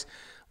impeached twice.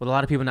 With a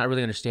lot of people not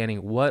really understanding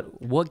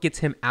what gets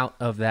him out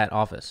of that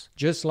office.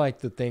 Just like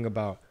the thing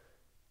about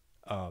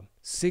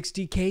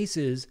 60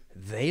 cases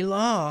they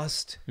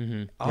lost.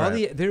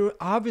 There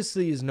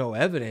obviously is no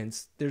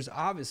evidence. There's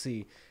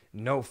obviously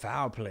no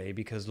foul play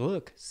because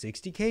look,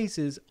 60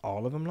 cases,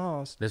 all of them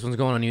lost. This one's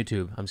going on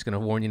YouTube. I'm just going to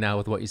warn you now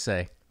with what you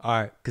say. All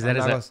right, because that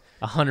is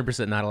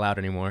 100% not allowed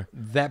anymore.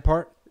 That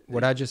part,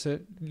 what I just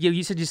said. Yeah,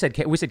 we said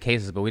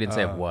cases, but we didn't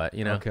say what.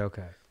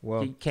 Okay.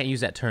 Well, you can't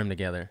use that term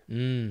together.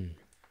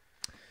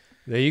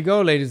 There you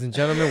go, ladies and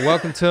gentlemen.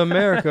 Welcome to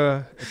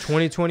America,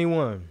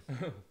 2021.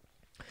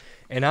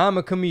 And I'm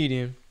a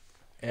comedian,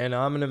 and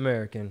I'm an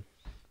American,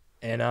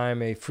 and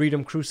I'm a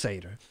freedom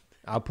crusader.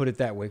 I'll put it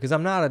that way, because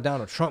I'm not a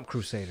Donald Trump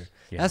crusader.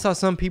 Yeah. That's how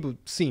some people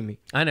see me.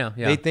 I know.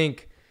 Yeah. They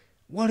think,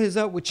 what is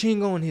up with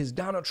Chingo and his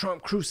Donald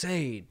Trump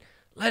crusade?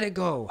 Let it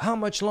go. How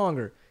much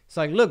longer? It's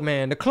like, look,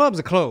 man, the clubs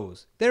are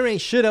closed. There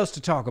ain't shit else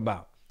to talk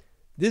about.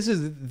 This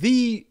is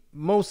the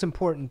most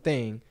important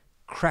thing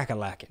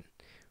crack-a-lacking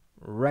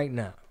right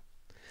now.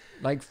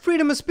 Like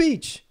freedom of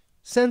speech,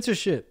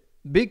 censorship,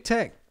 big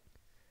tech.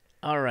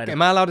 All right.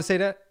 Am I allowed to say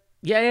that?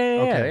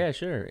 Yeah,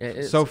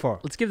 sure. So far.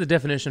 Let's give the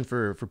definition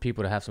for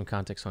people to have some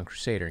context on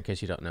crusader, in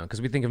case you don't know,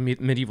 because we think of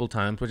medieval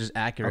times, which is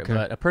accurate,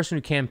 but a person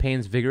who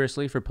campaigns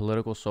vigorously for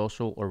political,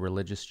 social, or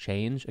religious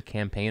change, a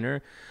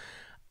campaigner.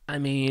 I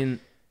mean,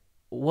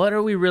 what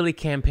are we really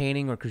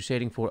campaigning or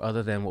crusading for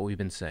other than what we've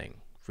been saying?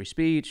 Free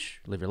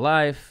speech, live your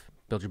life,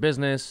 build your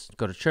business,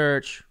 go to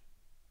church.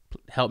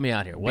 Help me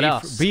out here. What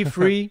else? Be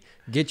free,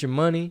 get your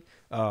money,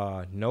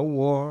 no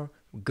war,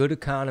 good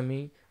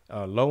economy,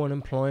 low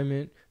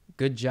unemployment,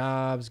 good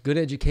jobs, good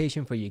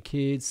education for your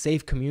kids,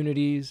 safe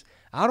communities.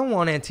 I don't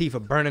want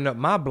Antifa burning up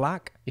my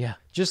block. Yeah.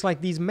 Just like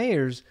these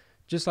mayors,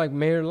 just like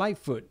Mayor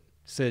Lightfoot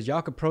says,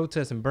 y'all could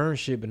protest and burn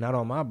shit, but not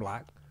on my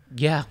block.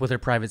 Yeah, with their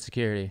private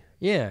security.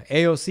 Yeah,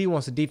 AOC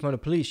wants to defund the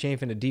police. She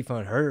ain't finna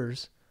defund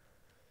hers.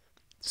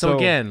 So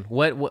again,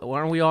 what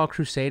aren't we all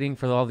crusading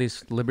for all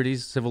these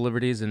liberties, civil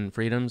liberties and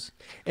freedoms?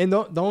 And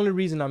the only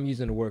reason I'm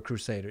using the word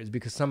crusader is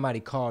because somebody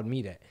called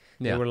me that.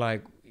 They were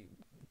like,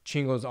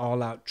 Chingo's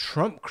all out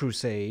Trump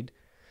crusade.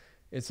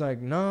 It's like,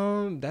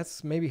 no,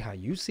 that's maybe how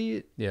you see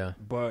it. Yeah.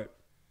 But,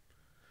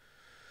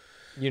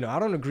 I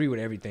don't agree with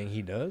everything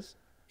he does.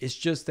 It's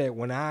just that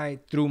when I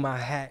threw my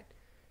hat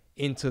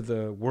into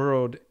the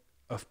world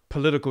of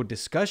political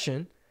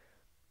discussion,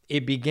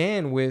 it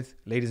began with,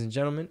 ladies and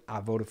gentlemen, I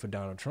voted for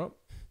Donald Trump.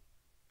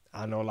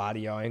 I know a lot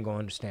of y'all ain't going to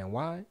understand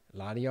why. A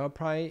lot of y'all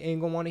probably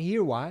ain't going to want to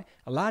hear why.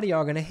 A lot of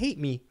y'all going to hate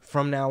me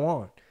from now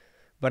on.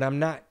 But I'm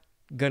not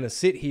going to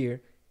sit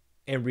here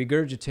and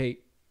regurgitate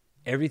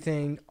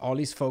everything all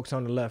these folks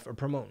on the left are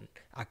promoting.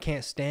 I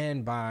can't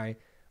stand by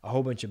a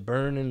whole bunch of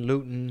burning,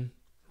 looting,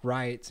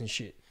 riots and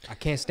shit. I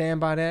can't stand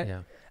by that.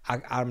 Yeah.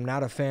 I'm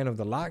not a fan of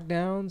the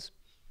lockdowns.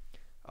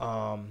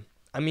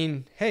 I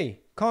mean, hey,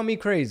 call me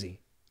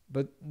crazy,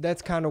 but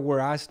that's kind of where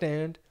I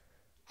stand.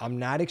 I'm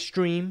not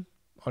extreme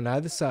on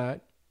either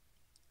side.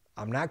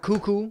 I'm not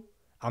cuckoo.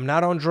 I'm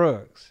not on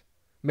drugs.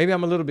 Maybe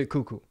I'm a little bit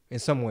cuckoo in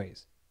some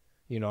ways.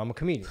 I'm a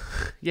comedian.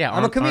 Yeah,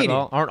 I'm a comedian.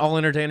 Aren't all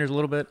entertainers a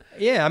little bit?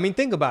 Yeah, I mean,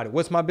 think about it.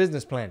 What's my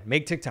business plan?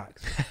 Make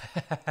TikToks.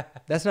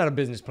 That's not a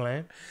business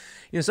plan.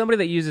 Somebody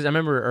that uses, I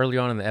remember early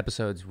on in the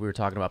episodes, we were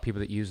talking about people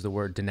that use the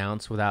word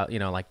denounce without,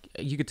 like,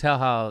 you could tell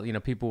how,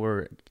 people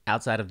were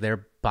outside of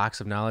their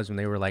box of knowledge when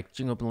they were like,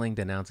 Chingo Bling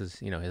denounces,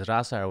 his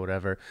raza or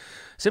whatever.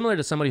 Similar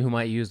to somebody who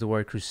might use the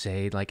word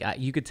crusade. Like,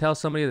 you could tell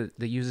somebody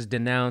that uses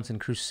denounce and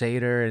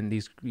crusader and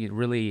these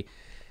really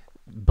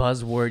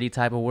buzzwordy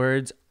type of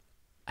words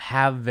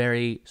have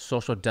very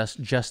social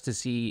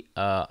justice-y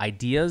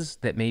ideas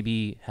that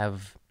maybe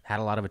have had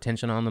a lot of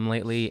attention on them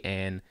lately,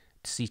 and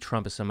see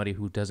Trump as somebody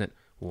who doesn't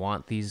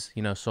want these,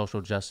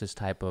 social justice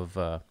type of,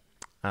 I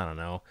don't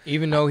know.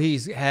 Even though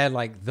he's had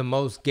like the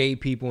most gay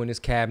people in his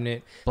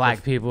cabinet.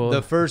 Black people.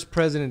 The first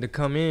president to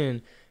come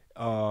in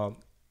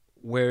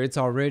where it's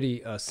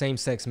already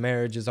same-sex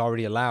marriage is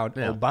already allowed.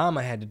 Yeah.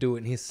 Obama had to do it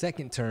in his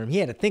second term. He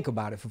had to think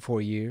about it for 4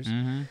 years.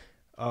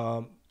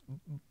 Mm-hmm.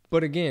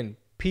 But again,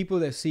 people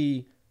that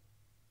see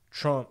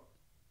Trump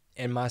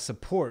and my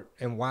support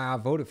and why I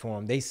voted for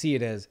him, they see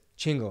it as,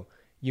 Chingo,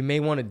 you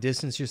may want to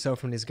distance yourself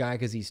from this guy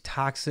because he's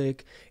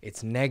toxic,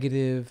 it's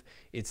negative,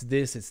 it's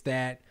this, it's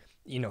that.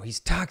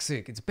 He's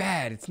toxic, it's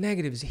bad, it's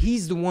negative.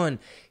 He's the one,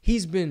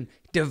 he's been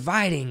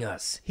dividing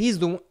us. He's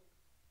the one.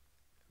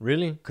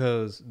 Really?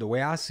 Because the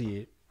way I see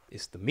it,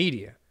 it's the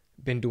media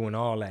been doing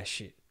all that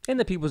shit. And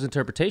the people's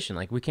interpretation.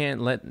 Like, we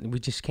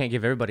just can't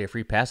give everybody a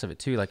free pass of it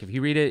too. Like, if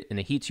you read it and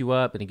it heats you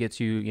up and it gets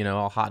you,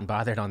 all hot and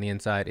bothered on the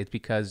inside, it's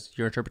because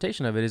your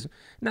interpretation of it is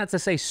not to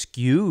say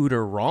skewed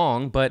or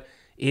wrong, but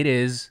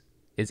it's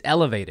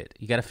elevated.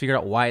 You got to figure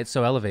out why it's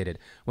so elevated.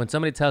 When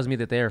somebody tells me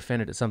that they are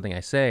offended at something I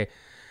say,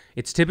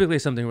 it's typically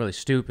something really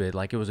stupid,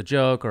 like it was a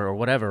joke or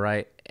whatever,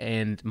 right?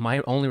 And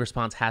my only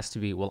response has to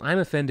be, well, I'm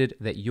offended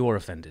that you're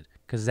offended,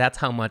 because that's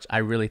how much I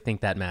really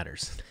think that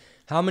matters.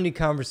 How many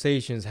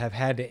conversations have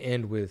had to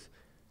end with,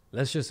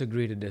 let's just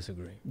agree to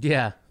disagree?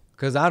 Yeah.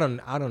 Because I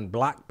done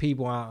block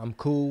people I'm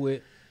cool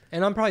with,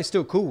 and I'm probably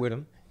still cool with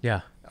them.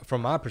 Yeah.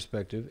 From my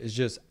perspective, it's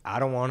just I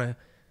don't want to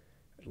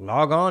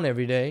log on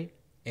every day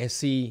and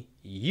see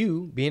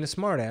you being a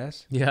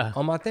smartass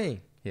on my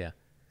thing. Yeah.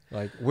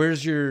 Like,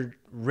 where's your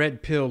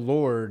red pill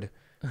lord?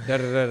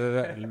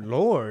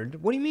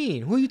 Lord? What do you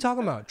mean? Who are you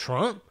talking about?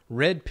 Trump?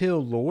 Red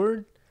pill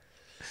lord?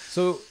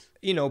 So,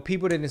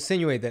 people that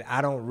insinuate that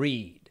I don't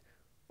read,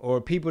 or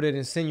people that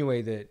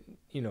insinuate that,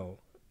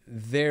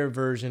 their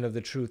version of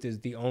the truth is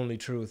the only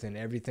truth and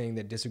everything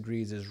that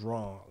disagrees is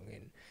wrong.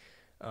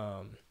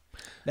 And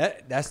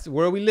that's the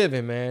world we live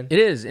in, man. It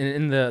is.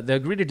 And the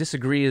agree to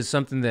disagree is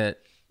something that,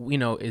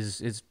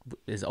 is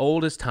as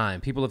old as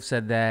time. People have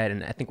said that,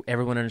 and I think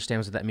everyone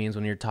understands what that means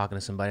when you're talking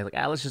to somebody. Like,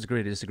 let's just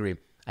agree to disagree.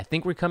 I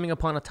think we're coming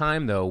upon a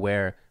time, though,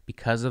 where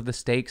because of the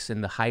stakes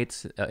and the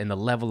heights and the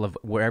level of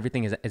where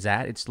everything is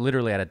at, it's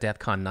literally at a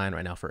DEFCON 9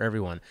 right now for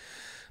everyone.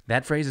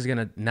 that phrase is going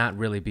to not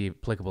really be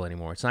applicable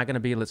anymore. It's not going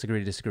to be let's agree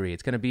to disagree.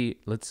 It's going to be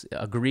let's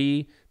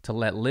agree to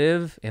let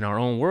live in our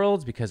own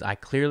worlds because I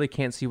clearly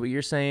can't see what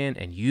you're saying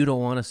and you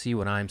don't want to see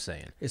what I'm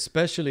saying.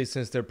 Especially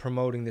since they're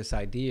promoting this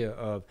idea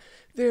of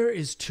there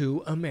is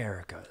two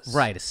Americas.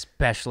 Right,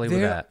 especially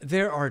with that.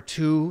 There are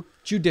two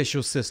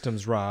judicial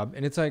systems, Rob.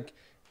 And it's like,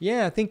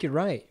 yeah, I think you're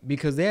right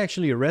because they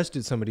actually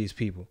arrested some of these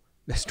people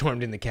that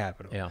stormed in the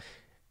Capitol. Yeah.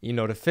 You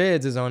know, the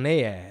feds is on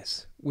their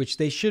ass, which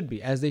they should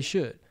be, as they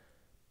should.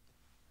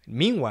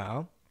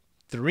 Meanwhile,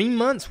 3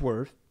 months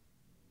worth.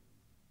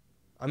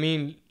 I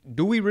mean,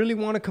 do we really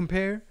want to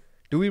compare?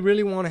 Do we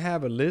really want to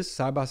have a list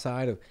side by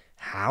side of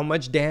how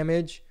much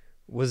damage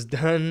was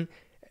done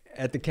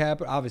at the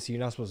Capitol? Obviously,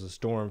 you're not supposed to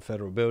storm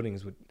federal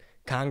buildings with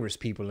Congress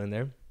people in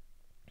there.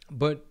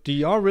 But do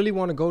y'all really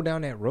want to go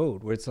down that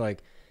road where it's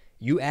like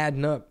you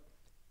adding up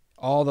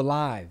all the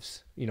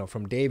lives, you know,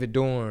 from David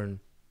Dorn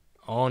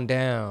on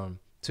down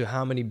to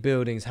how many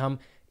buildings, how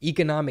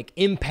economic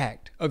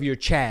impact of your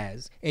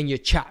Chaz and your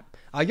CHOP.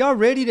 Are y'all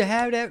ready to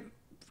have that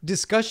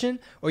discussion,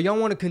 or y'all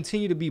want to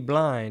continue to be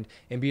blind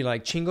and be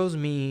like, Chingo's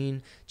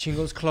mean,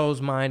 Chingo's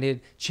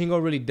closed-minded,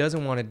 Chingo really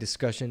doesn't want a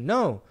discussion?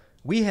 No,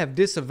 we have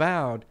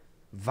disavowed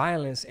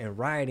violence and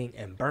rioting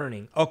and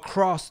burning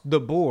across the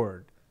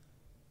board.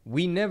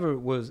 We never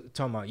was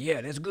talking about,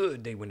 yeah, that's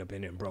good, they went up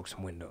in there and broke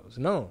some windows.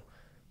 No.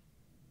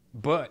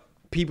 But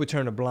people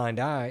turn a blind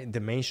eye. The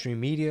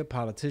mainstream media,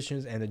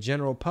 politicians, and the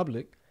general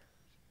public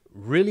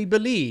really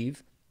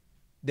believe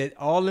that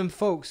all them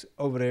folks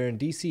over there in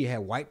D.C. had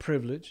white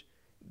privilege,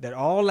 that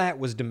all that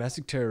was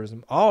domestic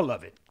terrorism, all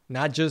of it,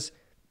 not just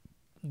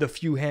the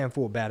few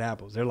handful of bad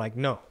apples. They're like,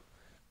 no,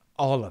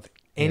 all of it.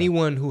 Yeah.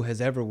 Anyone who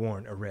has ever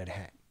worn a red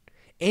hat,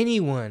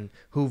 anyone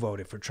who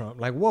voted for Trump,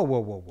 like, whoa, whoa,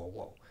 whoa, whoa,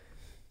 whoa.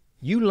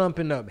 You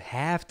lumping up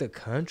half the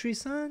country,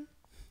 son?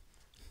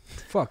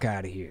 Fuck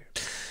out of here.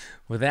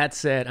 With that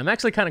said, I'm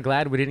actually kind of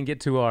glad we didn't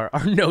get to our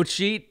note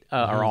sheet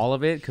or all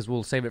of it because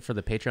we'll save it for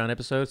the Patreon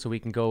episode so we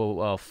can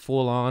go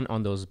full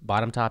on those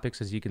bottom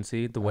topics, as you can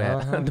see, the way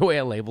the way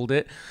I labeled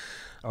it.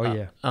 Oh,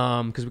 yeah.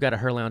 Because we got a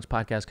Her Lounge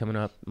podcast coming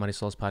up, Money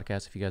Souls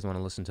podcast. If you guys want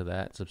to listen to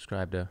that,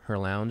 subscribe to Her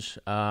Lounge.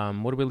 What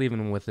are we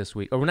leaving with this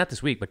week? Or not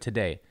this week, but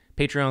today.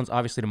 Patreon's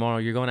obviously tomorrow.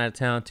 You're going out of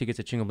town.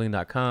 Tickets at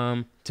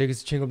chingobling.com.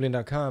 Tickets at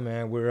chingobling.com,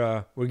 man.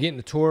 We're getting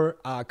the tour.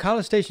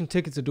 College Station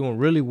tickets are doing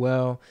really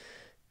well.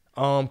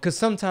 Because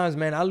sometimes,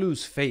 man, I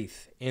lose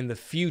faith in the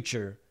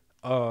future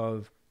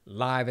of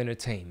live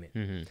entertainment.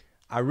 Mm-hmm.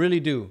 I really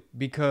do,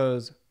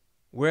 because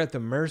we're at the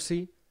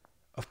mercy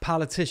of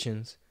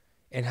politicians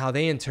and how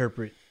they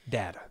interpret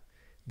data.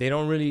 They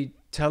don't really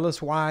tell us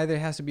why there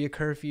has to be a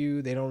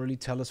curfew. They don't really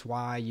tell us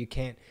why you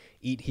can't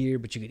eat here,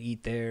 but you could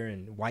eat there,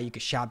 and why you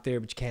could shop there,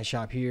 but you can't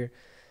shop here.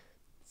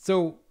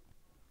 So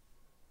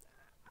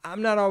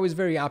I'm not always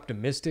very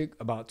optimistic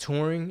about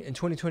touring in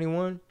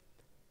 2021.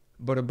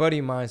 But a buddy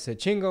of mine said,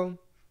 Chingo,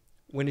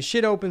 when the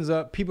shit opens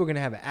up, people are going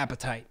to have an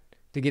appetite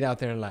to get out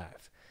there and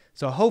laugh.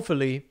 So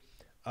hopefully,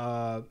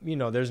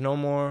 there's no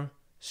more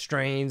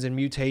strains and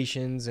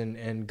mutations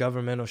and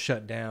governmental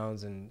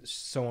shutdowns and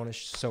so on and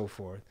so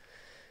forth.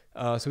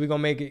 So we're going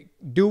to make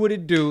it do what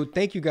it do.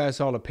 Thank you guys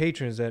to all the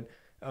patrons that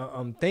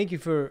thank you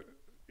for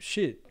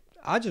shit.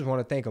 I just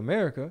want to thank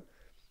America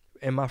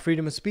and my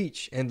freedom of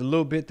speech and the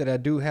little bit that I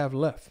do have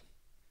left.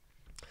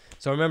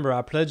 So remember,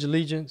 I pledge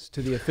allegiance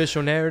to the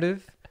official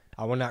narrative.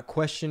 I will not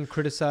question,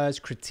 criticize,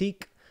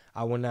 critique.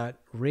 I will not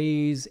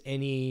raise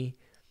any,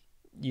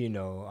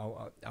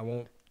 I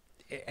won't.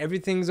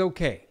 Everything's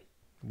okay.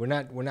 We're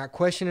not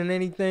questioning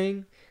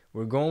anything.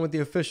 We're going with the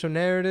official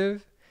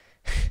narrative.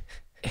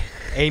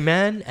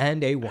 Amen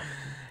and A1.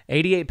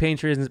 88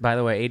 patrons, by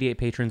the way, 88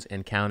 patrons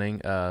and counting.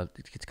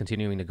 It's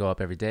continuing to go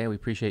up every day. We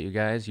appreciate you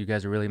guys. You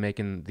guys are really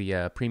making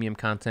the premium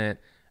content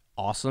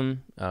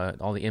awesome.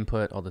 All the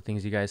input, all the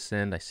things you guys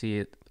send. I see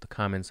it, the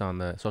comments on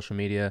the social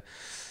media.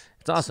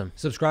 It's awesome.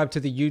 Subscribe to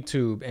the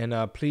YouTube,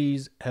 and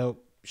please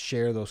help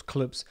share those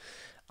clips.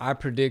 I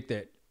predict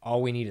that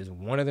all we need is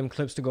one of them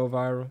clips to go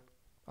viral.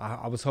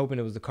 I was hoping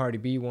it was the Cardi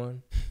B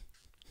one,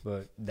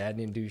 but that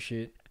didn't do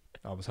shit.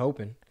 I was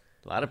hoping.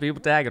 A lot of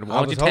people tagging her. Why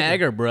don't you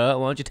tag her, bro?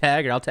 Why don't you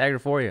tag her? I'll tag her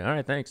for you. All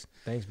right, thanks.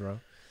 Thanks, bro.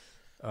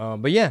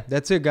 But yeah,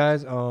 that's it,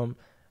 guys.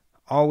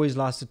 Always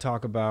lots to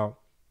talk about.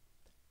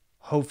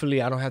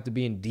 Hopefully, I don't have to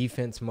be in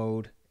defense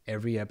mode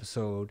every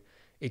episode,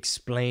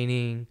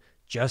 explaining,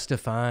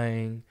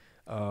 justifying.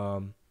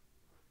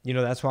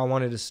 That's why I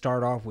wanted to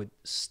start off with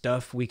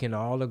stuff we can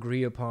all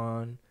agree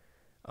upon.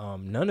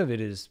 None of it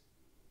is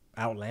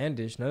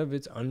outlandish. None of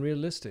it's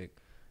unrealistic.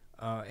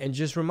 And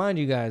just remind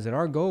you guys that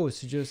our goal is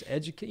to just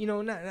educate. I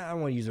don't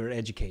want to use the word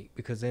educate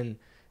because then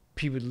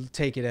people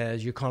take it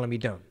as you're calling me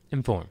dumb.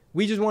 Inform.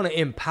 We just want to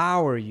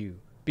empower you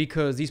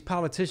because these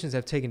politicians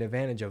have taken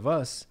advantage of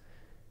us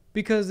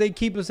because they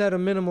keep us at a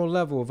minimal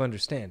level of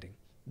understanding.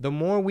 The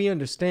more we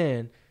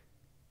understand,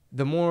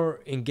 the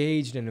more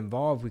engaged and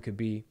involved we could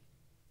be,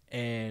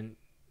 and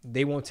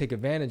they won't take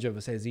advantage of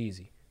us as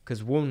easy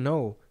because we'll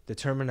know the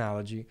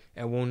terminology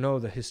and we'll know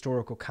the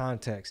historical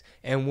context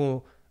and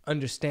we'll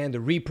understand the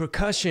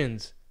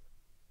repercussions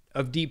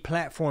of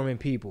deplatforming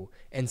people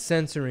and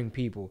censoring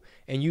people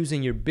and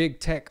using your big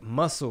tech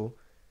muscle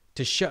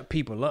to shut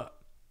people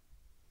up.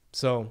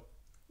 So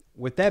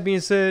with that being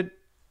said,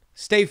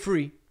 stay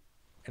free,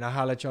 and I'll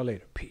holler at y'all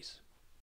later. Peace.